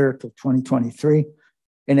a year till 2023,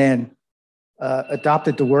 and then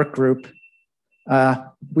adopted the work group.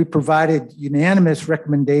 We provided unanimous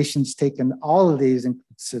recommendations, taking all of these in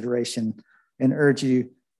consideration, and urge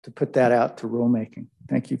you to put that out to rulemaking.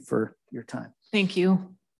 Thank you for your time. Thank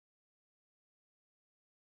you.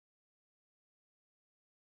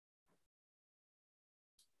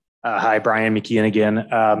 Hi, Brian McKeon again.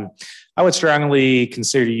 I would strongly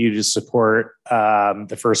consider you to support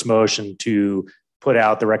the first motion to put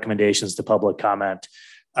out the recommendations to public comment.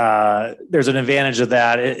 There's an advantage of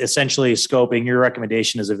that. Essentially, scoping, your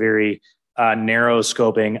recommendation is a very narrow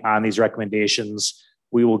scoping on these recommendations.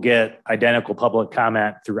 We will get identical public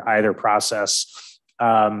comment through either process.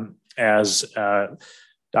 As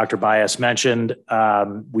Dr. Bias mentioned,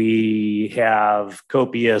 we have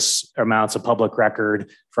copious amounts of public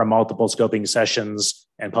record from multiple scoping sessions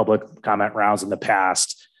and public comment rounds in the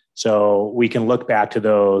past. So we can look back to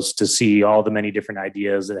those to see all the many different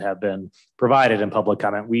ideas that have been provided in public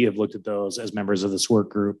comment. We have looked at those as members of this work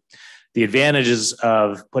group. The advantages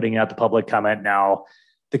of putting out the public comment now,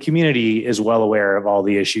 the community is well aware of all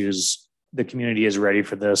the issues. The community is ready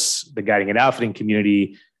for this. The guiding and outfitting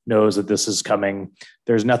community knows that this is coming.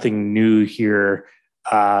 There's nothing new here.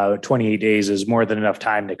 28 days is more than enough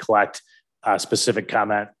time to collect specific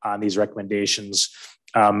comment on these recommendations.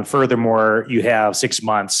 Furthermore, you have 6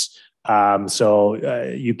 months, so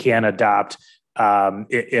you can adopt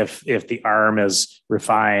if the ARM is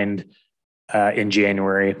refined in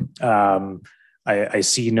January. I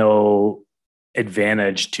see no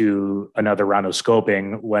advantage to another round of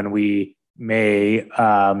scoping when we may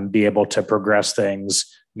be able to progress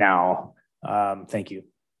things now. Thank you.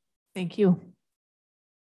 Thank you.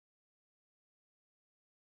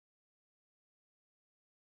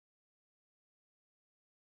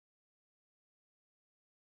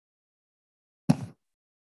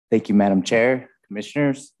 Thank you, Madam Chair,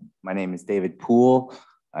 Commissioners. My name is David Poole.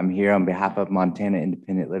 I'm here on behalf of Montana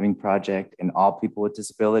Independent Living Project and all people with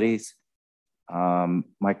disabilities.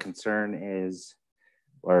 My concern is,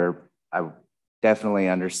 or I definitely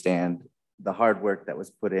understand the hard work that was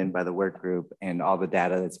put in by the work group and all the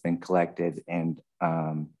data that's been collected, and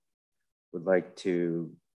would like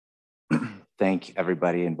to thank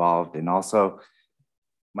everybody involved. And also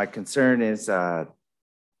my concern is the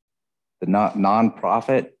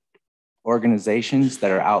nonprofit organizations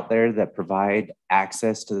that are out there that provide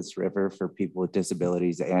access to this river for people with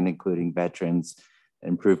disabilities and including veterans,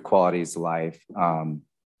 improve qualities of life. The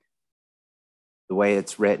way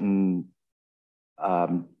it's written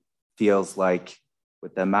feels like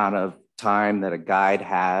with the amount of time that a guide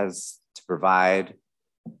has to provide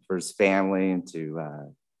for his family and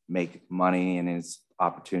to make money and his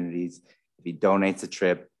opportunities, if he donates a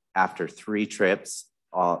trip, after 3 trips,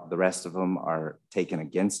 the rest of them are taken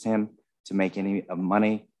against him to make any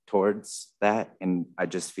money towards that. And I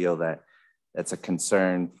just feel that that's a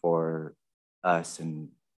concern for us in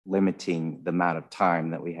limiting the amount of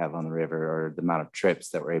time that we have on the river or the amount of trips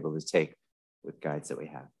that we're able to take with guides that we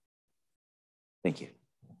have. Thank you.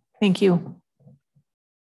 Thank you.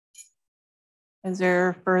 Is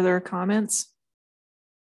there further comments?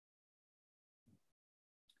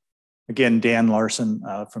 Again, Dan Larson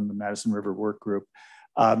from the Madison River Work Group.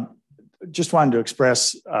 Just wanted to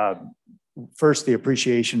express first the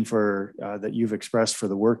appreciation for that you've expressed for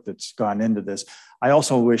the work that's gone into this. I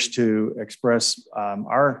also wish to express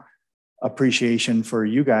our appreciation for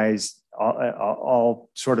you guys all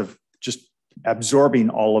sort of just absorbing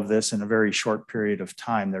all of this in a very short period of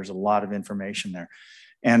time. There's a lot of information there.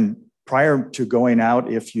 And prior to going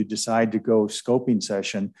out, if you decide to go scoping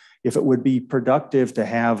session, if it would be productive to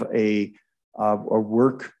have a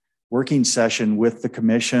working session with the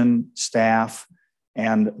commission, staff,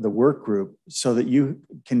 and the work group so that you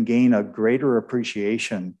can gain a greater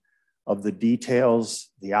appreciation of the details,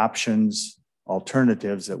 the options,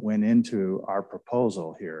 alternatives that went into our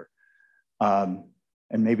proposal here.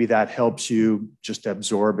 And maybe that helps you just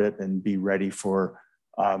absorb it and be ready for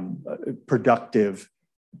productive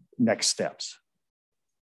next steps.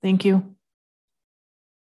 Thank you.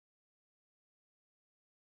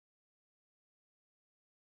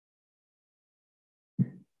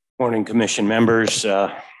 Morning, Commission members.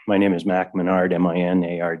 My name is Mac Menard,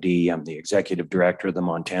 M-I-N-A-R-D. I'm the Executive Director of the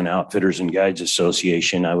Montana Outfitters and Guides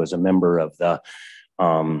Association. I was a member of the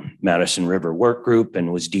Madison River Work Group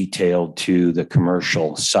and was detailed to the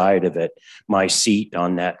commercial side of it. My seat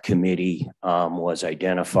on that committee was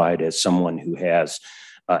identified as someone who has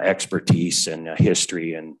expertise and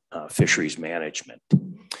history in fisheries management.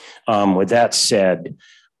 With that said,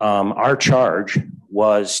 our charge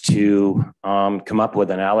was to come up with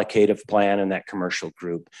an allocative plan in that commercial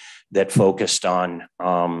group that focused on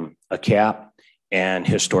a cap and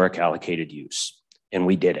historic allocated use, and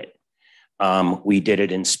we did it. We did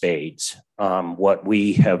it in spades. What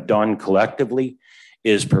we have done collectively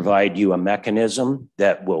is provide you a mechanism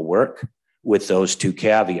that will work with those two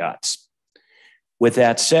caveats. With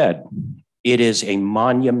that said, it is a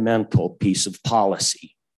monumental piece of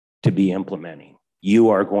policy to be implementing. You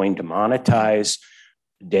are going to monetize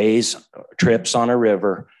days, trips on a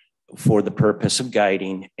river for the purpose of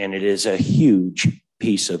guiding, and it is a huge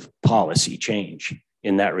piece of policy change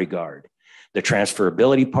in that regard. The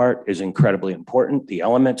transferability part is incredibly important. The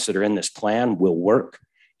elements that are in this plan will work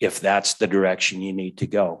if that's the direction you need to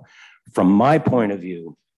go. From my point of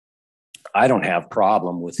view, I don't have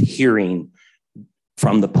problem with hearing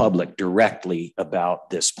from the public directly about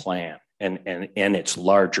this plan and its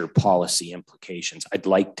larger policy implications. I'd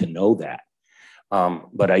like to know that.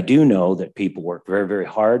 But I do know that people work very, very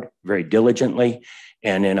hard, very diligently,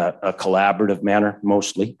 and in a collaborative manner,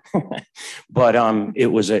 mostly. But it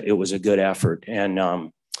was a good effort. And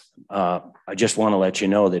I just want to let you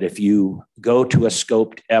know that if you go to a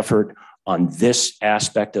scoped effort on this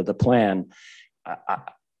aspect of the plan,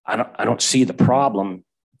 I don't see the problem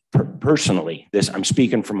personally. I'm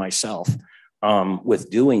speaking for myself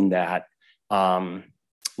with doing that.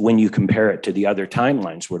 When you compare it to the other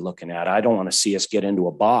timelines we're looking at, I don't want to see us get into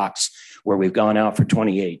a box where we've gone out for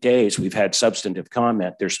 28 days. We've had substantive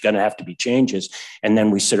comment. There's going to have to be changes. And then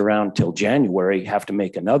we sit around till January, have to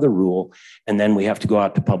make another rule. And then we have to go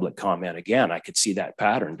out to public comment again. I could see that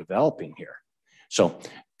pattern developing here. So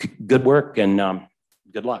good work and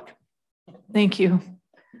good luck. Thank you.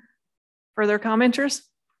 Further commenters?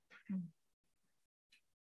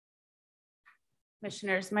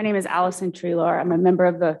 Commissioners, my name is Allison Treelor. I'm a member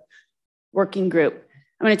of the working group.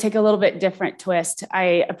 I'm going to take a little bit different twist.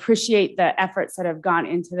 I appreciate the efforts that have gone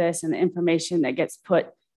into this and the information that gets put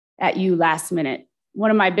at you last minute.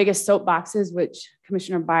 One of my biggest soapboxes, which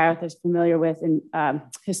Commissioner Byorth is familiar with in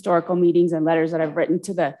historical meetings and letters that I've written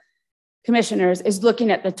to the commissioners, is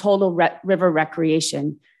looking at the total river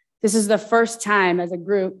recreation. This is the first time as a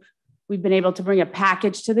group we've been able to bring a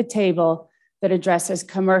package to the table that addresses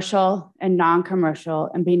commercial and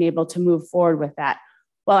non-commercial and being able to move forward with that.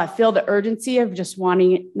 While I feel the urgency of just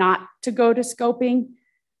wanting it not to go to scoping,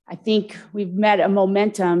 I think we've met a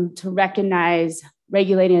momentum to recognize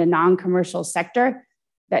regulating a non-commercial sector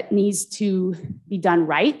that needs to be done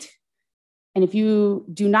right. And if you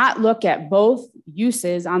do not look at both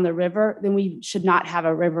uses on the river, then we should not have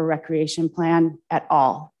a river recreation plan at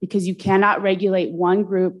all, because you cannot regulate one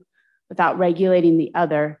group without regulating the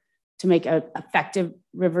other to make an effective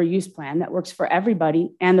river use plan that works for everybody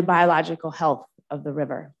and the biological health of the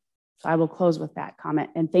river. So I will close with that comment.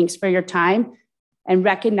 And thanks for your time and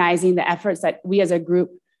recognizing the efforts that we as a group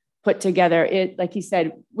put together. It, like you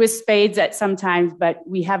said, with spades at sometimes, but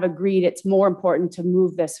we have agreed it's more important to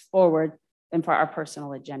move this forward than for our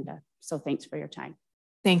personal agenda. So thanks for your time.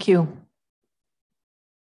 Thank you.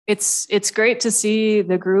 It's great to see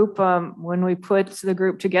the group. When we put the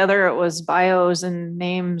group together, it was bios and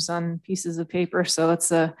names on pieces of paper. So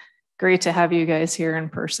it's great to have you guys here in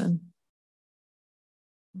person.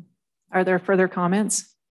 Are there further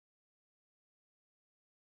comments?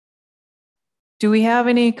 Do we have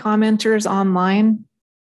any commenters online?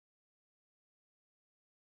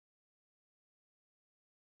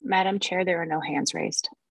 Madam Chair, there are no hands raised.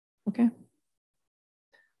 Okay.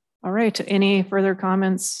 All right, any further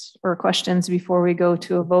comments or questions before we go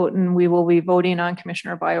to a vote? And we will be voting on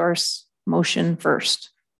Commissioner Byorth's motion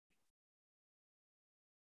first.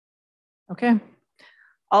 Okay.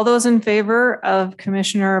 All those in favor of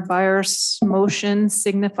Commissioner Byorth's motion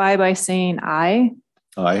signify by saying aye.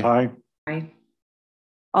 Aye. Aye. Aye.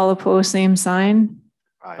 All opposed, same sign.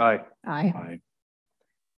 Aye. Aye.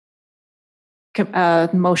 Aye.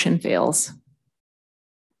 Motion fails.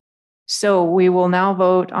 So we will now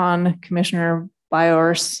vote on Commissioner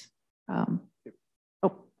Byorth's,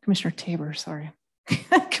 Commissioner Tabor, sorry.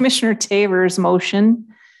 Commissioner Tabor's motion.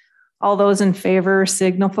 All those in favor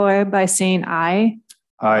signify by saying aye.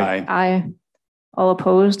 Aye. Aye. All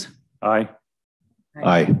opposed? Aye.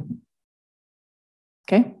 Aye.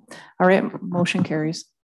 Okay. All right. Motion carries.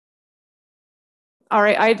 All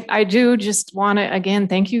right. I do just want to, again,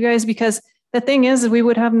 thank you guys, because the thing is we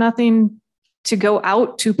would have nothing to go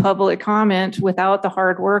out to public comment without the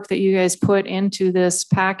hard work that you guys put into this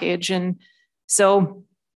package. And so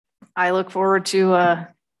I look forward to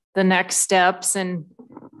the next steps. And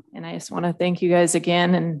I just want to thank you guys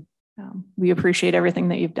again. And we appreciate everything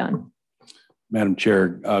that you've done. Madam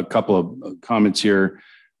Chair, a couple of comments here.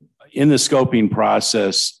 In the scoping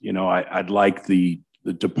process, I'd like the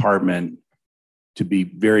department to be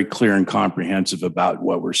very clear and comprehensive about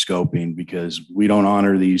what we're scoping, because we don't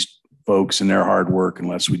honor these folks and their hard work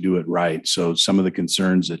unless we do it right. So some of the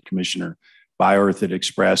concerns that Commissioner Byorth had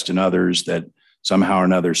expressed and others that somehow or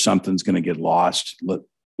another something's going to get lost,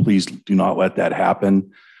 please do not let that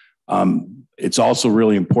happen. It's also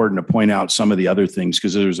really important to point out some of the other things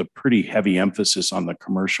because there's a pretty heavy emphasis on the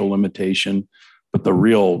commercial limitation, but the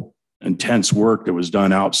real intense work that was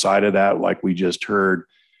done outside of that, like we just heard,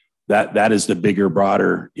 that is the bigger,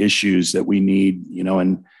 broader issues that we need, you know,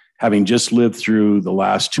 and having just lived through the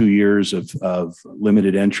last 2 years of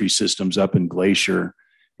limited entry systems up in Glacier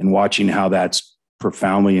and watching how that's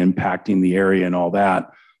profoundly impacting the area and all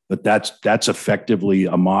that, but that's effectively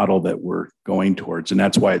a model that we're going towards. And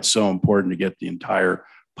that's why it's so important to get the entire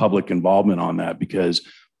public involvement on that, because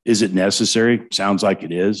is it necessary? Sounds like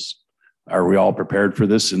it is. Are we all prepared for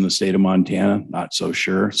this in the state of Montana? Not so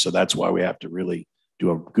sure. So that's why we have to really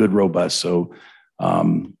do a good, robust. So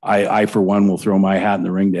I, for one, will throw my hat in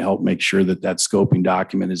the ring to help make sure that that scoping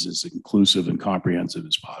document is as inclusive and comprehensive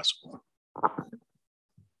as possible.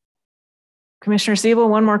 Commissioner Siebel,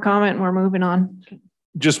 one more comment and we're moving on.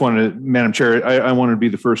 Just wanted to, Madam Chair, I wanted to be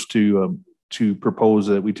the first to propose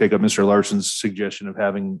that we take up Mr. Larson's suggestion of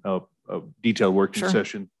having a detailed working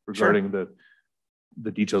session regarding the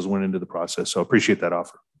details went into the process. So I appreciate that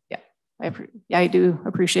offer. Yeah, I do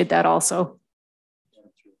appreciate that also.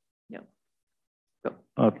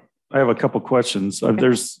 I have a couple questions.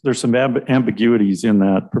 There's some ambiguities in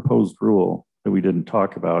that proposed rule that we didn't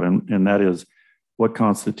talk about, and that is what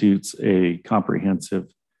constitutes a comprehensive,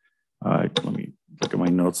 let me look at my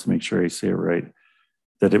notes to make sure I say it right,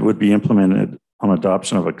 that it would be implemented on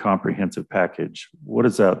adoption of a comprehensive package. What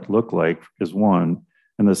does that look like is one.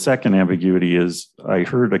 And the second ambiguity is I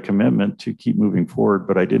heard a commitment to keep moving forward,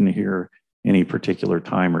 but I didn't hear any particular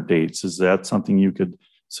time or dates. Is that something you could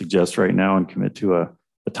suggest right now and commit to a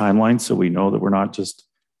timeline so we know that we're not just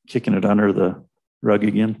kicking it under the rug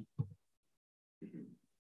again?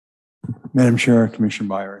 Madam Chair, Commissioner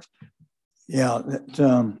Byers. Yeah,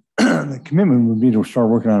 the commitment would be to start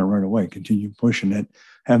working on it right away, continue pushing it,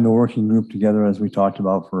 have the working group together as we talked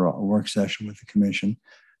about for a work session with the commission,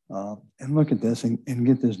 and look at this and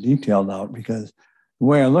get this detailed out, because the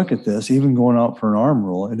way I look at this, even going out for an arm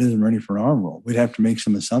rule, it isn't ready for an arm rule. We'd have to make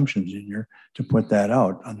some assumptions in here to put that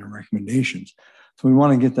out under recommendations. So we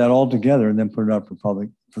want to get that all together and then put it up for public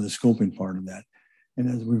for the scoping part of that. And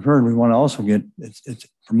as we've heard, we want to also get, it's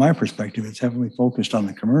from my perspective, it's heavily focused on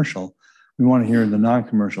the commercial. We want to hear the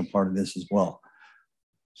non-commercial part of this as well.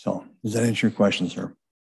 So does that answer your question, sir?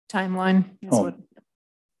 Timeline.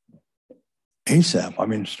 ASAP, I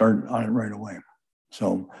mean, start on it right away.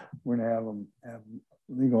 So we're going to have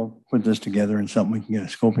legal put this together in something we can get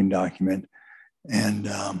a scoping document and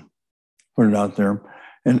put it out there.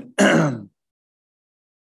 And I'd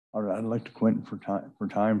like to Quentin for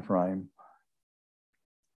time frame.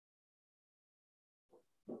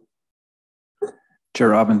 Chair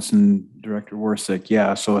Robinson, Director Warsick.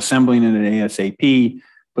 Yeah, so assembling it at ASAP,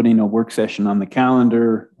 putting a work session on the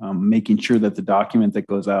calendar, making sure that the document that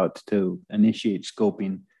goes out to initiate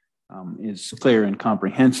scoping is clear and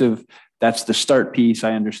comprehensive. That's the start piece.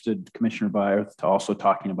 I understood Commissioner Byers to also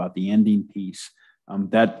talking about the ending piece.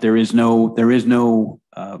 That there is no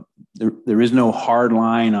hard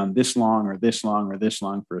line on this long or this long or this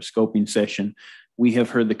long for a scoping session. We have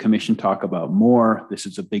heard the commission talk about more. This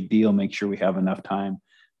is a big deal. Make sure we have enough time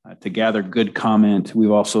to gather good comment.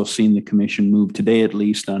 We've also seen the commission move today, at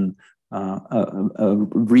least, on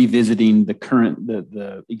revisiting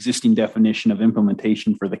the existing definition of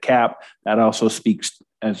implementation for the cap. That also speaks,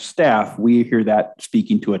 as staff, we hear that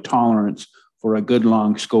speaking to a tolerance for a good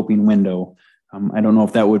long scoping window. I don't know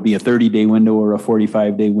if that would be a 30-day window or a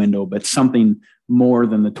 45-day window, but something more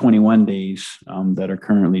than the 21 days that are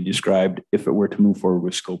currently described if it were to move forward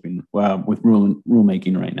with scoping, with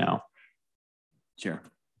rulemaking right now. Chair.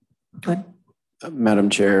 Good. Madam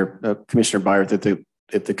Chair, Commissioner Byers,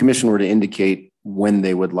 if the commission were to indicate when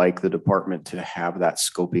they would like the department to have that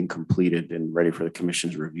scoping completed and ready for the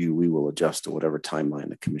commission's review, we will adjust to whatever timeline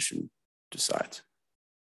the commission decides.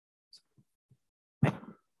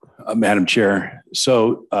 Madam Chair,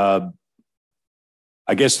 so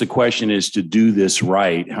I guess the question is, to do this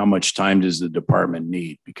right, how much time does the department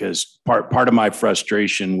need? Because part of my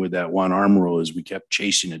frustration with that one arm rule is we kept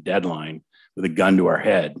chasing a deadline with a gun to our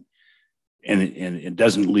head, and it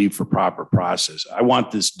doesn't leave for proper process. I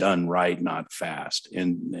want this done right, not fast.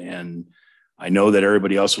 And I know that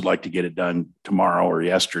everybody else would like to get it done tomorrow or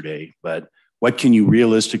yesterday, but what can you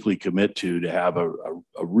realistically commit to have a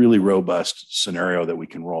really robust scenario that we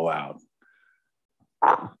can roll out?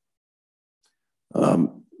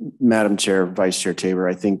 Madam Chair, Vice Chair Tabor,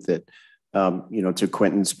 I think that, to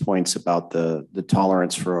Quentin's points about the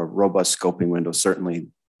tolerance for a robust scoping window, certainly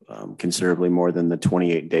considerably more than the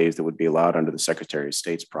 28 days that would be allowed under the Secretary of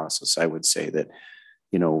State's process. I would say that,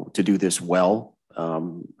 to do this well,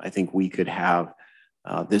 I think we could have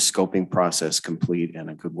this scoping process complete and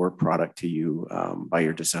a good work product to you by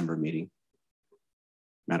your December meeting,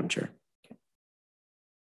 Madam Chair.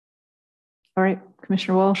 All right,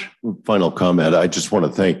 Commissioner Walsh. Final comment. I just want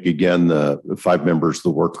to thank again the 5 members of the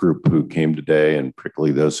work group who came today, and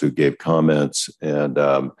particularly those who gave comments, and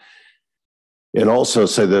also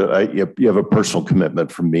say that you have a personal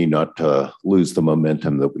commitment from me not to lose the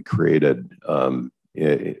momentum that we created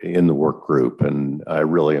in the work group. And I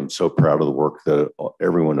really am so proud of the work that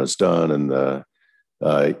everyone has done and the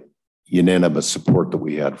unanimous support that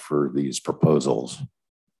we had for these proposals.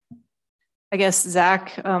 I guess,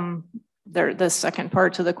 Zach, the second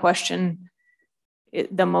part to the question,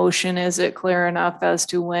 the motion, is it clear enough as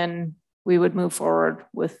to when we would move forward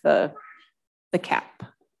with the cap?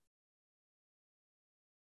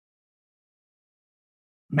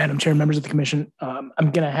 Madam Chair, members of the commission, I'm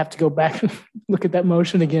going to have to go back and look at that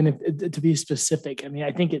motion again to be specific. I mean,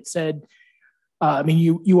 I think it said,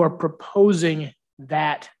 you are proposing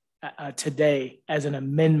that today as an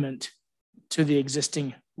amendment to the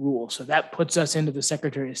existing rule. So that puts us into the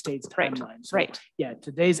Secretary of State's timeline. So, right. Yeah,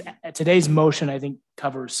 today's motion, I think,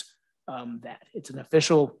 covers that. It's an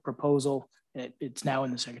official proposal. It's now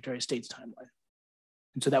in the Secretary of State's timeline.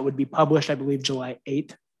 And so that would be published, I believe, July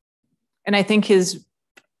 8th. And I think if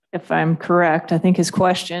I'm correct, I think his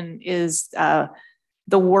question is the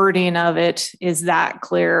wording of it, is that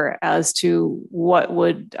clear as to what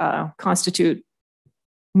would constitute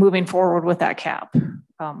moving forward with that cap?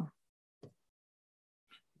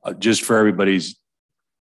 Just for everybody's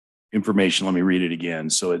information, let me read it again.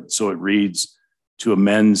 So it reads, to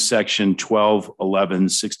amend section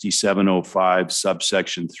 1211-6705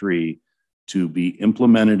 subsection 3 to be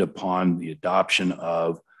implemented upon the adoption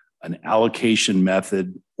of an allocation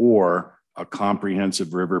method or a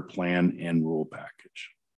comprehensive river plan and rule package.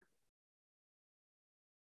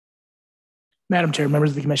 Madam Chair, members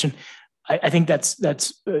of the commission, I think that's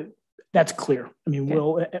clear. I mean, okay.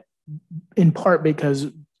 We'll, in part because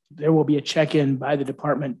there will be a check-in by the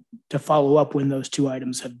department to follow up when those 2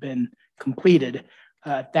 items have been completed.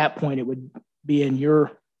 At that point, it would be in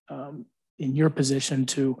your position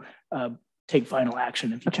to take final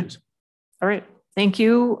action if you choose. All right. Thank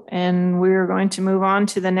you. And we're going to move on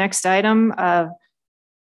to the next item.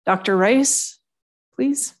 Dr. Rice,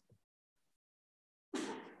 please.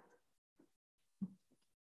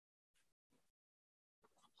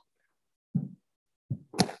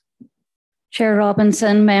 Chair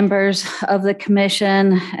Robinson, members of the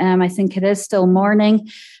commission, I think it is still morning.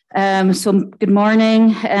 So good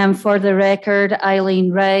morning. For the record,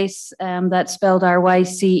 Eileen Rice, that's spelled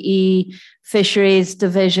RYCE, Fisheries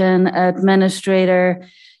Division Administrator.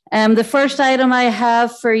 The first item I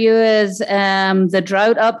have for you is the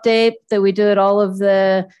drought update that we do at all of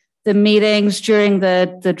the meetings during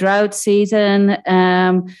the drought season.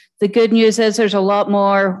 The good news is there's a lot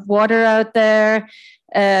more water out there.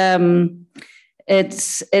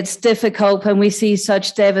 It's difficult when we see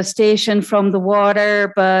such devastation from the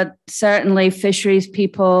water, but certainly fisheries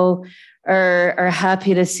people are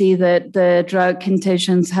happy to see that the drought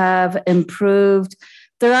conditions have improved.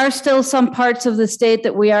 There are still some parts of the state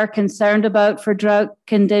that we are concerned about for drought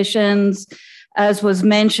conditions, as was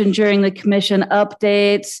mentioned during the commission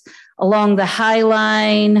updates, along the High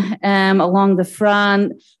Line, along the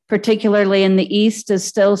front, particularly in the east, is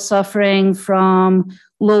still suffering from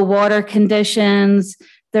low water conditions.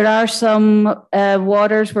 There are some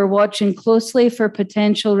waters we're watching closely for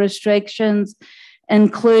potential restrictions,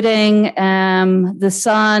 including the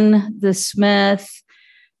Sun, the Smith,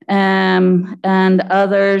 and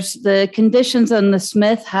others. The conditions on the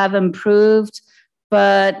Smith have improved,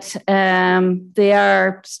 but they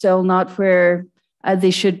are still not where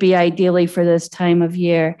they should be ideally for this time of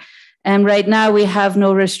year. And right now we have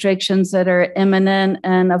no restrictions that are imminent.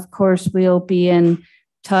 And of course, we'll be in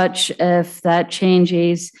touch if that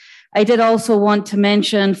changes. I did also want to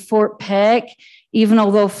mention Fort Peck. Even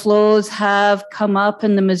although flows have come up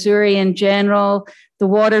in the Missouri in general, the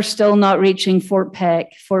water's still not reaching Fort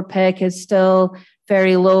Peck. Fort Peck is still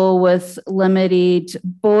very low with limited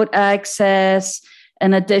boat access.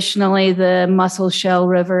 And additionally, the Musselshell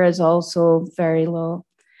River is also very low.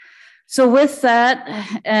 So with that,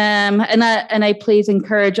 and I please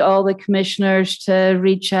encourage all the commissioners to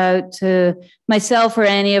reach out to myself or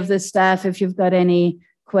any of the staff if you've got any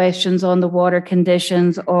questions on the water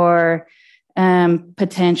conditions or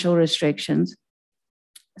potential restrictions.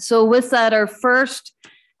 So with that, our first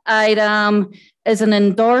item is an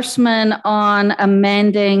endorsement on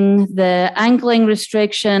amending the angling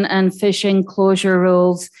restriction and fishing closure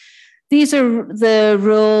rules. These are the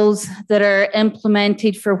rules that are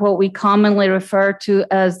implemented for what we commonly refer to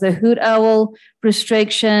as the hoot owl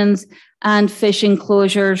restrictions and fishing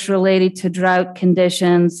closures related to drought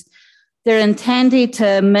conditions. They're intended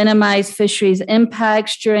to minimize fisheries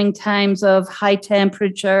impacts during times of high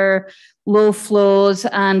temperature, low flows,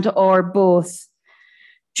 and or both.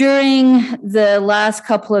 During the last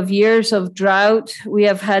couple of years of drought, we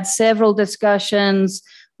have had several discussions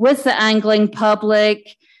with the angling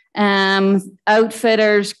public,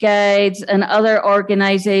 outfitters, guides, and other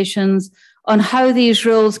organizations on how these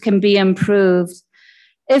rules can be improved.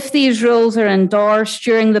 If these rules are endorsed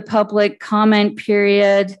during the public comment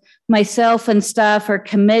period, myself and staff are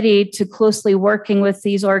committed to closely working with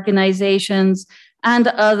these organizations and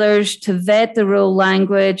others to vet the rule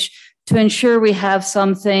language to ensure we have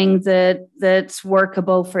something that's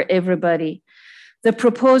workable for everybody. The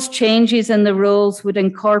proposed changes in the rules would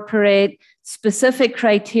incorporate specific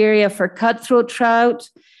criteria for cutthroat trout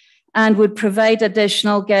and would provide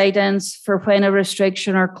additional guidance for when a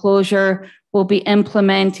restriction or closure will be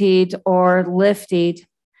implemented or lifted.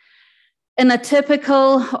 In a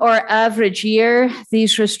typical or average year,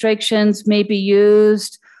 these restrictions may be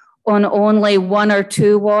used on only 1 or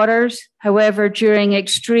 2 waters. However, during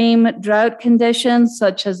extreme drought conditions,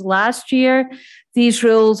 such as last year, these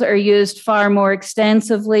rules are used far more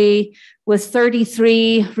extensively, with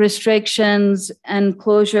 33 restrictions and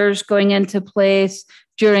closures going into place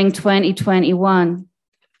during 2021.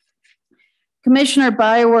 Commissioner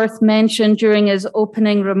Byworth mentioned during his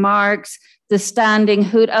opening remarks the standing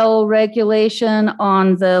hoot owl regulation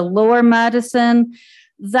on the Lower Madison.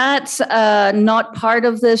 That's not part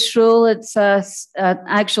of this rule. It's an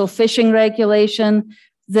actual fishing regulation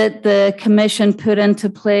that the commission put into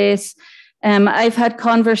place. I've had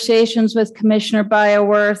conversations with Commissioner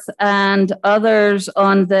Byworth and others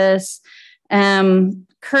on this.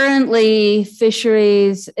 Currently,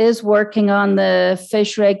 Fisheries is working on the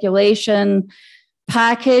fish regulation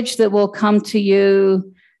package that will come to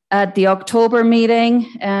you at the October meeting,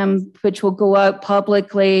 which will go out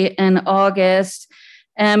publicly in August.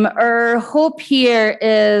 Our hope here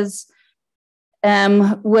is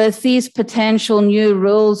with these potential new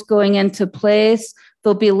rules going into place,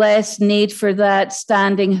 there'll be less need for that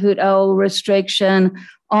standing hoot owl restriction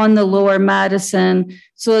on the Lower Madison.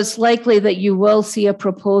 So it's likely that you will see a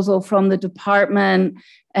proposal from the department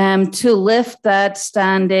to lift that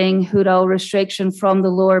standing hoot owl restriction from the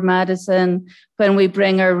Lower Madison when we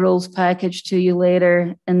bring our rules package to you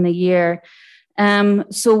later in the year.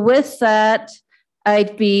 So with that,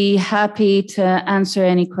 I'd be happy to answer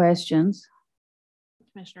any questions.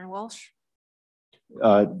 Commissioner Walsh.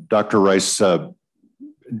 Dr. Rice,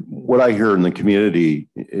 what I hear in the community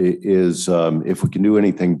is if we can do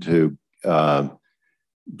anything to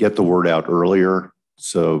get the word out earlier,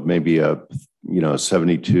 so maybe a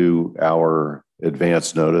 72-hour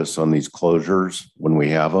advance notice on these closures when we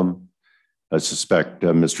have them. I suspect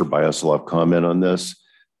Mr. Bias will have comment on this.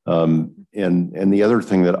 And the other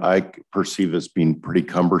thing that I perceive as being pretty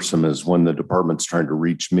cumbersome is when the department's trying to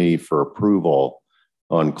reach me for approval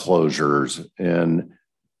on closures. And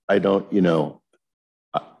I don't,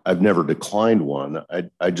 I've never declined one.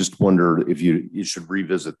 I just wonder if you should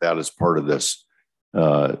revisit that as part of this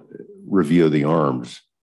review of the arms.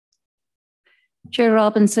 Chair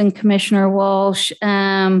Robinson, Commissioner Walsh,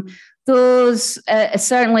 those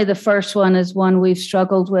certainly the first one is one we've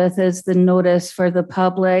struggled with, is the notice for the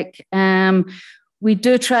public. We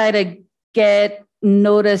do try to get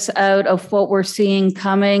notice out of what we're seeing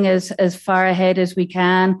coming as far ahead as we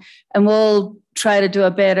can, and we'll try to do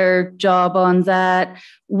a better job on that.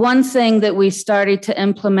 One thing that we started to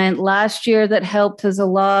implement last year that helped us a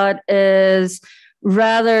lot is,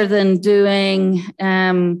 rather than doing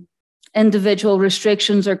individual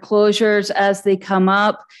restrictions or closures as they come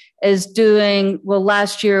up, is doing, well,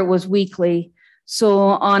 last year it was weekly. So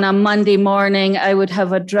on a Monday morning, I would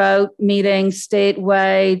have a drought meeting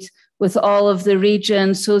statewide with all of the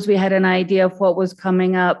regions, so as we had an idea of what was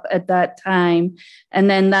coming up at that time. And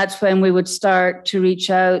then that's when we would start to reach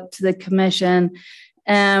out to the commission.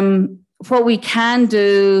 What we can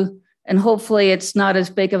do, and hopefully it's not as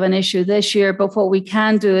big of an issue this year, but what we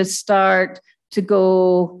can do is start to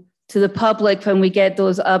go to the public when we get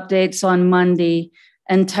those updates on Monday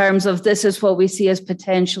in terms of this is what we see as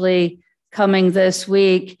potentially coming this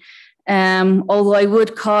week. Although I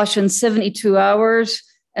would caution 72 hours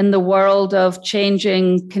in the world of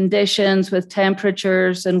changing conditions with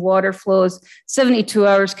temperatures and water flows, 72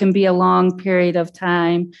 hours can be a long period of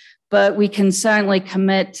time, but we can certainly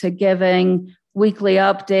commit to giving weekly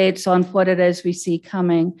updates on what it is we see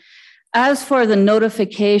coming. As for the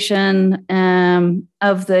notification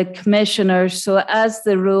of the commissioners, so as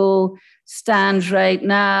the rule stands right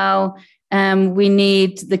now, we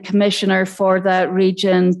need the commissioner for that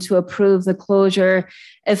region to approve the closure.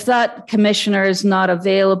 If that commissioner is not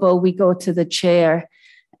available, we go to the chair.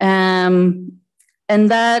 And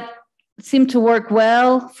that seemed to work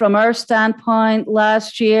well from our standpoint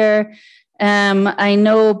last year. I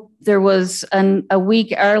know there was a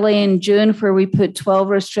week early in June where we put 12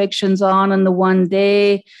 restrictions on the one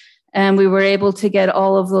day, and we were able to get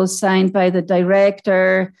all of those signed by the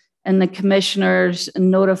director and the commissioners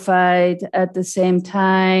notified at the same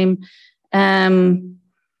time.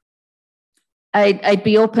 I'd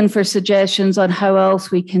be open for suggestions on how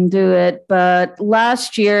else we can do it, but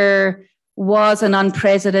last year was an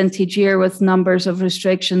unprecedented year with numbers of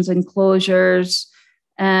restrictions and closures.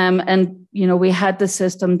 And, you know, we had the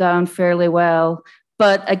system down fairly well.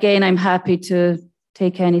 But again, I'm happy to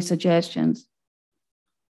take any suggestions.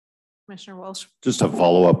 Commissioner Walsh. Just to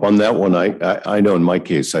follow up on that one, I know in my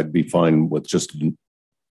case, I'd be fine with just,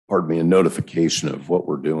 pardon me, a notification of what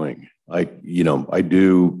we're doing. I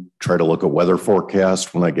do try to look at weather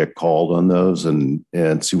forecast when I get called on those and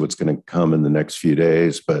see what's going to come in the next few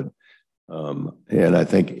days. But, and I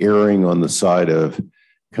think erring on the side of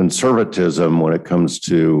conservatism when it comes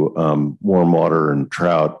to warm water and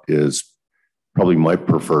trout is probably my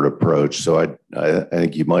preferred approach. So I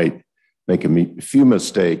think you might make a few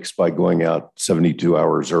mistakes by going out 72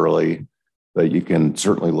 hours early, but you can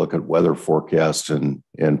certainly look at weather forecasts and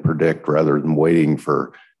predict rather than waiting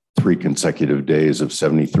for 3 consecutive days of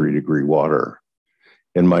 73-degree water.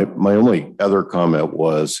 And my only other comment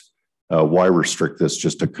was, why restrict this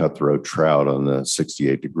just to cutthroat trout on the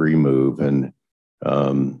 68-degree move? And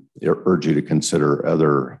urge you to consider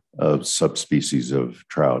other subspecies of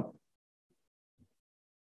trout.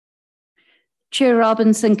 Chair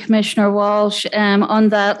Robinson, Commissioner Walsh, on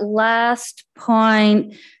that last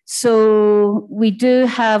point, so we do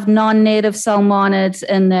have non-native salmonids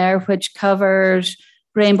in there, which covers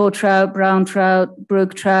rainbow trout, brown trout,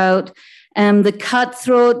 brook trout. The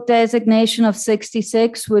cutthroat designation of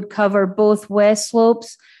 66 would cover both West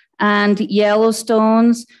Slopes and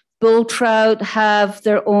Yellowstones. Bull trout have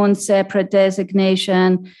their own separate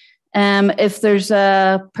designation. If there's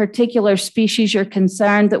a particular species you're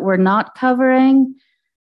concerned that we're not covering,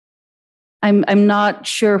 I'm not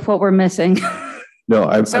sure what we're missing. No,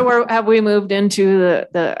 have we moved into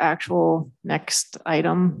the actual next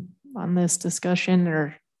item on this discussion,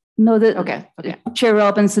 or no? Okay. Chair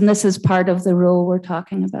Robinson, this is part of the rule we're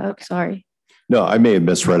talking about. Okay. Sorry. No, I may have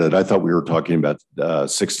misread it. I thought we were talking about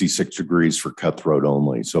 66 degrees for cutthroat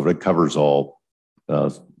only. So if it covers all the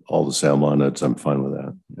salmonids, I'm fine with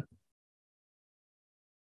that. Yeah.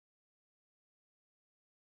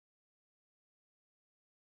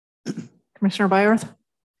 Commissioner Byworth.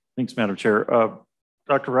 Thanks, Madam Chair.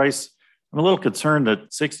 Dr. Rice, I'm a little concerned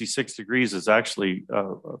that 66 degrees is actually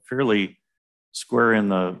fairly square in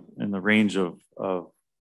the range of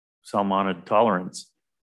salmonid tolerance.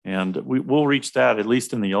 And we'll reach that, at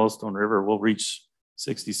least in the Yellowstone River, we'll reach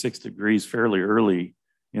 66 degrees fairly early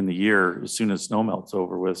in the year as soon as snow melts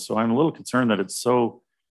over with. So I'm a little concerned that it's so,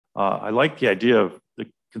 I like the idea of the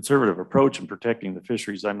conservative approach in protecting the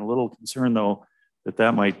fisheries. I'm a little concerned though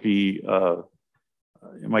that might be,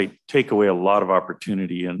 it might take away a lot of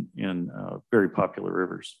opportunity in very popular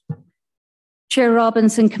rivers. Chair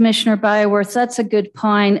Robinson, Commissioner Byworth, that's a good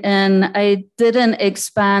point. And I didn't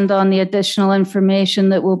expand on the additional information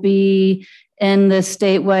that will be in the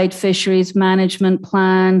statewide fisheries management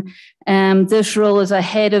plan. This rule is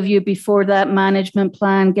ahead of you before that management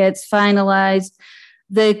plan gets finalized.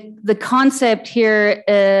 The concept here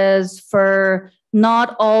is for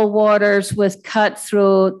not all waters with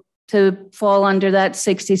cutthroat to fall under that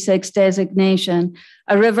 66 designation.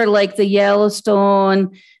 A river like the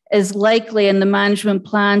Yellowstone is likely in the management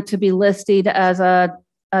plan to be listed as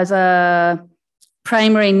a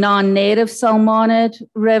primary non-native salmonid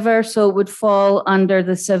river, so it would fall under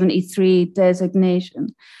the 73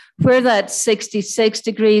 designation. Where that 66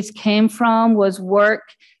 degrees came from was work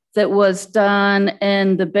that was done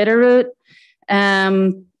in the Bitterroot.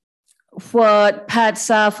 What Pat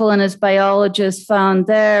Saffel and his biologists found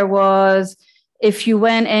there was if you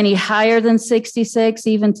went any higher than 66,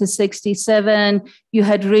 even to 67, you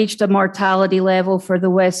had reached a mortality level for the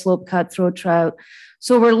West Slope cutthroat trout.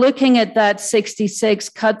 So we're looking at that 66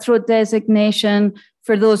 cutthroat designation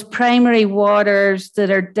for those primary waters that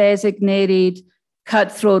are designated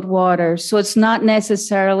cutthroat waters. So it's not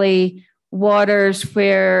necessarily waters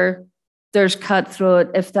where there's cutthroat,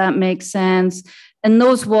 if that makes sense. And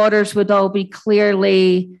those waters would all be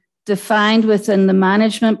clearly defined within the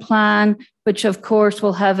management plan, which of course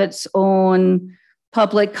will have its own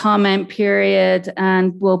public comment period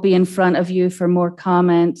and will be in front of you for more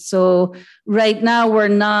comments. So right now we're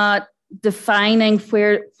not defining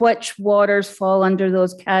which waters fall under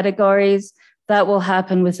those categories. That will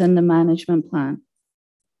happen within the management plan.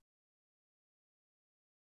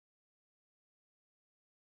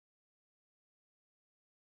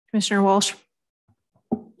 Commissioner Walsh.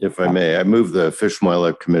 If I may, I move the Fish and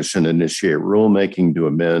Wildlife Commission initiate rulemaking to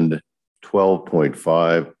amend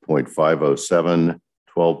 12.5.507,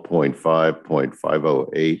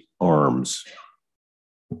 12.5.508 arms.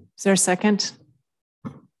 Is there a second?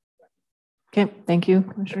 Okay, thank you,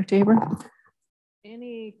 Commissioner Tabor.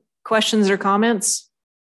 Any questions or comments?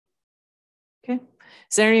 Okay,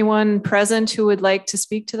 is there anyone present who would like to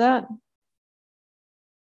speak to that?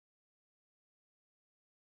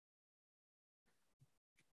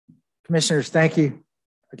 Commissioners, thank you.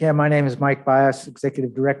 Again, my name is Mike Bias,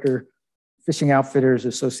 Executive Director, Fishing Outfitters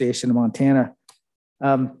Association of Montana.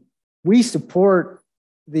 We support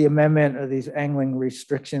the amendment of these angling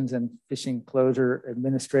restrictions and fishing closure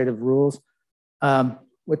administrative rules. I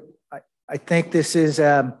think this is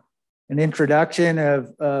an introduction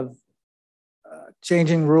of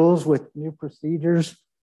changing rules with new procedures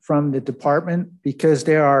from the department, because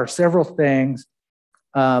there are several things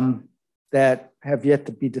that have yet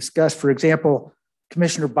to be discussed. For example,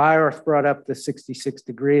 Commissioner Byers brought up the 66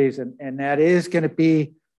 degrees, and that is going to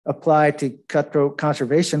be applied to cutthroat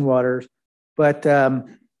conservation waters. But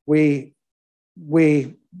we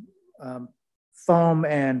FOAM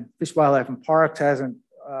and Fish, Wildlife and Parks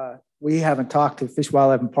we haven't talked to Fish,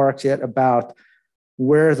 Wildlife and Parks yet about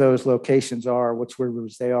where those locations are, which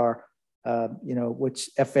rivers they are, which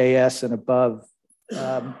FAS and above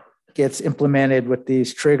gets implemented with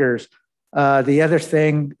these triggers. The other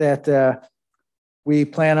thing that we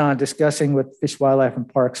plan on discussing with Fish, Wildlife and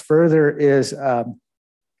Parks further is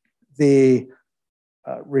the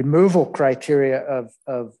removal criteria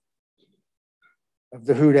of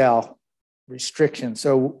the hoot owl restriction.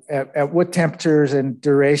 So at what temperatures and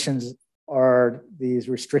durations are these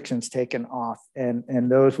restrictions taken off? And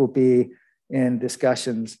those will be in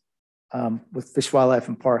discussions with Fish, Wildlife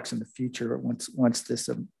and Parks in the future once this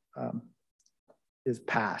is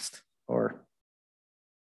passed or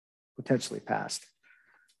potentially passed.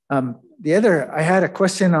 I had a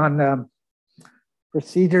question on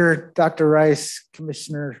procedure, Dr. Rice,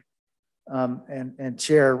 Commissioner, and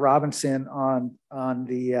Chair Robinson on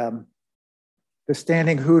the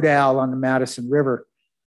standing hoot owl on the Madison River.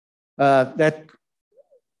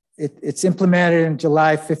 It's implemented in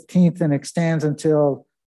July 15th and extends until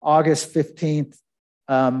August 15th.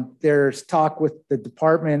 There's talk with the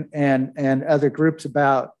department and other groups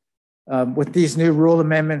about with these new rule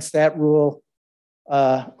amendments, that rule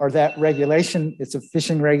or that regulation, it's a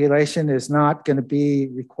fishing regulation, is not going to be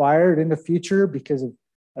required in the future because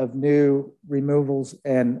of new removals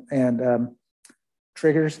and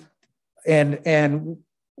triggers. And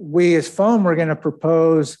we as FOAM are going to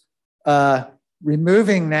propose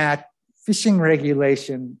removing that fishing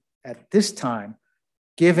regulation at this time,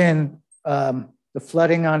 given the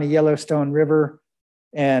flooding on the Yellowstone River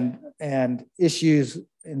and issues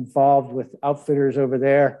involved with outfitters over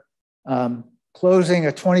there. Closing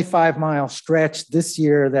a 25-mile stretch this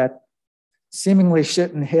year that seemingly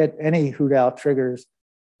shouldn't hit any hoot owl triggers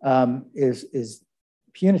is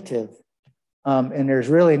punitive. And there's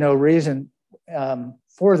really no reason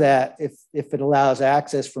for that if it allows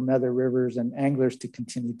access from other rivers and anglers to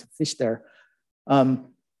continue to fish there.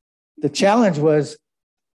 The challenge was...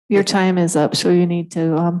 Your time is up, so you need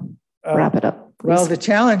to wrap it up, please. Well, the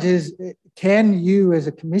challenge is, can you as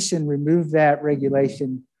a commission remove that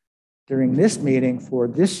regulation during this meeting for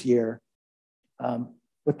this year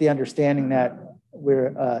with the understanding that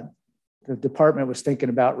the department was thinking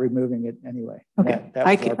about removing it anyway? Okay,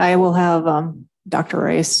 I will have Dr.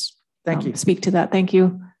 Rice Thank you. Speak to that. Thank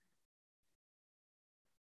you.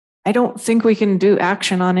 I don't think we can do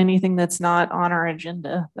action on anything that's not on our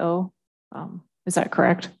agenda, though. Is that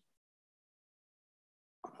correct?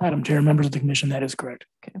 Madam Chair, members of the commission, that is correct.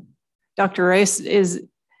 Okay. Dr. Rice,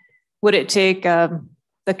 would it take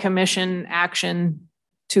the commission action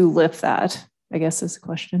to lift that? I guess is the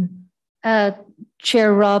question.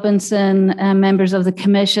 Chair Robinson and members of the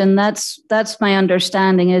commission, that's my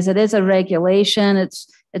understanding. Is it is a regulation.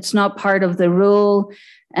 It's not part of the rule,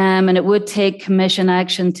 and it would take commission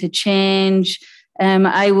action to change.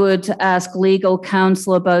 I would ask legal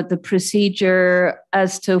counsel about the procedure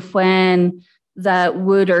as to when that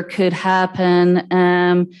would or could happen.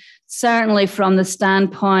 certainly from the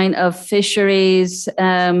standpoint of fisheries,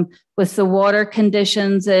 with the water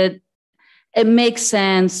conditions, it makes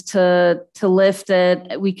sense to lift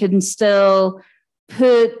it. We can still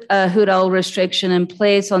put a hood owl restriction in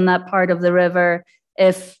place on that part of the river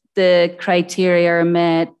if the criteria are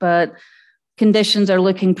met, but conditions are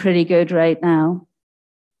looking pretty good right now.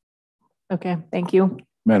 Okay, thank you.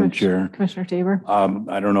 Madam Chair. Commissioner Tabor.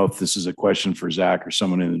 I don't know if this is a question for Zach or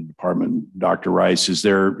someone in the department. Dr. Rice, is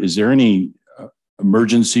there any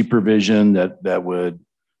emergency provision that would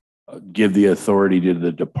give the authority to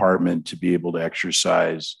the department to be able to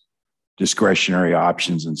exercise discretionary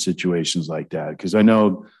options in situations like that? Because I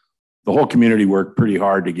know the whole community worked pretty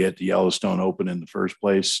hard to get the Yellowstone open in the first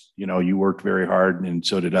place. You know, you worked very hard, and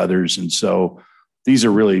so did others. And so these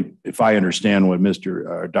are really, if I understand what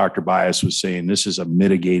Dr. Bias was saying, this is a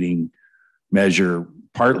mitigating measure,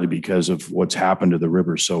 partly because of what's happened to the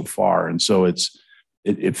river so far. And so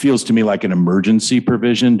it feels to me like an emergency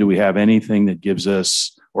provision. Do we have anything that gives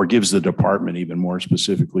us, or gives the department even more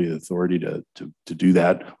specifically, the authority to do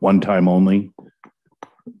that one time only?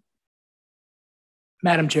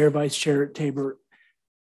 Madam Chair, Vice Chair Tabor,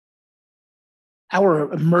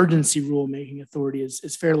 our emergency rulemaking authority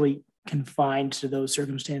is fairly confined to those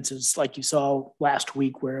circumstances, like you saw last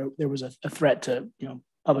week, where there was a threat to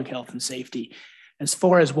public health and safety. As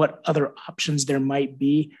far as what other options there might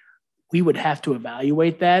be, we would have to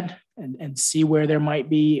evaluate that and see where there might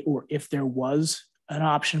be, or if there was an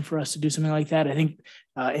option for us to do something like that. I think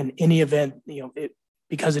in any event,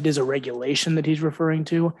 because it is a regulation that he's referring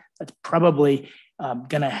to, that's probably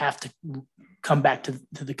going to have to come back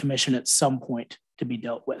to the commission at some point to be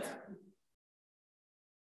dealt with.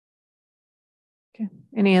 Okay.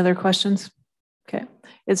 Any other questions? Okay.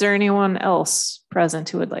 Is there anyone else present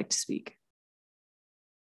who would like to speak?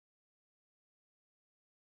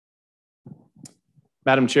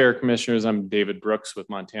 Madam Chair, Commissioners, I'm David Brooks with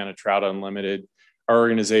Montana Trout Unlimited. Our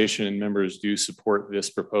organization and members do support this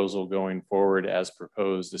proposal going forward as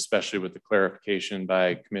proposed, especially with the clarification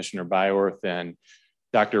by Commissioner Byorth and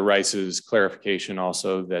Dr. Rice's clarification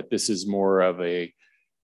also that this is more of a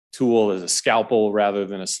tool as a scalpel rather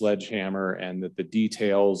than a sledgehammer, and that the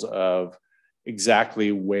details of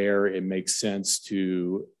exactly where it makes sense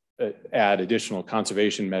to add additional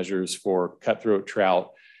conservation measures for cutthroat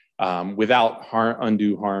trout without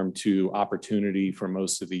undue harm to opportunity for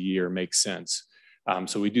most of the year makes sense.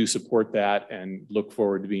 So we do support that and look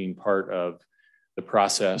forward to being part of the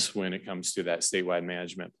process when it comes to that statewide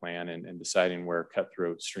management plan and deciding where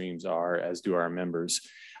cutthroat streams are, as do our members.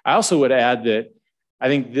 I also would add that I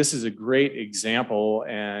think this is a great example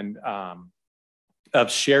and of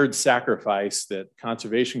shared sacrifice that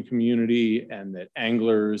conservation community and that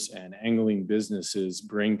anglers and angling businesses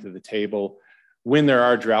bring to the table when there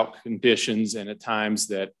are drought conditions, and at times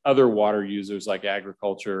that other water users like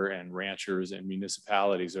agriculture and ranchers and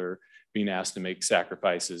municipalities are being asked to make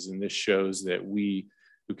sacrifices. And this shows that we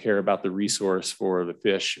who care about the resource for the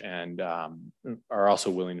fish and are also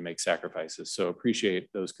willing to make sacrifices. So appreciate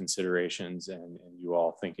those considerations and you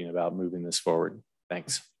all thinking about moving this forward.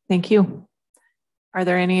 Thanks. Thank you. Are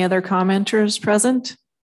there any other commenters present?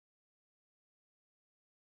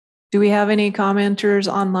 Do we have any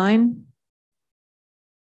commenters online?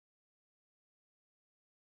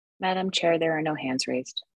 Madam Chair, there are no hands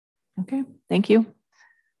raised. Okay, thank you.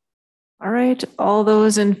 All right, all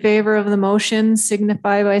those in favor of the motion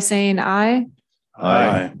signify by saying aye.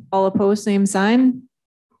 Aye. All opposed, same sign.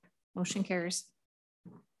 Motion carries.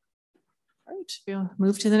 All right, we'll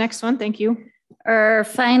move to the next one. Thank you. Our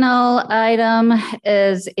final item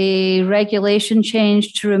is a regulation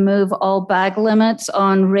change to remove all bag limits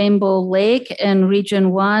on Rainbow Lake in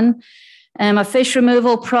Region 1. A fish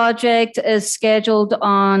removal project is scheduled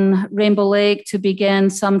on Rainbow Lake to begin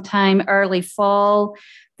sometime early fall.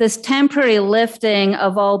 This temporary lifting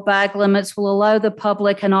of all bag limits will allow the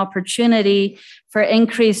public an opportunity for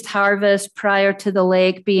increased harvest prior to the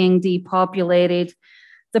lake being depopulated.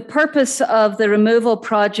 The purpose of the removal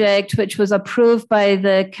project, which was approved by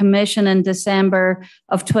the Commission in December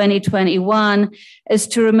of 2021, is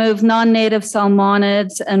to remove non-native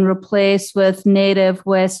salmonids and replace with native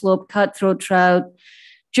West Slope cutthroat trout.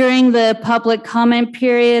 During the public comment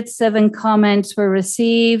period, 7 comments were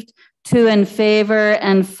received, 2 in favor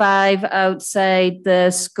and 5 outside the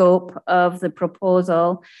scope of the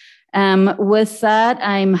proposal. With that,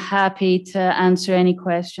 I'm happy to answer any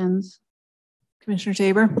questions. Commissioner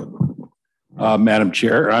Tabor. Madam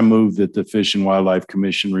Chair, I move that the Fish and Wildlife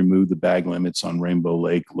Commission remove the bag limits on Rainbow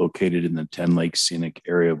Lake located in the 10 Lake Scenic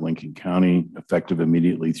area of Lincoln County, effective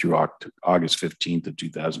immediately through August 15th of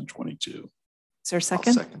 2022. Is there a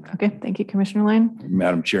second? I'll second that. Okay, thank you, Commissioner Lane.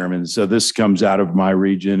 Madam Chairman, so this comes out of my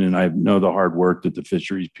region, and I know the hard work that the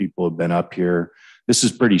fisheries people have been up here. This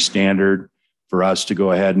is pretty standard for us to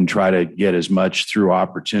go ahead and try to get as much through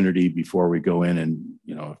opportunity before we go in and,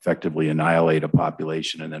 effectively annihilate a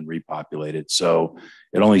population and then repopulate it. So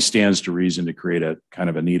it only stands to reason to create a kind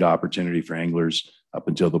of a neat opportunity for anglers up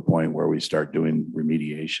until the point where we start doing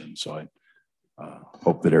remediation. So I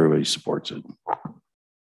hope that everybody supports it. All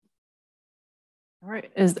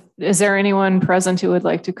right. Is there anyone present who would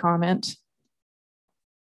like to comment?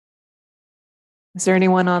 Is there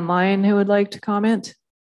anyone online who would like to comment?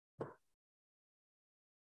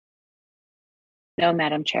 No,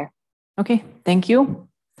 Madam Chair. Okay, thank you.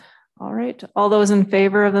 All right. All those in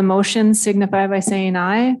favor of the motion signify by saying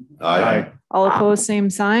aye. Aye. All opposed, same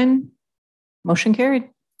sign. Motion carried.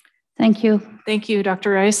 Thank you. Thank you, Dr.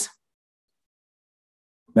 Rice.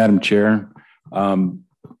 Madam Chair,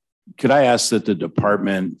 could I ask that the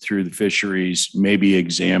department through the fisheries maybe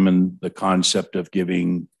examine the concept of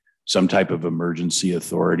giving some type of emergency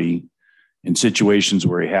authority in situations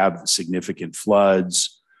where we have significant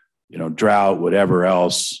floods, drought, whatever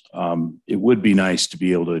else? It would be nice to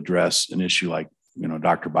be able to address an issue like,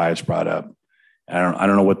 Dr. Bias brought up. I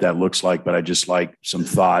don't know what that looks like, but I just like some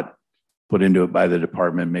thought put into it by the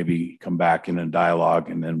department, maybe come back in a dialogue,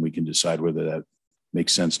 and then we can decide whether that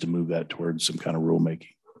makes sense to move that towards some kind of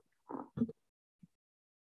rulemaking.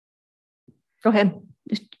 Go ahead.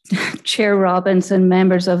 Chair Robinson,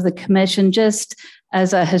 members of the commission, just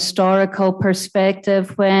as a historical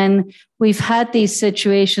perspective, when we've had these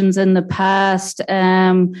situations in the past,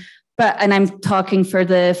 and I'm talking for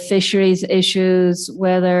the fisheries issues,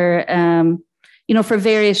 whether, for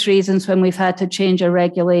various reasons, when we've had to change a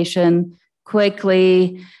regulation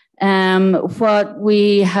quickly, what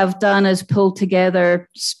we have done is pull together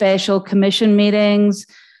special commission meetings,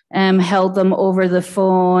 held them over the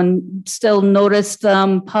phone, still noticed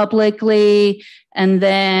them publicly, and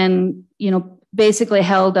then, basically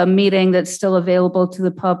held a meeting that's still available to the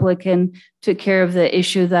public and took care of the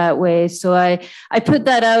issue that way. So I put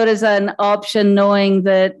that out as an option, knowing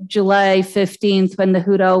that July 15th, when the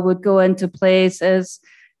HOODL would go into place, is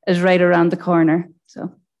right around the corner.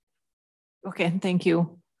 So. Okay, thank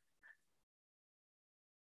you.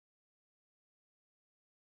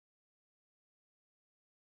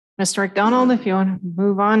 Mr. McDonald, if you want to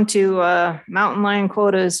move on to mountain lion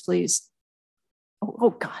quotas, please.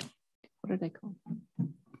 Oh God, what did I call?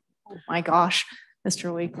 Oh my gosh,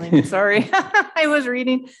 Mr. Wakeling, sorry. I was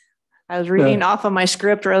reading off of my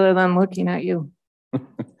script rather than looking at you.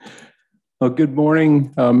 Well, good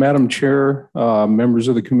morning, Madam Chair, members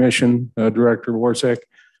of the commission, Director Warsack.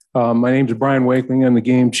 My name is Brian Wakeling. I'm the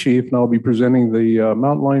game chief, and I'll be presenting the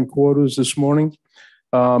mountain lion quotas this morning.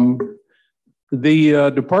 The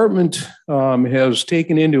department has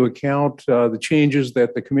taken into account the changes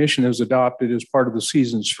that the commission has adopted as part of the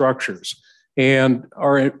season structures. And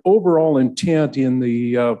our overall intent in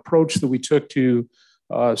the approach that we took to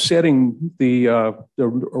setting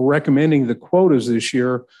recommending the quotas this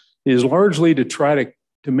year is largely to try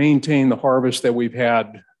to maintain the harvest that we've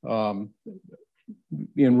had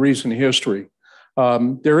in recent history.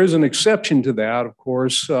 There is an exception to that, of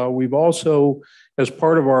course. We've also, as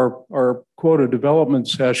part of our quota development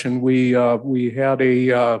session, we had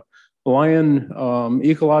a lion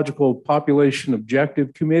ecological population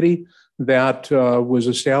objective committee that was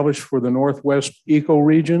established for the Northwest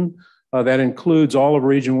ecoregion. That includes all of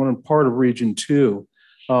Region 1 and part of Region 2.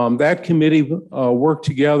 That committee worked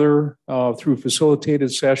together through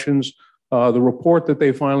facilitated sessions. The report that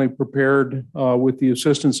they finally prepared with the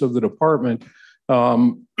assistance of the department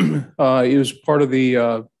is part of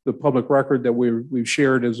the public record that we've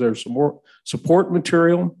shared as their support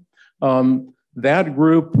material. That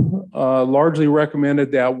group largely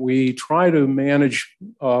recommended that we try to manage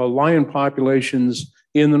lion populations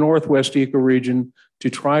in the Northwest ecoregion to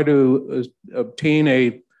try to obtain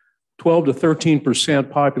a 12 to 13%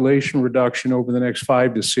 population reduction over the next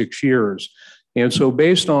 5 to 6 years. And so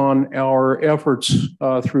based on our efforts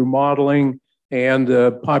through modeling and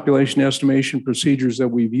the population estimation procedures that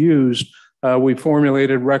we've used, we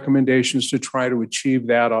formulated recommendations to try to achieve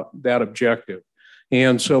that objective.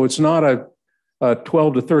 And so it's not a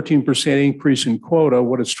 12 to 13% increase in quota.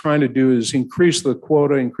 What it's trying to do is increase the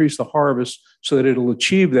quota, increase the harvest so that it'll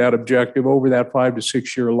achieve that objective over that 5 to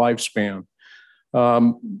 6 year lifespan.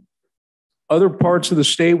 Other parts of the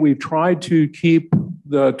state, we've tried to keep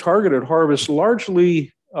the targeted harvest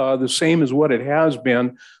largely the same as what it has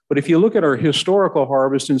been. But if you look at our historical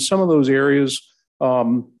harvest in some of those areas,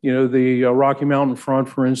 the Rocky Mountain Front,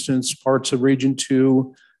 for instance, parts of Region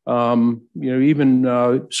 2,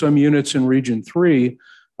 Even some units in Region 3,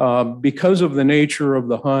 because of the nature of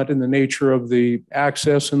the hunt and the nature of the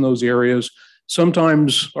access in those areas,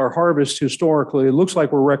 sometimes our harvest historically, it looks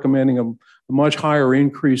like we're recommending a much higher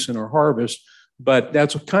increase in our harvest, but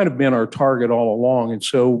that's kind of been our target all along. And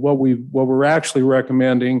so what we're actually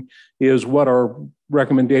recommending is what our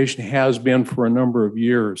recommendation has been for a number of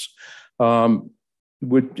years.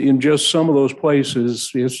 In just some of those places,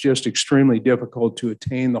 it's just extremely difficult to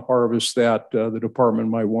attain the harvest that the department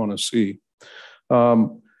might want to see.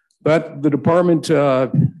 But the department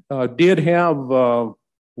did have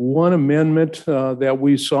one amendment that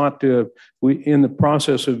we sought in the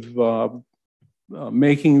process of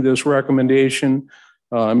making this recommendation.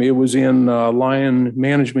 It was in Lion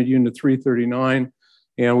Management Unit 339,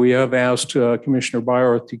 and we have asked Commissioner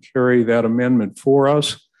Byerth to carry that amendment for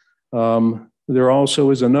us. There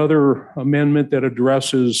also is another amendment that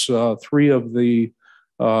addresses 3 of the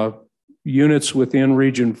units within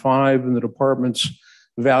Region 5, and the department's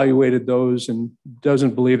evaluated those and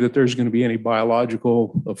doesn't believe that there's going to be any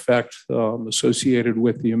biological effect associated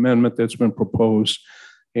with the amendment that's been proposed.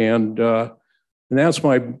 And that's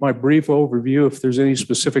my brief overview. If there's any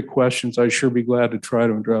specific questions, I'd sure be glad to try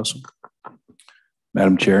to address them.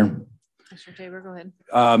 Madam Chair. Mr. Tabor, go ahead.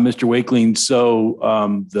 Mr. Wakeling,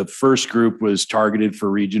 so the first group was targeted for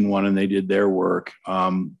Region 1 and they did their work.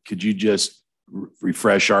 Could you just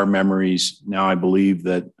refresh our memories? Now I believe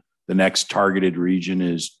that the next targeted region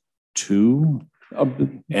is 2,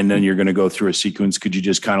 and then you're going to go through a sequence. Could you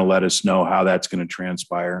just kind of let us know how that's going to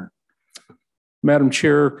transpire? Madam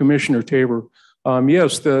Chair, Commissioner Tabor,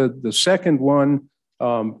 yes, the second one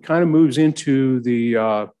kind of moves into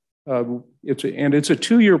the it's a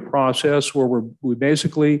 2-year process where we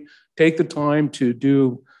basically take the time to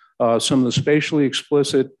do some of the spatially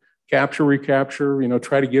explicit capture, recapture,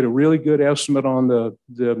 try to get a really good estimate on the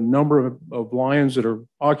number of lions that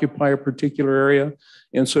occupy a particular area.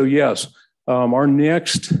 And so, yes, our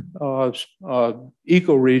next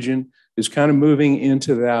ecoregion is kind of moving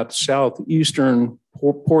into that southeastern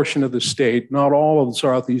portion of the state, not all of the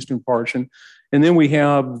southeastern portion. And then we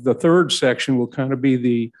have the third section will kind of be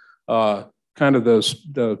the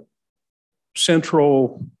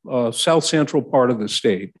central, south central part of the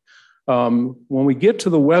state. When we get to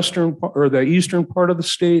the western or the eastern part of the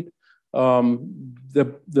state,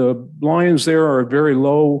 the lions there are very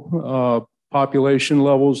low population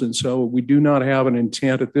levels, and so we do not have an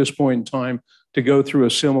intent at this point in time to go through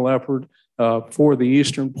a similar effort for the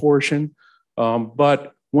eastern portion.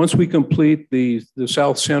 But once we complete the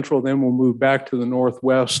south central, then we'll move back to the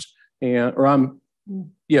northwest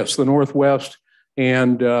the northwest,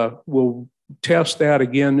 and we'll test that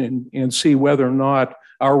again and see whether or not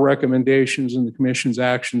our recommendations and the commission's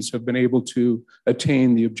actions have been able to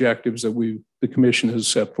attain the objectives that the commission has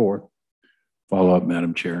set forth. Follow up,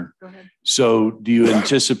 Madam Chair. Go ahead. So do you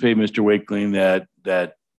anticipate, Mr. Wakeling,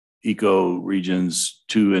 that eco regions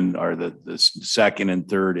 2 and are the second and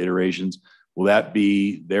third iterations, will that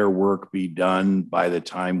be their work be done by the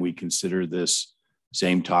time we consider this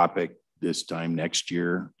same topic this time next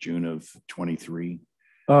year, June of 23?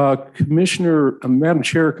 Madam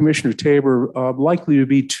Chair, Commissioner Tabor, likely to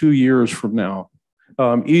be 2 years from now.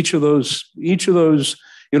 Each of those,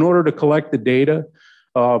 in order to collect the data,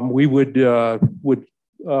 we would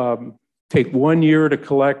take 1 year to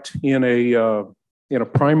collect in a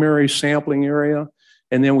primary sampling area,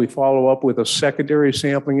 and then we follow up with a secondary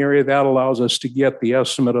sampling area. That allows us to get the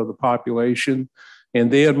estimate of the population, and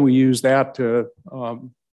then we use that to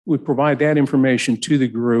we provide that information to the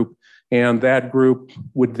group, and that group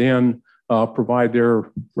would then provide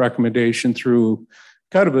their recommendation through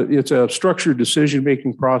it's a structured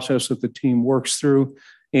decision-making process that the team works through.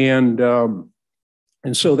 And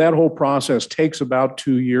so that whole process takes about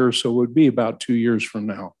 2 years. So it would be about 2 years from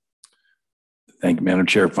now. Thank you, Madam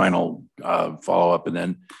Chair. Final follow-up. And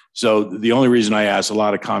then, so the only reason I asked, a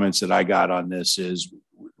lot of comments that I got on this is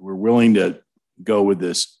we're willing to go with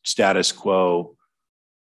this status quo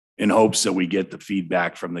in hopes that we get the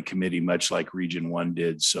feedback from the committee, much like Region 1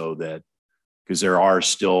 did, so that, because there are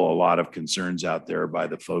still a lot of concerns out there by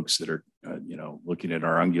the folks that are, looking at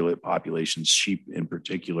our ungulate populations, sheep in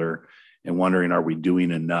particular, and wondering, are we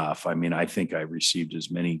doing enough? I mean, I think I received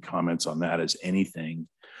as many comments on that as anything.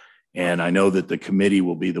 And I know that the committee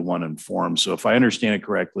will be the one informed. So if I understand it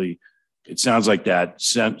correctly, it sounds like that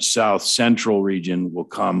south central region will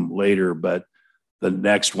come later, but the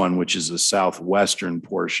next one, which is the southwestern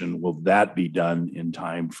portion, will that be done in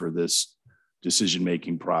time for this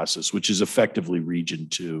decision-making process, which is effectively Region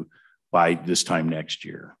 2 by this time next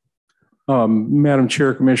year? Madam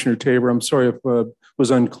Chair, Commissioner Tabor, I'm sorry if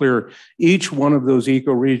was unclear. Each one of those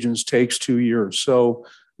ecoregions takes 2 years. So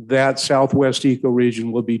that Southwest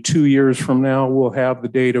ecoregion will be 2 years from now. We'll have the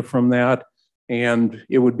data from that. And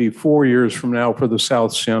it would be 4 years from now for the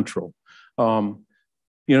South Central.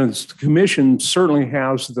 You know, the commission certainly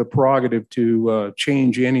has the prerogative to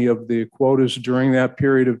change any of the quotas during that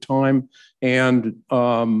period of time. And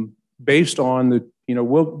based on the, you know,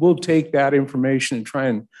 we'll take that information and try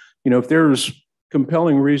and, you know, if there's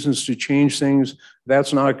compelling reasons to change things,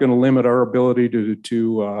 that's not going to limit our ability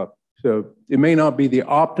to it may not be the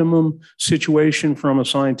optimum situation from a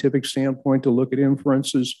scientific standpoint to look at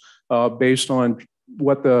inferences based on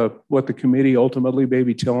what the committee ultimately may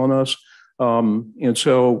be telling us. And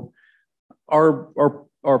so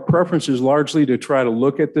our preference is largely to try to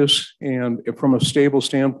look at this and from a stable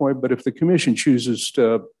standpoint, but if the commission chooses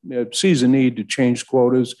to sees a need to change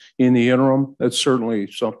quotas in the interim, that's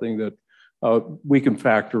certainly something that we can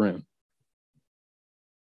factor in.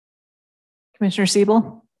 Commissioner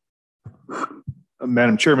Siebel.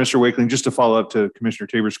 Madam Chair, Mr. Wakeling, just to follow up to Commissioner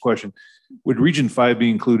Tabor's question, would Region 5 be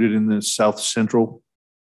included in the South Central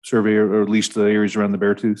survey, or at least the areas around the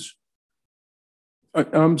Beartooths?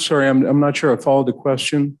 I'm sorry, I'm not sure I followed the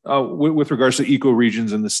question. With regards to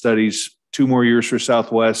ecoregions and the studies, 2 more years for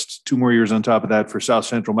Southwest, 2 more years on top of that for South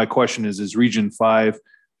Central. My question is Region 5,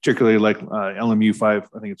 particularly like LMU 5,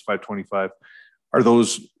 I think it's 525, are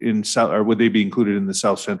those in South, or would they be included in the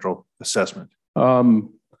South Central assessment?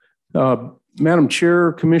 Madam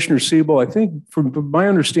Chair, Commissioner Siebel, I think from my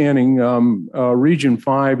understanding, Region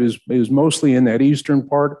 5 is mostly in that eastern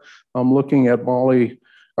part. I'm looking at Molly,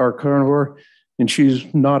 our carnivore, and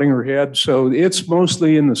she's nodding her head. So it's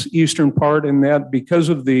mostly in the eastern part, and that because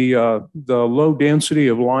of the low density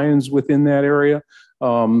of lions within that area.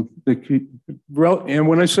 And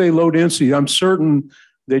when I say low density, I'm certain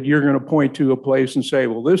that you're going to point to a place and say,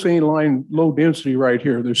 well, this ain't low density right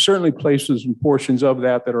here. There's certainly places and portions of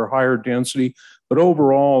that that are higher density, but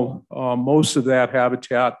overall, most of that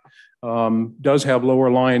habitat does have lower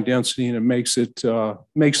lion density, and it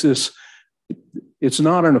makes this, it's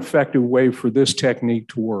not an effective way for this technique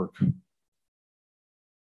to work.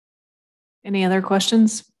 Any other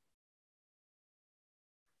questions?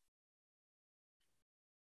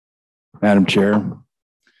 Madam Chair,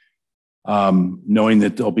 knowing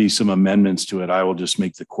that there'll be some amendments to it, I will just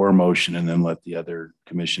make the core motion and then let the other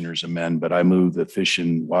commissioners amend. But I move the Fish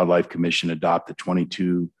and Wildlife Commission adopt the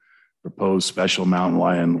 22 proposed special mountain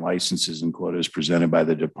lion licenses and quotas presented by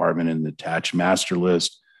the department in the attached master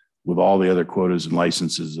list, with all the other quotas and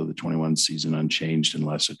licenses of the 21 season unchanged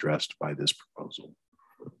unless addressed by this proposal.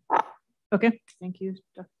 Okay, thank you,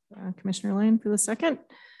 Commissioner Lane, for the second.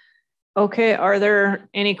 Okay, are there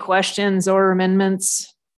any questions or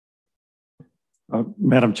amendments?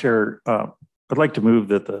 Madam Chair, I'd like to move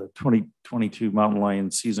that the 2022 mountain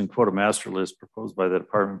lion season quota master list proposed by the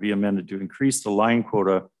department be amended to increase the lion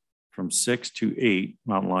quota from 6 to 8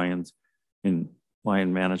 mountain lions in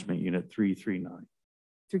Lion Management Unit 339.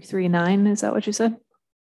 339, is that what you said?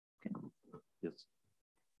 Okay. Yes.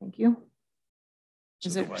 Thank you.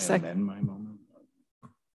 Is there a second?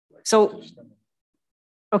 So,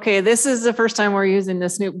 okay, this is the first time we're using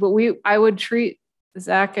this new, but I would treat,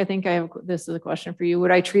 Zach, I think this is a question for you.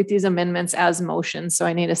 Would I treat these amendments as motions? So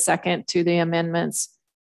I need a second to the amendments.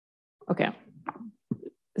 Okay.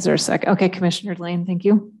 Is there a second? Okay, Commissioner Lane, thank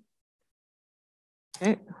you.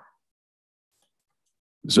 Okay.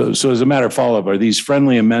 So as a matter of follow-up, are these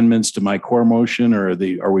friendly amendments to my core motion, or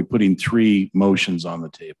are we putting 3 motions on the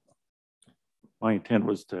table? My intent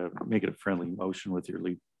was to make it a friendly motion with your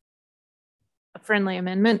lead. A friendly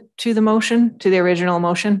amendment to the motion, to the original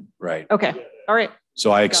motion? Right. Okay. All right.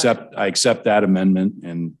 So I accept that amendment.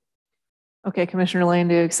 And okay, Commissioner Lane,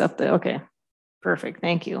 do you accept that? Okay, perfect.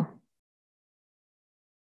 Thank you.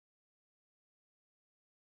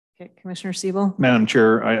 Okay, Commissioner Siebel. Madam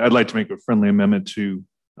Chair, I'd like to make a friendly amendment to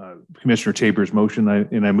Commissioner Tabor's motion,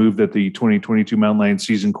 and I move that the 2022 mountain lion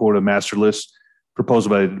season quota master list proposed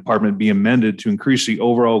by the department be amended to increase the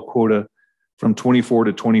overall quota from 24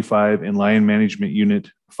 to 25 in Lion Management Unit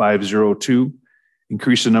 502,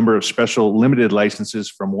 increase the number of special limited licenses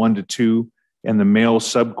from 1 to 2, and the male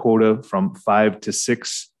subquota from 5 to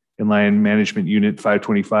 6 in Lion Management Unit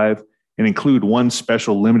 525, and include 1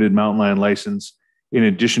 special limited mountain lion license in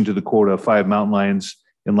addition to the quota of 5 mountain lions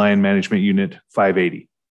in Lion Management Unit 580.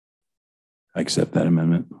 I accept that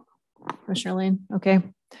amendment. Commissioner Lane, okay.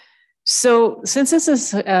 So since this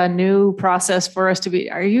is a new process for us to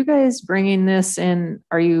be, are you guys bringing this in?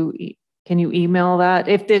 Can you email that?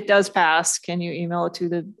 If it does pass, can you email it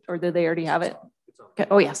to or did they already have it? Okay.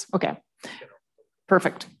 Oh yes, okay.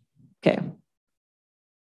 Perfect. Okay,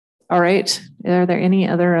 All right. Are there any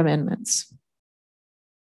other amendments?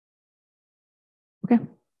 Okay.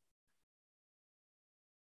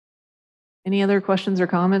 Any other questions or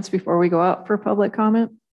comments before we go out for public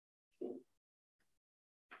comment?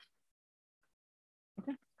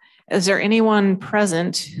 Okay. Is there anyone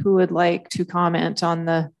present who would like to comment on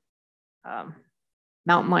the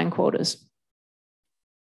mountain lion quotas?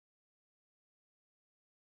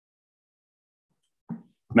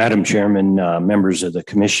 Madam Chairman, members of the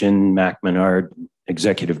commission, Mac Menard,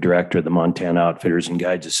 Executive Director of the Montana Outfitters and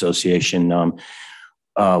Guides Association.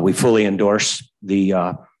 We fully endorse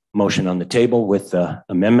the motion on the table with the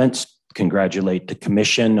amendments. Congratulate the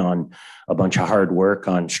commission on a bunch of hard work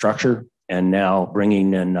on structure and now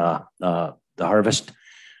bringing in the harvest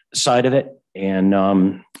side of it,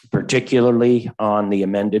 and particularly on the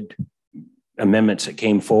amendments that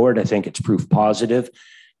came forward. I think it's proof positive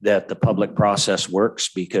that the public process works,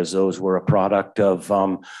 because those were a product of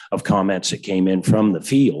comments that came in from the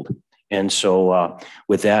field. And so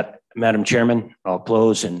with that, Madam Chairman, I'll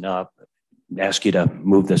close and ask you to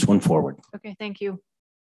move this one forward. Okay, thank you.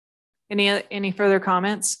 Any further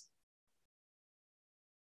comments?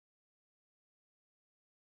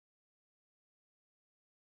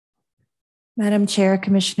 Madam Chair,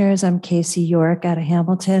 Commissioners, I'm Casey York out of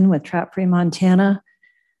Hamilton with Trap Free Montana.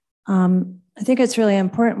 I think it's really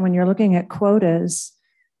important when you're looking at quotas.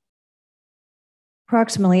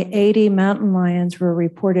 Approximately 80 mountain lions were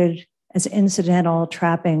reported as incidental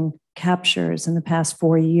trapping captures in the past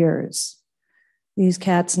 4 years. These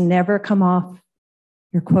cats never come off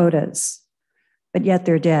your quotas, but yet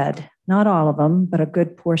they're dead. Not all of them, but a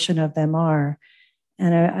good portion of them are.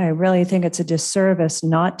 And I really think it's a disservice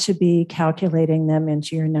not to be calculating them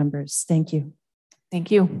into your numbers. Thank you.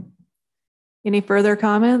 Thank you. Any further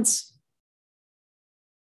comments?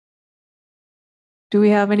 Do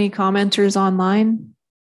we have any commenters online?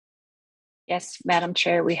 Yes, Madam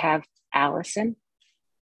Chair, we have Allison.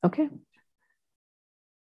 Okay.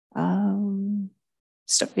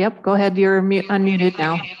 Yep, go ahead. You're unmuted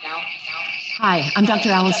now. Hi, I'm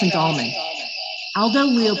Dr. Allison Dahlman. Aldo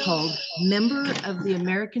Leopold, member of the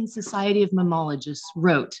American Society of Mammalogists,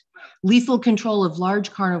 wrote, "Lethal control of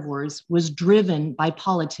large carnivores was driven by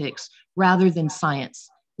politics rather than science.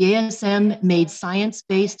 The ASM made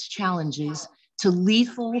science-based challenges to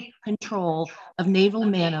lethal control of naval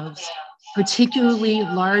mammals, particularly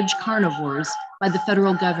large carnivores, by the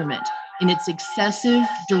federal government in its excessive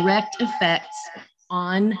direct effects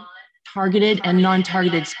on targeted and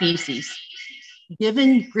non-targeted species.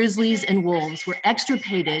 Given grizzlies and wolves were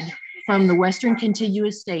extirpated from the Western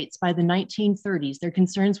contiguous states by the 1930s, their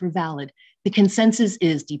concerns were valid. The consensus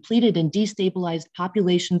is depleted and destabilized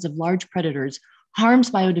populations of large predators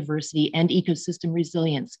harms biodiversity and ecosystem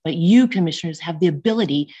resilience, but you, commissioners, have the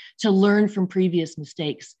ability to learn from previous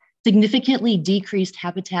mistakes. Significantly decreased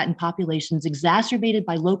habitat and populations exacerbated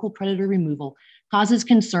by local predator removal causes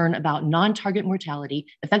concern about non-target mortality,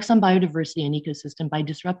 effects on biodiversity and ecosystem by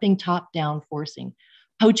disrupting top-down forcing.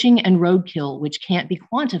 Poaching and roadkill, which can't be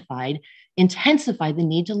quantified, intensify the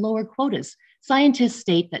need to lower quotas. Scientists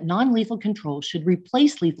state that non-lethal control should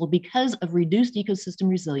replace lethal because of reduced ecosystem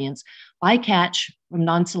resilience, bycatch from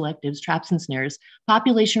non-selectives, traps and snares,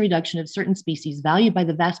 population reduction of certain species valued by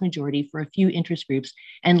the vast majority for a few interest groups,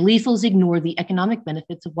 and lethals ignore the economic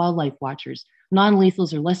benefits of wildlife watchers.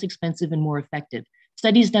 Non-lethals are less expensive and more effective.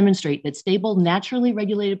 Studies demonstrate that stable, naturally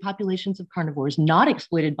regulated populations of carnivores not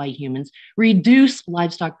exploited by humans reduce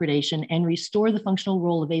livestock predation and restore the functional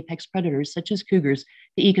role of apex predators such as cougars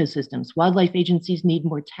to ecosystems. Wildlife agencies need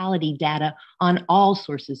mortality data on all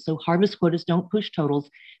sources so harvest quotas don't push totals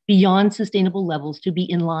beyond sustainable levels to be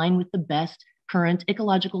in line with the best current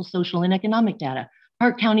ecological, social, and economic data.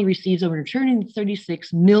 Park County receives over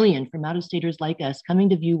 $236 million from out-of-staters like us coming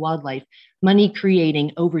to view wildlife, money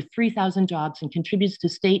creating over 3,000 jobs and contributes to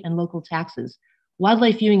state and local taxes.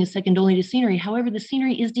 Wildlife viewing is second only to scenery. However, the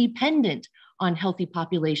scenery is dependent on healthy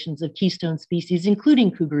populations of keystone species, including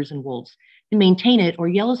cougars and wolves. To maintain it, or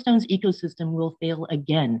Yellowstone's ecosystem will fail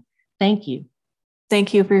again. Thank you.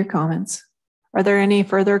 Thank you for your comments. Are there any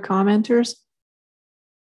further commenters?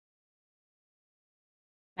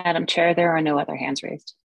 Madam Chair, there are no other hands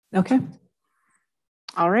raised. Okay.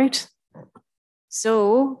 All right.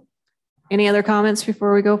 So any other comments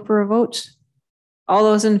before we go for a vote? All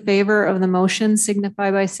those in favor of the motion signify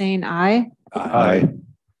by saying aye. Aye.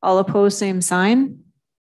 All opposed, same sign.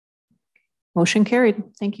 Motion carried.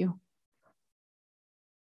 Thank you.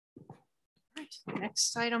 All right.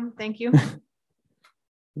 Next item. Thank you.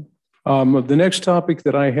 The next topic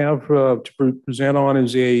that I have to present on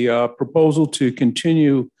is a proposal to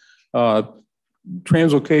continue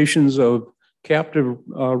translocations of captive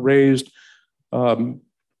raised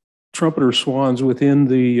trumpeter swans within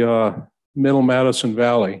the Middle Madison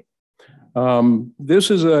Valley.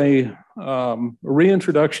 This is a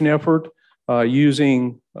reintroduction effort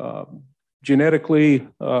using genetically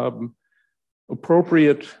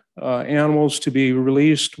appropriate animals to be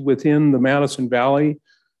released within the Madison Valley.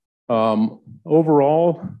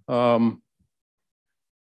 Overall, I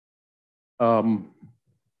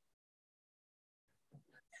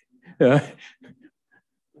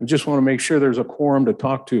just want to make sure there's a quorum to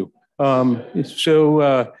talk to.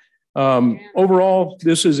 Overall,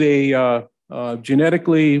 this is a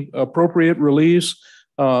genetically appropriate release.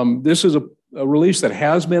 This is a release that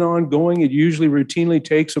has been ongoing. It usually routinely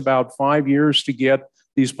takes about 5 years to get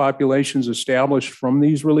these populations established from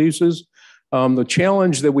these releases. The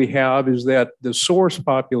challenge that we have is that the source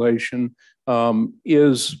population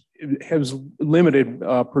has limited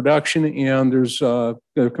production, and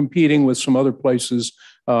they're competing with some other places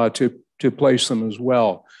to place them as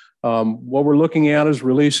well. What we're looking at is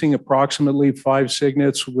releasing approximately 5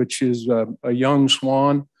 cygnets, which is a young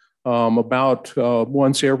swan, about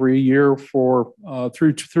once every year for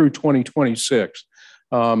through 2026.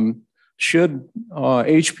 Should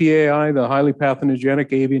HPAI, the highly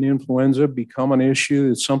pathogenic avian influenza, become an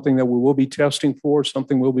issue, it's something that we will be testing for,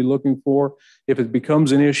 something we'll be looking for. If it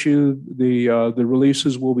becomes an issue, the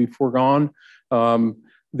releases will be foregone.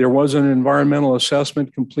 There was an environmental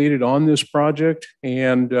assessment completed on this project,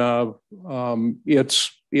 and there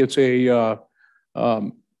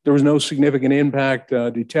was no significant impact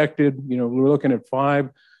detected. We're looking at 5.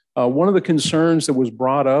 One of the concerns that was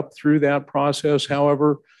brought up through that process,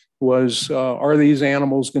 however, was are these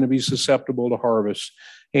animals going to be susceptible to harvest?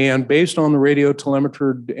 And based on the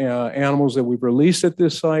radiotelemetry animals that we've released at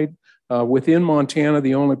this site, within Montana,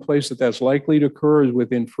 the only place that's likely to occur is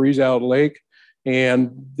within Freeze-Out Lake.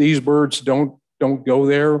 And these birds don't go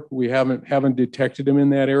there. We haven't detected them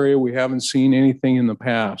in that area. We haven't seen anything in the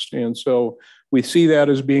past. And so we see that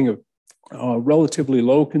as being a relatively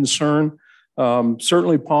low concern.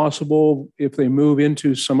 Certainly possible if they move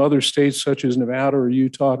into some other states such as Nevada or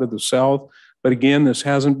Utah to the south. But again, this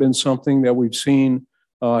hasn't been something that we've seen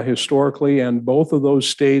historically. And both of those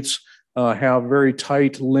states have very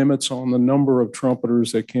tight limits on the number of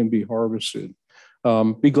trumpeters that can be harvested.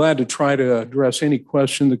 Be glad to try to address any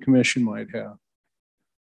question the commission might have.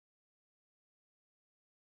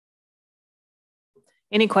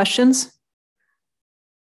 Any questions?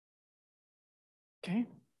 Okay.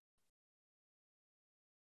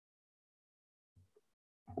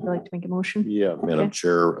 Would you like to make a motion? Yeah, Madam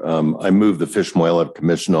Chair. I move the Fish and Wildlife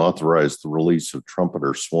Commission authorize the release of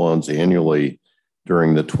trumpeter swans annually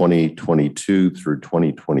during the 2022 through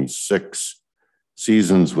 2026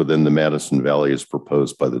 seasons within the Madison Valley as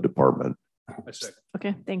proposed by the department.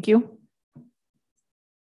 Okay, thank you.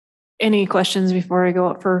 Any questions before I go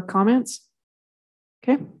up for comments?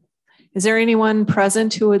 Okay. Is there anyone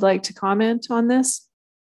present who would like to comment on this?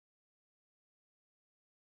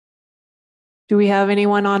 Do we have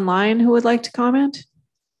anyone online who would like to comment?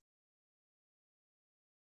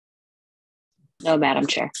 No, Madam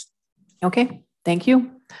Chair. Okay, thank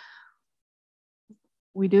you.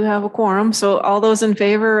 We do have a quorum. So all those in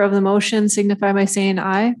favor of the motion signify by saying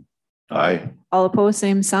aye. Aye. All opposed,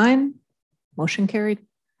 same sign. Motion carried.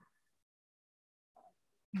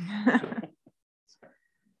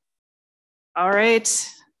 All right.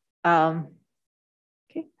 Okay.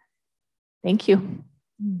 Thank you.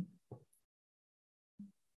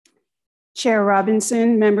 Chair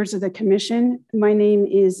Robinson, members of the commission, my name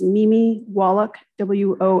is Mimi Wallach,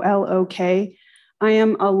 W-O-L-O-K. I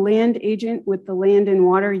am a land agent with the Land and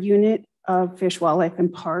Water Unit of Fish, Wildlife,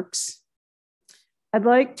 and Parks. I'd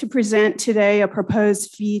like to present today a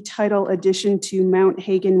proposed fee title addition to Mount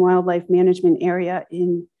Hagen Wildlife Management Area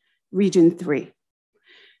in Region 3.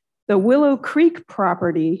 The Willow Creek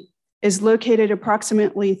property is located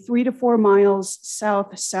approximately 3 to 4 miles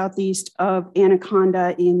southeast of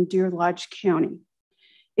Anaconda in Deer Lodge County.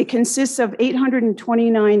 It consists of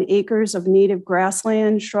 829 acres of native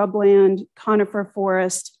grassland, shrubland, conifer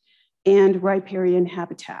forest, and riparian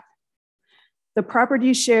habitat. The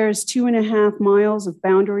property shares 2.5 miles of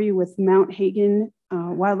boundary with Mount Hagen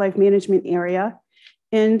Wildlife Management Area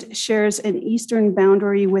and shares an eastern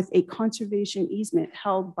boundary with a conservation easement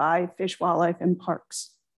held by Fish, Wildlife, and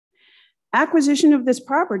Parks. Acquisition of this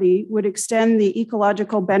property would extend the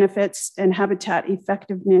ecological benefits and habitat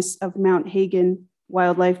effectiveness of Mount Hagen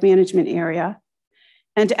Wildlife Management Area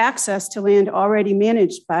and access to land already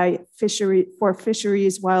managed by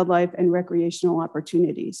fisheries, wildlife, and recreational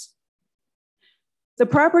opportunities. The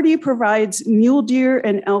property provides mule deer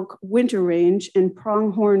and elk winter range and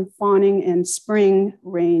pronghorn fawning and spring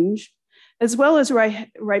range, as well as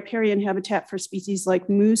riparian habitat for species like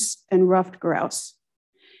moose and ruffed grouse.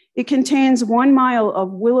 It contains 1 mile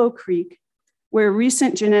of Willow Creek, where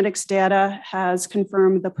recent genetics data has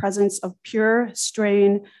confirmed the presence of pure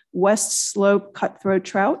strain West Slope cutthroat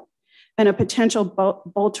trout and a potential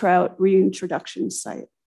bull trout reintroduction site.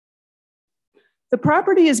 The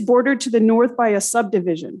property is bordered to the north by a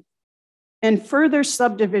subdivision, and further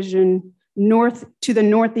subdivision north to the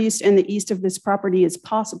northeast and the east of this property is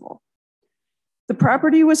possible. The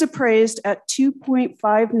property was appraised at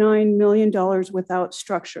 $2.59 million without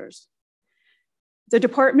structures. The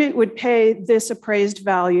department would pay this appraised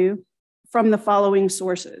value from the following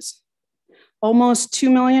sources. Almost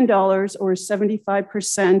 $2 million, or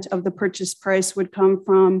 75% of the purchase price, would come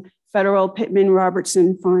from federal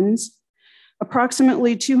Pittman-Robertson funds.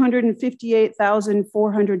 Approximately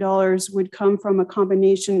 $258,400 would come from a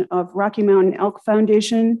combination of Rocky Mountain Elk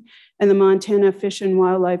Foundation and the Montana Fish and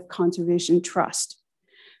Wildlife Conservation Trust.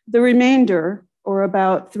 The remainder, or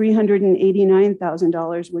about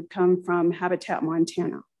 $389,000, would come from Habitat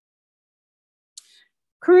Montana.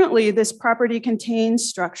 Currently, this property contains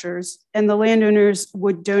structures, and the landowners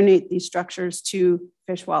would donate these structures to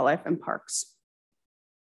Fish, Wildlife, and Parks.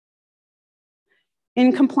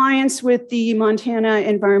 In compliance with the Montana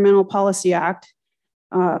Environmental Policy Act,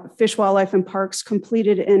 Fish, Wildlife, and Parks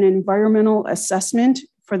completed an environmental assessment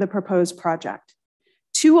for the proposed project.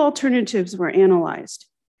 2 alternatives were analyzed.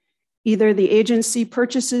 Either the agency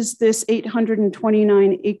purchases this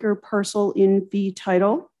 829-acre parcel in fee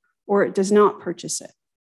title, or it does not purchase it.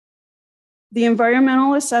 The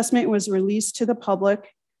environmental assessment was released to the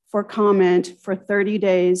public for comment for 30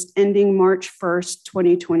 days, ending March 1st,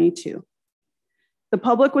 2022. The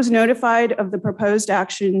public was notified of the proposed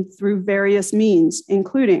action through various means,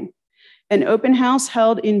 including an open house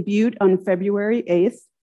held in Butte on February 8th,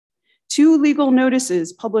 2 legal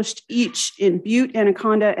notices published each in Butte,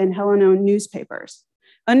 Anaconda, and Helena newspapers,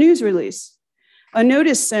 a news release, a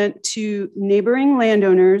notice sent to neighboring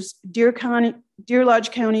landowners, Deer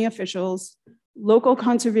Lodge County officials, local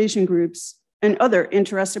conservation groups, and other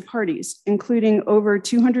interested parties, including over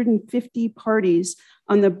 250 parties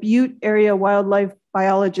on the Butte Area Wildlife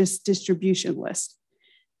Biologist distribution list.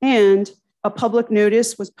 And a public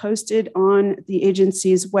notice was posted on the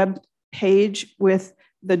agency's web page with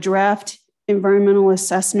the draft environmental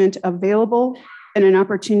assessment available and an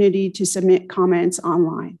opportunity to submit comments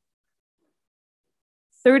online.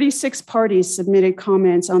 36 parties submitted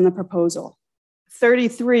comments on the proposal.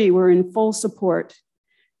 33 were in full support.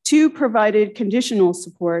 2 provided conditional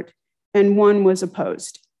support, and 1 was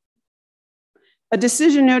opposed. A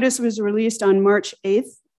decision notice was released on March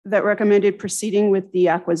 8th that recommended proceeding with the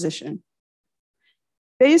acquisition.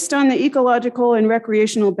 Based on the ecological and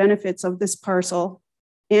recreational benefits of this parcel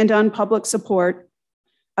and on public support,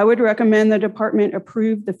 I would recommend the department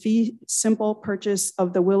approve the fee simple purchase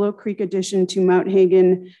of the Willow Creek addition to Mount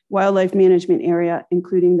Hagen Wildlife Management Area,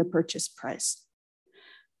 including the purchase price.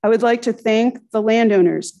 I would like to thank the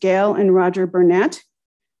landowners, Gail and Roger Burnett,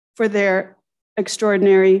 for their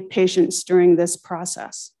extraordinary patience during this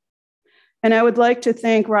process. And I would like to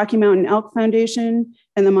thank Rocky Mountain Elk Foundation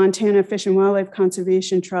and the Montana Fish and Wildlife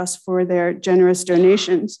Conservation Trust for their generous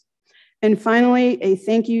donations. And finally, a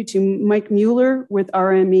thank you to Mike Mueller with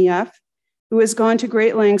RMEF, who has gone to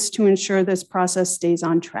great lengths to ensure this process stays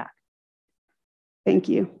on track. Thank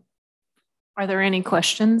you. Are there any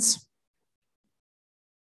questions?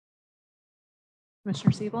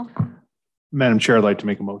 Commissioner Siebel? Madam Chair, I'd like to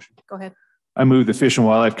make a motion. Go ahead. I move the Fish and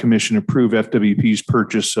Wildlife Commission approve FWP's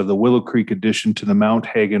purchase of the Willow Creek addition to the Mount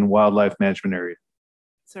Hagen Wildlife Management Area.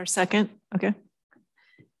 Is there a second? Okay.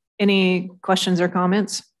 Any questions or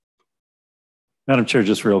comments? Madam Chair,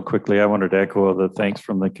 just real quickly, I wanted to echo the thanks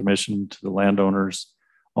from the commission to the landowners,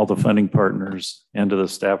 all the funding partners, and to the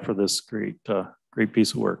staff for this great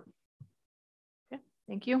piece of work. Okay,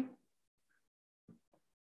 thank you.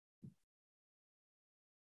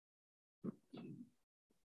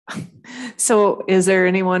 So is there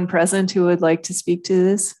anyone present who would like to speak to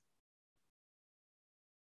this?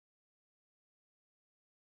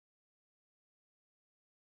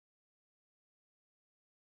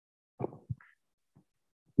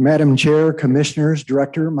 Madam Chair, Commissioners,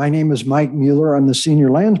 Director, my name is Mike Mueller. I'm the Senior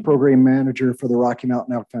Lands Program Manager for the Rocky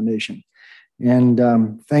Mountain Elk Foundation.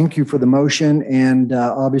 And thank you for the motion, and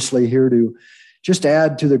obviously here to just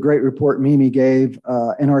add to the great report Mimi gave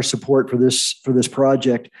and our support for this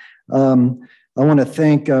project. I want to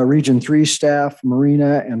thank Region 3 staff,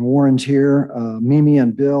 Marina and Warren's here, Mimi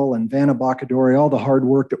and Bill and Vanna Bacadori, all the hard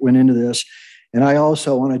work that went into this. And I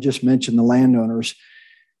also want to just mention the landowners.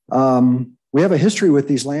 We have a history with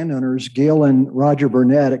these landowners, Gail and Roger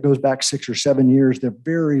Burnett. It goes back 6 or 7 years. They're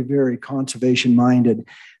very, very conservation minded.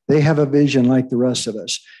 They have a vision like the rest of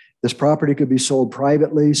us. This property could be sold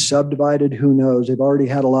privately, subdivided, who knows? They've already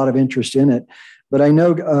had a lot of interest in it. But I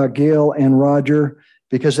know Gail and Roger,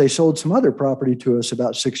 because they sold some other property to us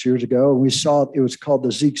about 6 years ago. And we saw it was called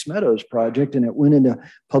the Zeke's Meadows Project, and it went into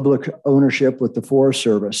public ownership with the Forest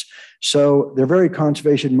Service. So they're very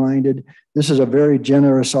conservation minded. This is a very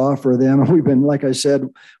generous offer of them. We've been, like I said,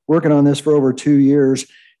 working on this for over 2 years,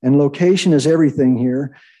 and location is everything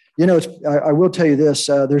here. You know, I will tell you this,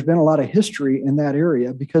 there's been a lot of history in that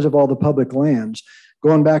area because of all the public lands.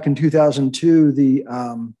 Going back in 2002, the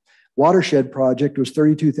watershed project was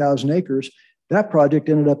 32,000 acres. That project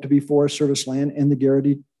ended up to be Forest Service land in the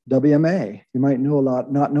Garrity WMA. You might know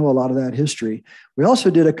not know a lot of that history. We also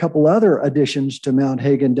did a couple other additions to Mount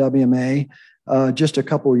Hagen WMA just a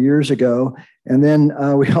couple of years ago. And then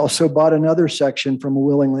we also bought another section from a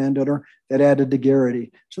willing landowner that added to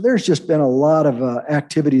Garrity. So there's just been a lot of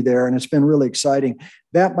activity there, and it's been really exciting.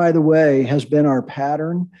 That, by the way, has been our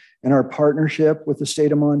pattern and our partnership with the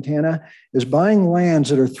state of Montana, is buying lands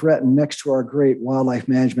that are threatened next to our great wildlife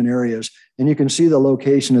management areas. And you can see the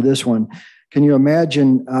location of this one. Can you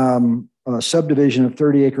imagine a subdivision of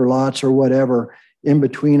 30-acre lots or whatever in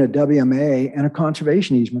between a WMA and a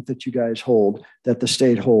conservation easement that you guys hold, that the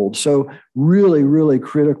state holds? So really, really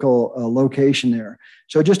critical location there.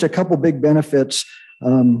 So just a couple big benefits.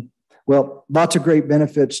 Well, lots of great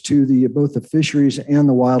benefits to both the fisheries and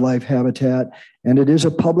the wildlife habitat. And it is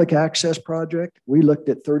a public access project. We looked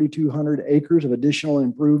at 3,200 acres of additional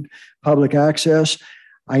improved public access.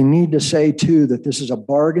 I need to say, too, that this is a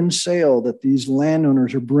bargain sale that these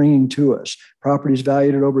landowners are bringing to us. Property's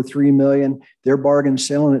valued at over $3 million. They're bargain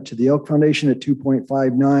selling it to the Elk Foundation at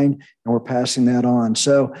 $2.59, and we're passing that on.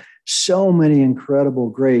 So many incredible,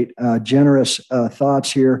 great, generous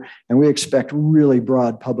thoughts here, and we expect really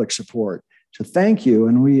broad public support. So thank you,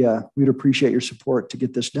 and we'd appreciate your support to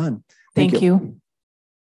get this done. Thank you.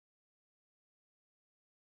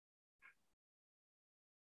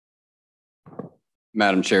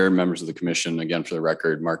 Madam Chair, members of the commission, again, for the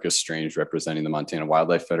record, Marcus Strange representing the Montana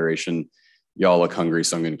Wildlife Federation. Y'all look hungry,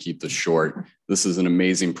 so I'm going to keep this short. This is an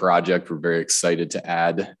amazing project. We're very excited to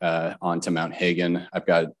add onto Mount Hagen. I've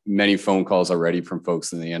got many phone calls already from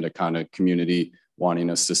folks in the Anaconda community wanting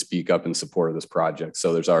us to speak up in support of this project.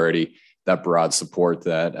 So there's already that broad support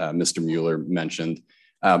that Mr. Mueller mentioned.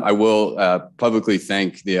 I will publicly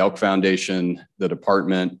thank the Elk Foundation, the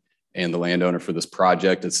department, and the landowner for this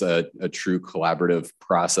project. It's a true collaborative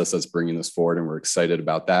process that's bringing this forward, and we're excited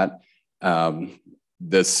about that.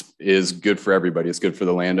 This is good for everybody. It's good for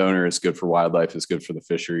the landowner. It's good for wildlife. It's good for the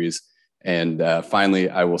fisheries. And finally,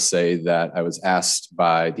 I will say that I was asked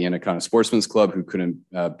by the Anaconda Sportsman's Club, who couldn't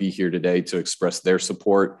be here today, to express their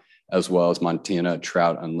support, as well as Montana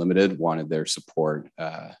Trout Unlimited wanted their support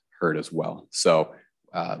heard as well. So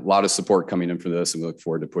a lot of support coming in for this, and we look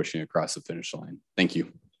forward to pushing across the finish line. Thank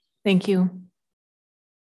you. Thank you.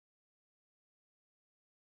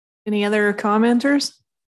 Any other commenters?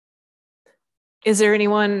 Is there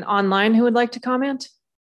anyone online who would like to comment?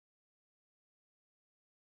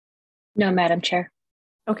 No, Madam Chair.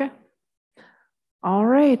 Okay. All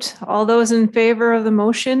right. All those in favor of the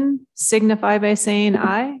motion signify by saying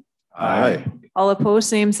aye. Aye. All opposed,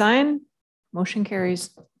 same sign. Motion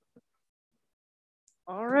carries.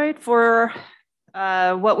 All right. For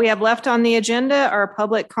what we have left on the agenda, our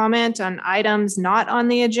public comment on items not on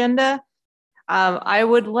the agenda. I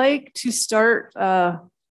would like to start,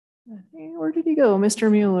 where did he go,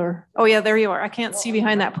 Mr. Mueller? Oh yeah, there you are. I can't see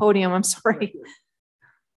behind that podium, I'm sorry.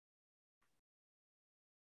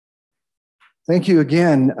 Thank you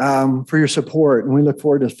again for your support. And we look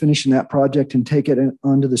forward to finishing that project and take it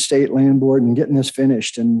onto the state land board and getting this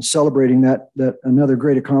finished and celebrating that another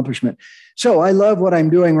great accomplishment. So I love what I'm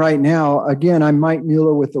doing right now. Again, I'm Mike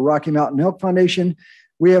Mueller with the Rocky Mountain Elk Foundation.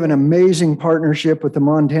 We have an amazing partnership with the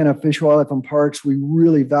Montana Fish, Wildlife, and Parks. We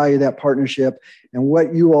really value that partnership and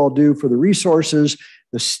what you all do for the resources,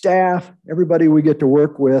 the staff, everybody we get to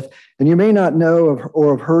work with. And you may not know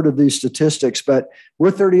or have heard of these statistics, but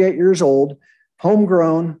we're 38 years old,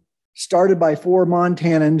 homegrown, started by 4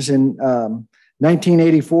 Montanans in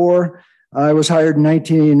 1984. I was hired in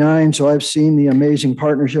 1989, so I've seen the amazing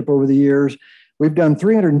partnership over the years. We've done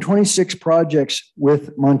 326 projects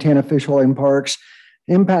with Montana Fish, Wildlife, and Parks,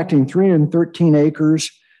 impacting 313 acres,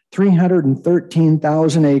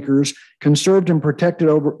 313,000 acres, conserved and protected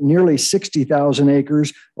over nearly 60,000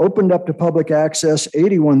 acres, opened up to public access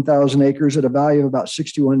 81,000 acres at a value of about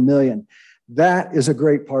 $61 million. That is a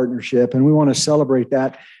great partnership, and we want to celebrate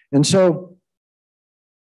that. And so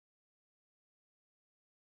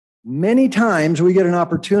many times we get an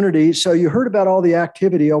opportunity. So you heard about all the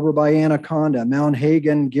activity over by Anaconda, Mount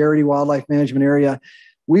Hagen, Garrity Wildlife Management Area.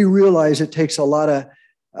 We realize it takes a lot of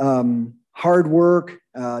hard work,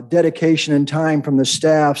 dedication, and time from the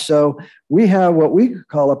staff. So we have what we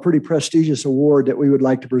call a pretty prestigious award that we would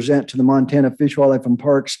like to present to the Montana Fish, Wildlife, and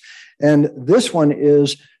Parks. And this one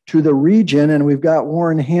is to the region, and we've got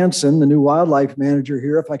Warren Hansen, the new wildlife manager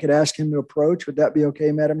here. If I could ask him to approach, would that be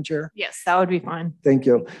okay, Madam Chair? Yes, that would be fine. Thank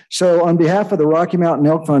you. So on behalf of the Rocky Mountain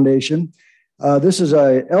Elk Foundation, this is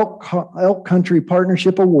a Elk Country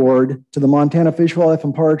Partnership Award to the Montana Fish, Wildlife,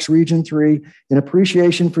 and Parks Region 3 in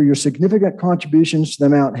appreciation for your significant contributions to the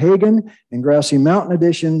Mount Hagen and Grassy Mountain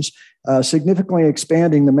additions, significantly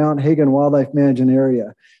expanding the Mount Hagen Wildlife Management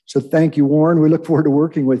Area. So thank you, Warren. We look forward to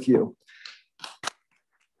working with you.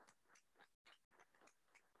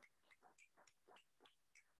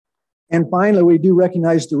 And finally, we do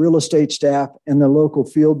recognize the real estate staff and the local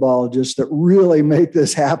field biologists that really make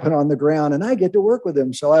this happen on the ground. And I get to work with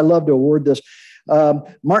them, so I love to award this.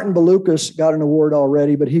 Martin Belucas got an award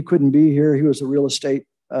already, but he couldn't be here. He was a real estate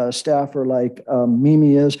staffer like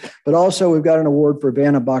Mimi is. But also we've got an award for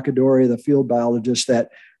Vanna Bacadori, the field biologist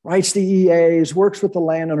that writes the EAs, works with the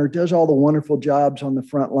landowner, does all the wonderful jobs on the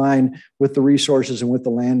front line with the resources and with the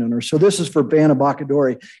landowner. So this is for Vanna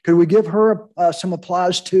Bacadori. Could we give her some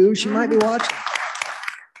applause too? She might be watching.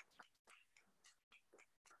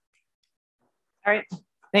 All right.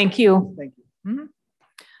 Thank you. Thank you. Mm-hmm.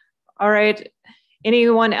 All right.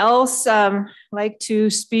 Anyone else like to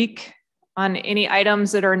speak on any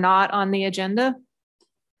items that are not on the agenda?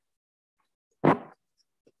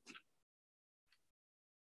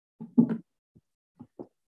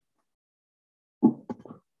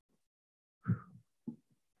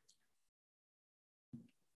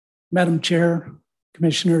 Madam Chair,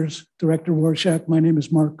 Commissioners, Director Warshak, my name is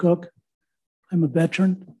Mark Cook. I'm a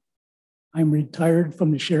veteran. I'm retired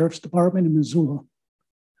from the Sheriff's Department in Missoula,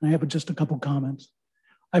 and I have just a couple comments.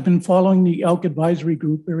 I've been following the Elk Advisory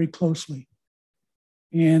Group very closely,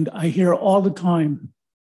 and I hear all the time,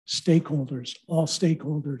 stakeholders, all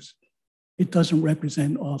stakeholders. It doesn't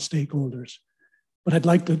represent all stakeholders, but I'd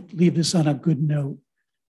like to leave this on a good note.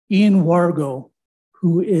 Ian Wargo,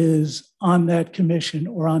 who is on that commission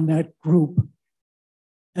or on that group,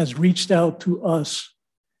 has reached out to us,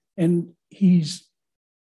 and he's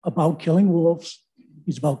about killing wolves,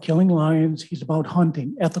 he's about killing lions, he's about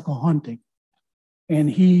hunting, ethical hunting. And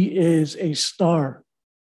he is a star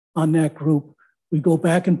on that group. We go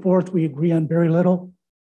back and forth, we agree on very little,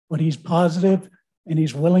 but he's positive and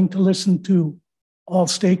he's willing to listen to all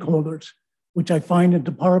stakeholders, which I find the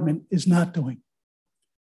department is not doing.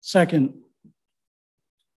 Second,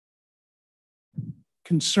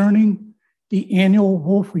 concerning the annual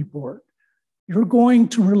wolf report, you're going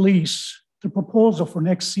to release the proposal for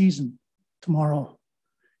next season tomorrow.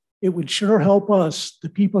 It would sure help us, the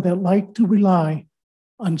people that like to rely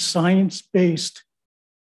on science-based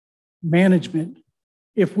management,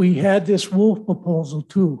 if we had this wolf proposal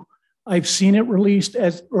too. I've seen it released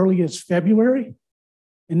as early as February,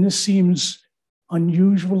 and this seems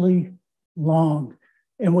unusually long.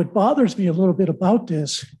 And what bothers me a little bit about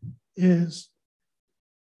this is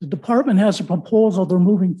the department has a proposal they're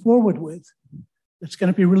moving forward with that's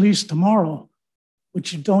going to be released tomorrow,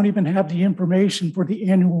 but you don't even have the information for the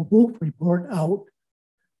annual wolf report out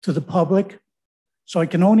to the public. So I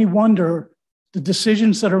can only wonder the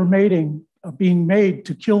decisions that are being made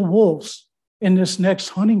to kill wolves in this next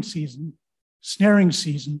hunting season, snaring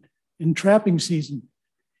season, and trapping season.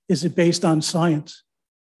 Is it based on science?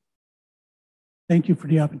 Thank you for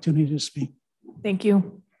the opportunity to speak. Thank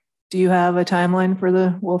you. Do you have a timeline for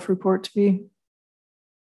the wolf report to be?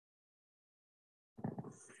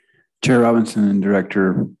 Chair Robinson and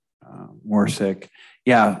Director Warsick.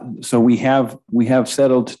 Yeah, so we have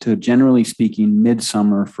settled to, generally speaking,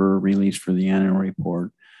 midsummer for release for the annual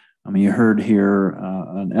report. You heard here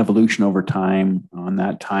an evolution over time on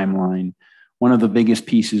that timeline. One of the biggest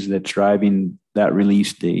pieces that's driving that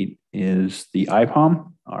release date is the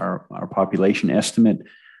IPOM, our population estimate.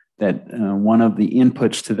 That one of the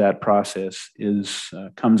inputs to that process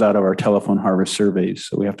comes out of our telephone harvest surveys.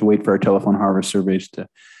 So we have to wait for our telephone harvest surveys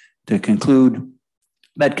to conclude.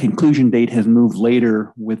 That conclusion date has moved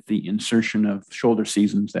later with the insertion of shoulder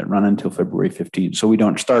seasons that run until February 15th. So we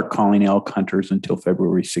don't start calling elk hunters until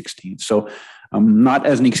February 16th. So not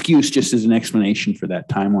as an excuse, just as an explanation for that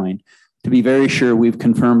timeline. To be very sure, we've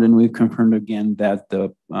confirmed and we've confirmed again that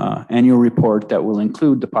the annual report that will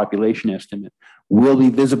include the population estimate will be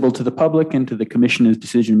visible to the public and to the commission as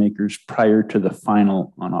decision makers prior to the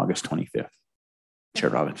final on August 25th. Chair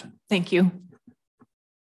Robinson. Thank you.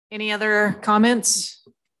 Any other comments?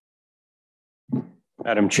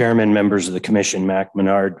 Madam Chairman, members of the commission, Mac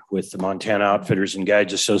Menard with the Montana Outfitters and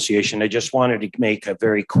Guides Association. I just wanted to make a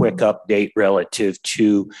very quick update relative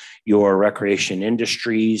to your recreation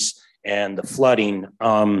industries and the flooding.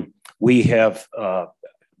 We have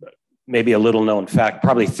maybe a little known fact,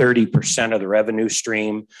 probably 30% of the revenue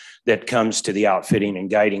stream that comes to the outfitting and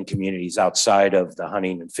guiding communities outside of the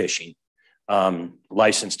hunting and fishing.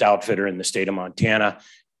 Licensed outfitter in the state of Montana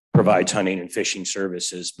provides hunting and fishing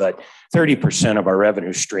services, but 30% of our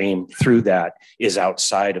revenue stream through that is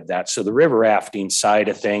outside of that. So the river rafting side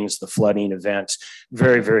of things, the flooding events,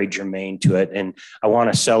 very, very germane to it. And I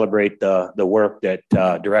want to celebrate the work that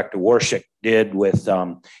Director Warshik did with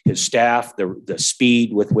his staff, the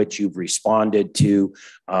speed with which you've responded to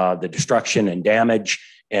the destruction and damage,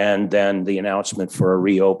 and then the announcement for a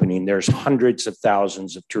reopening. There's hundreds of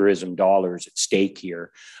thousands of tourism dollars at stake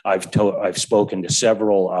here. I've spoken to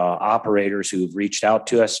several operators who've reached out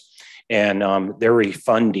to us, and they're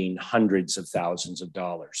refunding hundreds of thousands of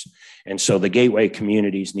dollars. And so the gateway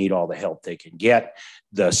communities need all the help they can get.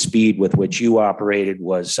 The speed with which you operated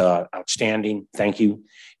was outstanding. Thank you.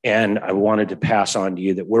 And I wanted to pass on to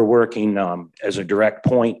you that we're working as a direct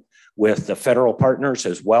point with the federal partners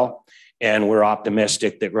as well. And we're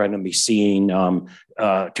optimistic that we're going to be seeing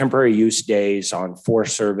temporary use days on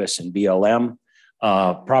Forest Service and BLM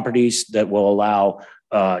properties that will allow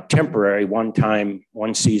temporary, one-time,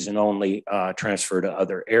 one season only transfer to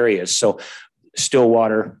other areas. So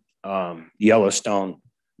Stillwater, Yellowstone,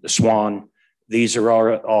 the Swan, these are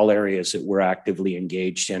all areas that we're actively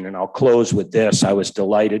engaged in. And I'll close with this. I was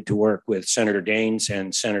delighted to work with Senator Daines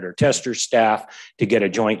and Senator Tester's staff to get a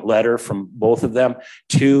joint letter from both of them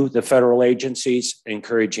to the federal agencies,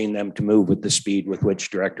 encouraging them to move with the speed with which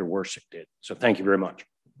Director Warshik did. So thank you very much.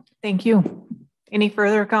 Thank you. Any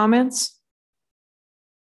further comments?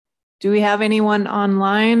 Do we have anyone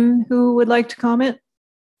online who would like to comment?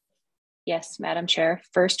 Yes, Madam Chair.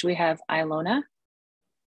 First, we have Ilona.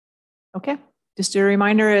 Okay. Just a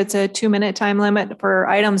reminder, it's a 2-minute time limit for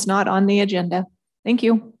items not on the agenda. Thank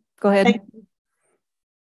you. Go ahead.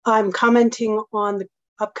 I'm commenting on the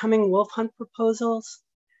upcoming wolf hunt proposals.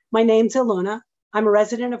 My name's Ilona. I'm a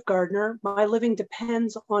resident of Gardner. My living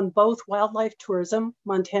depends on both wildlife tourism,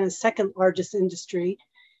 Montana's second largest industry,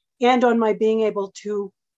 and on my being able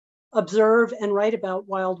to observe and write about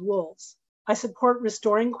wild wolves. I support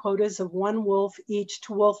restoring quotas of 1 wolf each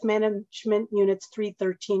to Wolf Management Units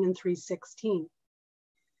 313 and 316.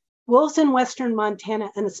 Wolves in Western Montana,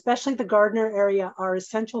 and especially the Gardner area, are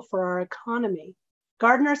essential for our economy.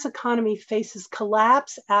 Gardner's economy faces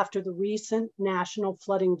collapse after the recent national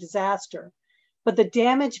flooding disaster, but the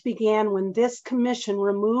damage began when this commission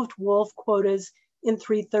removed wolf quotas in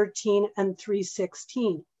 313 and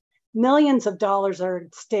 316. Millions of dollars are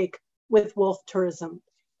at stake with wolf tourism.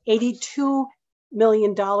 $82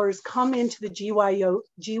 million come into the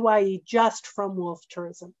GYE just from wolf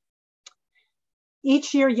tourism.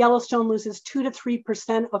 Each year, Yellowstone loses 2 to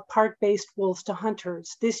 3% of park-based wolves to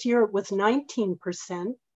hunters. This year, it was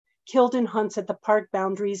 19% killed in hunts at the park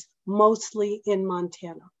boundaries, mostly in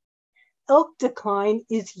Montana. Elk decline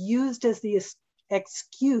is used as the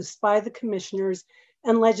excuse by the commissioners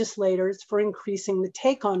and legislators for increasing the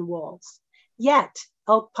take on wolves. Yet,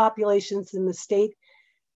 elk populations in the state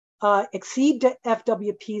exceed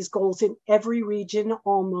FWP's goals in every region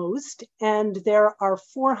almost, and there are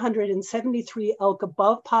 473 elk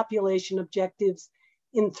above population objectives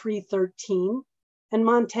in 313, and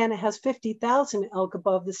Montana has 50,000 elk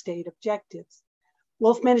above the state objectives.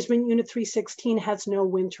 Wolf Management Unit 316 has no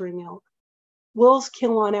wintering elk. Wolves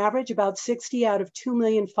kill on average about 60 out of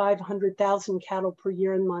 2,500,000 cattle per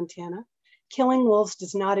year in Montana. Killing wolves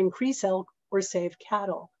does not increase elk or save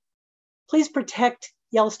cattle. Please protect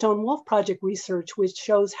Yellowstone Wolf Project research, which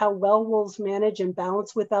shows how well wolves manage and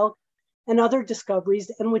balance with elk and other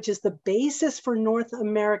discoveries, and which is the basis for North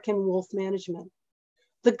American wolf management.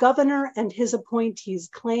 The governor and his appointees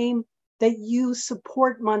claim that you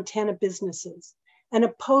support Montana businesses and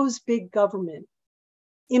oppose big government.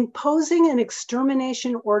 Imposing an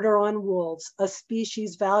extermination order on wolves, a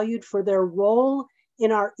species valued for their role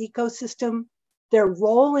in our ecosystem, their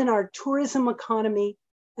role in our tourism economy,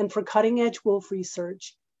 and for cutting-edge wolf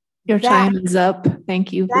research. Your time is up.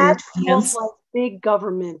 Thank you. That feels like big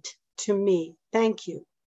government to me. Thank you.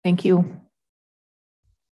 Thank you.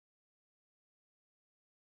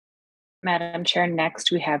 Madam Chair, next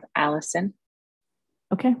we have Allison.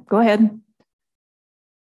 Okay, go ahead.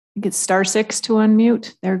 I think it's *6 to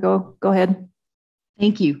unmute. There, go ahead.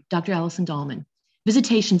 Thank you, Dr. Allison Dahlman.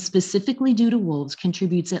 Visitation specifically due to wolves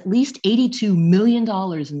contributes at least $82 million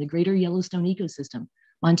in the greater Yellowstone ecosystem.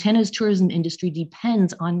 Montana's tourism industry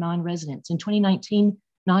depends on non-residents. In 2019,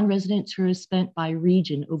 non-resident tourists spent by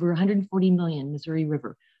region over 140 million Missouri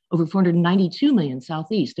River, over 492 million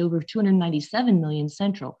Southeast, over 297 million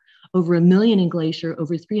Central, over $1 million in Glacier,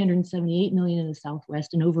 over 378 million in the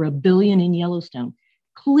Southwest, and over $1 billion in Yellowstone.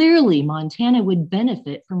 Clearly, Montana would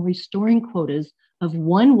benefit from restoring quotas of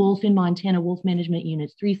one wolf in Montana Wolf Management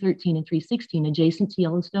Units 313 and 316 adjacent to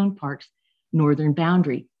Yellowstone Park's northern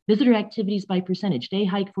boundary. Visitor activities by percentage, day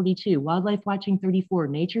hike 42, wildlife watching 34,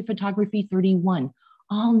 nature photography 31.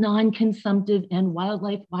 All non-consumptive and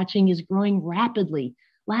wildlife watching is growing rapidly.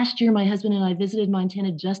 Last year, my husband and I visited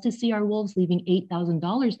Montana just to see our wolves, leaving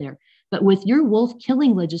 $8,000 there. But with your wolf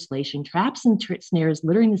killing legislation, traps and snares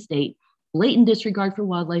littering the state, blatant disregard for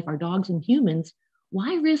wildlife, our dogs and humans,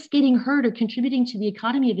 why risk getting hurt or contributing to the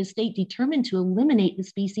economy of a state determined to eliminate the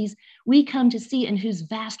species we come to see and whose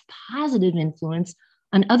vast positive influence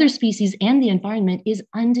on other species and the environment is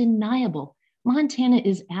undeniable? Montana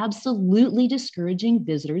is absolutely discouraging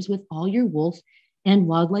visitors with all your wolf and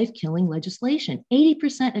wildlife killing legislation.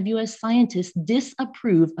 80% of US scientists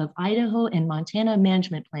disapprove of Idaho and Montana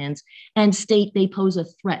management plans and state they pose a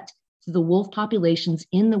threat to the wolf populations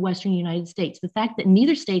in the Western United States. The fact that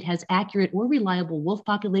neither state has accurate or reliable wolf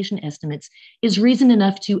population estimates is reason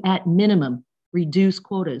enough to, at minimum, reduce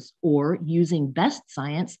quotas, or using best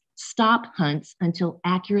science, stop hunts until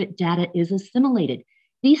accurate data is assimilated.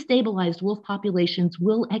 Destabilized wolf populations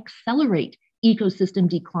will accelerate ecosystem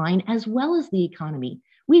decline as well as the economy.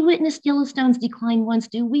 We witnessed Yellowstone's decline once.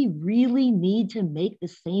 Do we really need to make the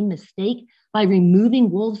same mistake by removing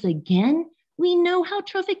wolves again? We know how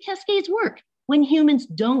trophic cascades work when humans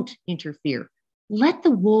don't interfere. Let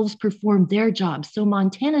the wolves perform their job so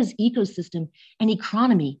Montana's ecosystem and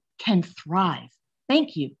economy can thrive.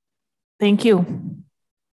 Thank you. Thank you.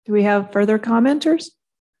 Do we have further commenters?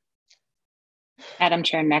 Madam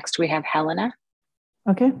Chair, next we have Helena.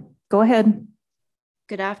 Okay, go ahead.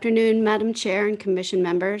 Good afternoon, Madam Chair and Commission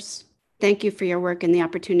members. Thank you for your work and the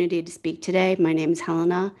opportunity to speak today. My name is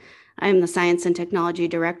Helena. I am the Science and Technology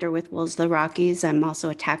Director with Wolves of the Rockies. I'm also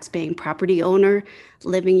a tax-paying property owner,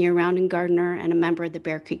 living year-round in Gardner, and a member of the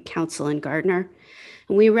Bear Creek Council in Gardner.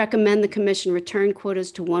 And we recommend the Commission return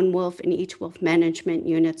quotas to one wolf in each wolf management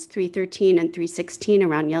units 313 and 316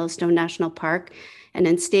 around Yellowstone National Park, and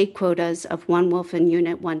in state quotas of one wolf in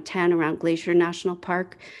Unit 110 around Glacier National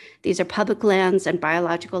Park. These are public lands and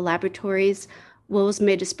biological laboratories. Wolves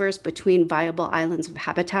may disperse between viable islands of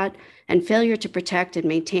habitat, and failure to protect and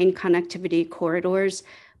maintain connectivity corridors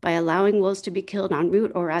by allowing wolves to be killed en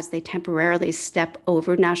route or as they temporarily step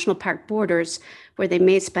over national park borders where they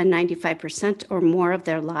may spend 95% or more of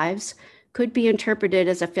their lives could be interpreted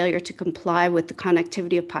as a failure to comply with the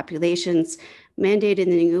connectivity of populations mandated in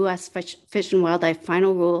the U.S. Fish and Wildlife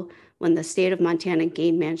Final Rule when the state of Montana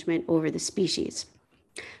gained management over the species.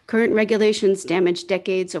 Current regulations damage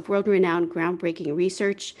decades of world-renowned groundbreaking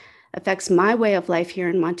research, affects my way of life here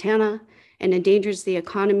in Montana, and endangers the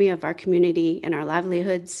economy of our community and our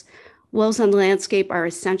livelihoods. Wolves on the landscape are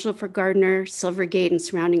essential for Gardner, Silvergate, and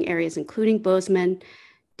surrounding areas, including Bozeman.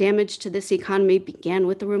 Damage to this economy began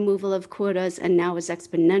with the removal of quotas and now is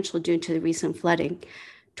exponential due to the recent flooding.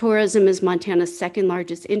 Tourism is Montana's second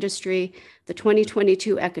largest industry. The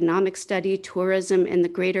 2022 economic study, Tourism in the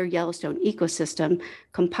Greater Yellowstone Ecosystem,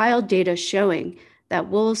 compiled data showing that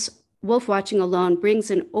wolf watching alone brings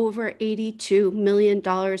in over $82 million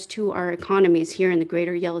to our economies here in the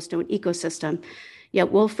Greater Yellowstone Ecosystem.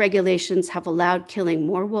 Yet wolf regulations have allowed killing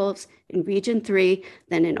more wolves in Region 3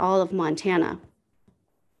 than in all of Montana.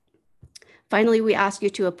 Finally, we ask you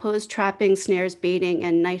to oppose trapping, snares, baiting,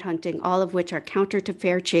 and night hunting, all of which are counter to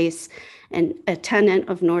fair chase and a tenet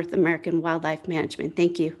of North American wildlife management.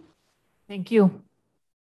 Thank you. Thank you.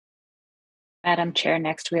 Madam Chair,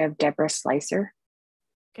 next we have Deborah Slicer.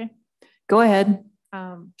 Okay, go ahead.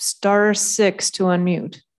 *6 to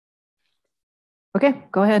unmute. Okay,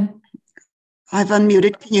 go ahead. I've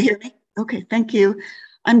unmuted. Can you hear me? Okay, thank you.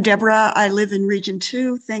 I'm Deborah. I live in Region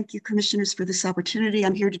 2. Thank you, commissioners, for this opportunity.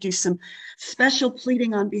 I'm here to do some special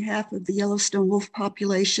pleading on behalf of the Yellowstone wolf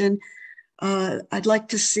population. I'd like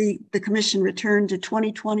to see the commission return to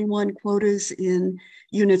 2021 quotas in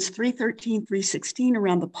units 313, 316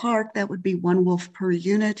 around the park. That would be one wolf per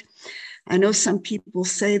unit. I know some people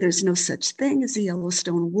say there's no such thing as a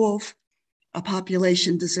Yellowstone wolf, a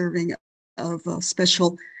population deserving of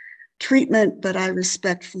special treatment, but I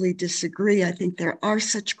respectfully disagree. I think there are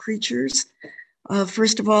such creatures.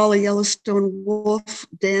 First of all, a Yellowstone wolf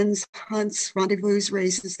dens, hunts, rendezvous,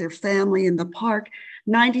 raises their family in the park.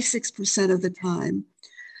 96% of the time.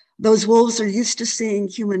 Those wolves are used to seeing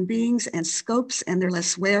human beings and scopes, and they're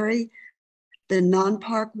less wary than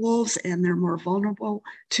non-park wolves, and they're more vulnerable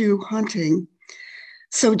to hunting.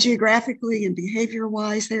 So geographically and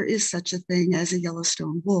behavior-wise, there is such a thing as a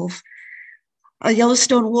Yellowstone wolf. A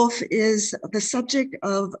Yellowstone wolf is the subject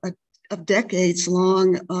of a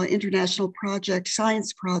decades-long international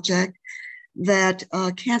science project that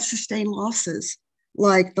can't sustain losses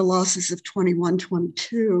like the losses of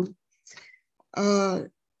 21-22.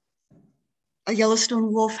 A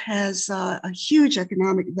Yellowstone wolf has a huge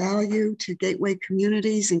economic value to gateway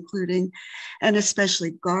communities, including and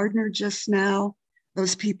especially Gardner just now.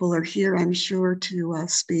 Those people are here, I'm sure, to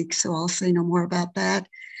speak, so I'll say no more about that.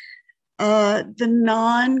 The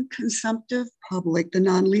non-consumptive public, the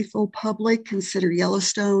non-lethal public, consider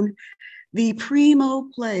Yellowstone the primo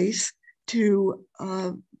place to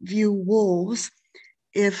view wolves.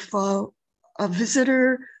 If a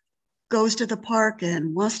visitor goes to the park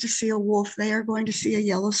and wants to see a wolf, they are going to see a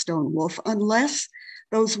Yellowstone wolf, unless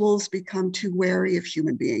those wolves become too wary of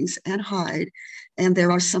human beings and hide. And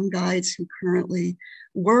there are some guides who currently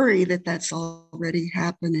worry that that's already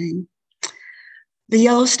happening. The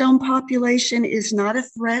Yellowstone population is not a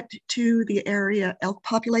threat to the area elk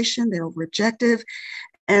population. They're overobjective,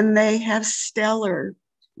 and they have stellar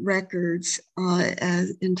records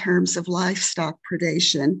in terms of livestock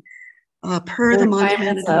predation. Per the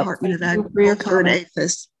Montana Department of Agriculture and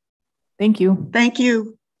APHIS. Thank you. Thank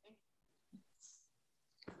you.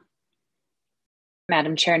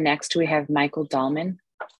 Madam Chair, next we have Michael Dahlman.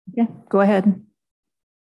 Yeah, go ahead.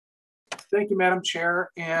 Thank you, Madam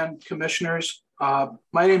Chair and Commissioners.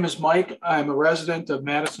 My name is Mike. I'm a resident of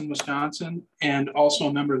Madison, Wisconsin, and also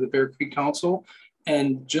a member of the Bear Creek Council,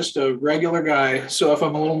 and just a regular guy. So if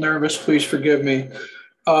I'm a little nervous, please forgive me.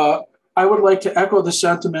 I would like to echo the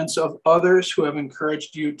sentiments of others who have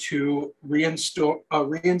encouraged you to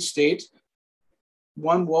reinstate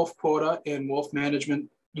one wolf quota in wolf management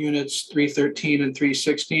units 313 and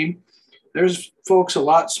 316. There's folks a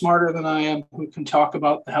lot smarter than I am who can talk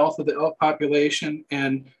about the health of the elk population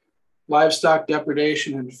and livestock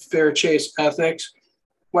depredation and fair chase ethics.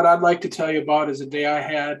 What I'd like to tell you about is a day I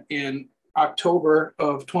had in October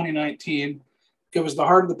of 2019. It was the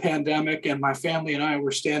heart of the pandemic, and my family and I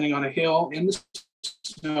were standing on a hill in the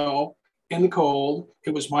snow, in the cold.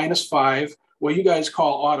 It was -5. What you guys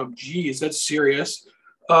call autumn. Geez, that's serious.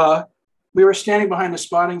 We were standing behind the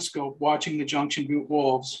spotting scope watching the Junction Butte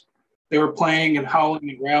wolves. They were playing and howling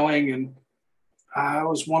and growling, and it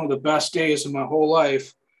was one of the best days of my whole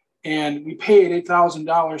life. And we paid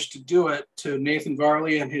 $8,000 to do it to Nathan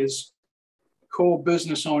Varley and his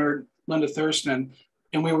co-business owner, Linda Thurston.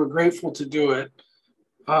 And we were grateful to do it.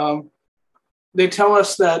 They tell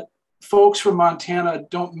us that folks from Montana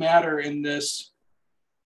don't matter in this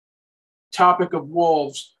topic of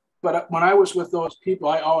wolves, but when I was with those people,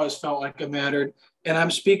 I always felt like I mattered. And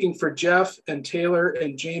I'm speaking for Jeff and Taylor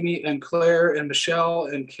and Jamie and Claire and Michelle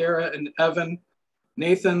and Kara and Evan,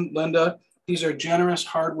 Nathan, Linda. These are generous,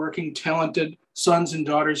 hardworking, talented sons and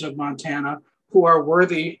daughters of Montana who are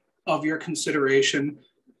worthy of your consideration.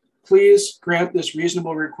 Please grant this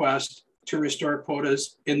reasonable request to restore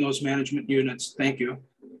quotas in those management units. Thank you.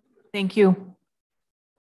 Thank you.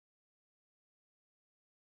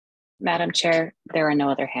 Madam Chair, there are no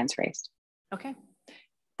other hands raised. Okay.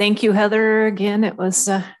 Thank you, Heather. Again, it was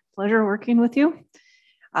a pleasure working with you.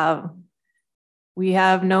 We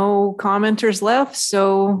have no commenters left,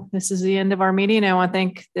 so this is the end of our meeting. I want to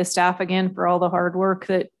thank the staff again for all the hard work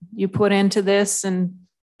that you put into this, and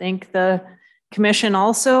thank the commission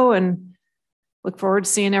also, and look forward to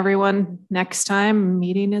seeing everyone next time.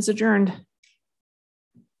 Meeting is adjourned.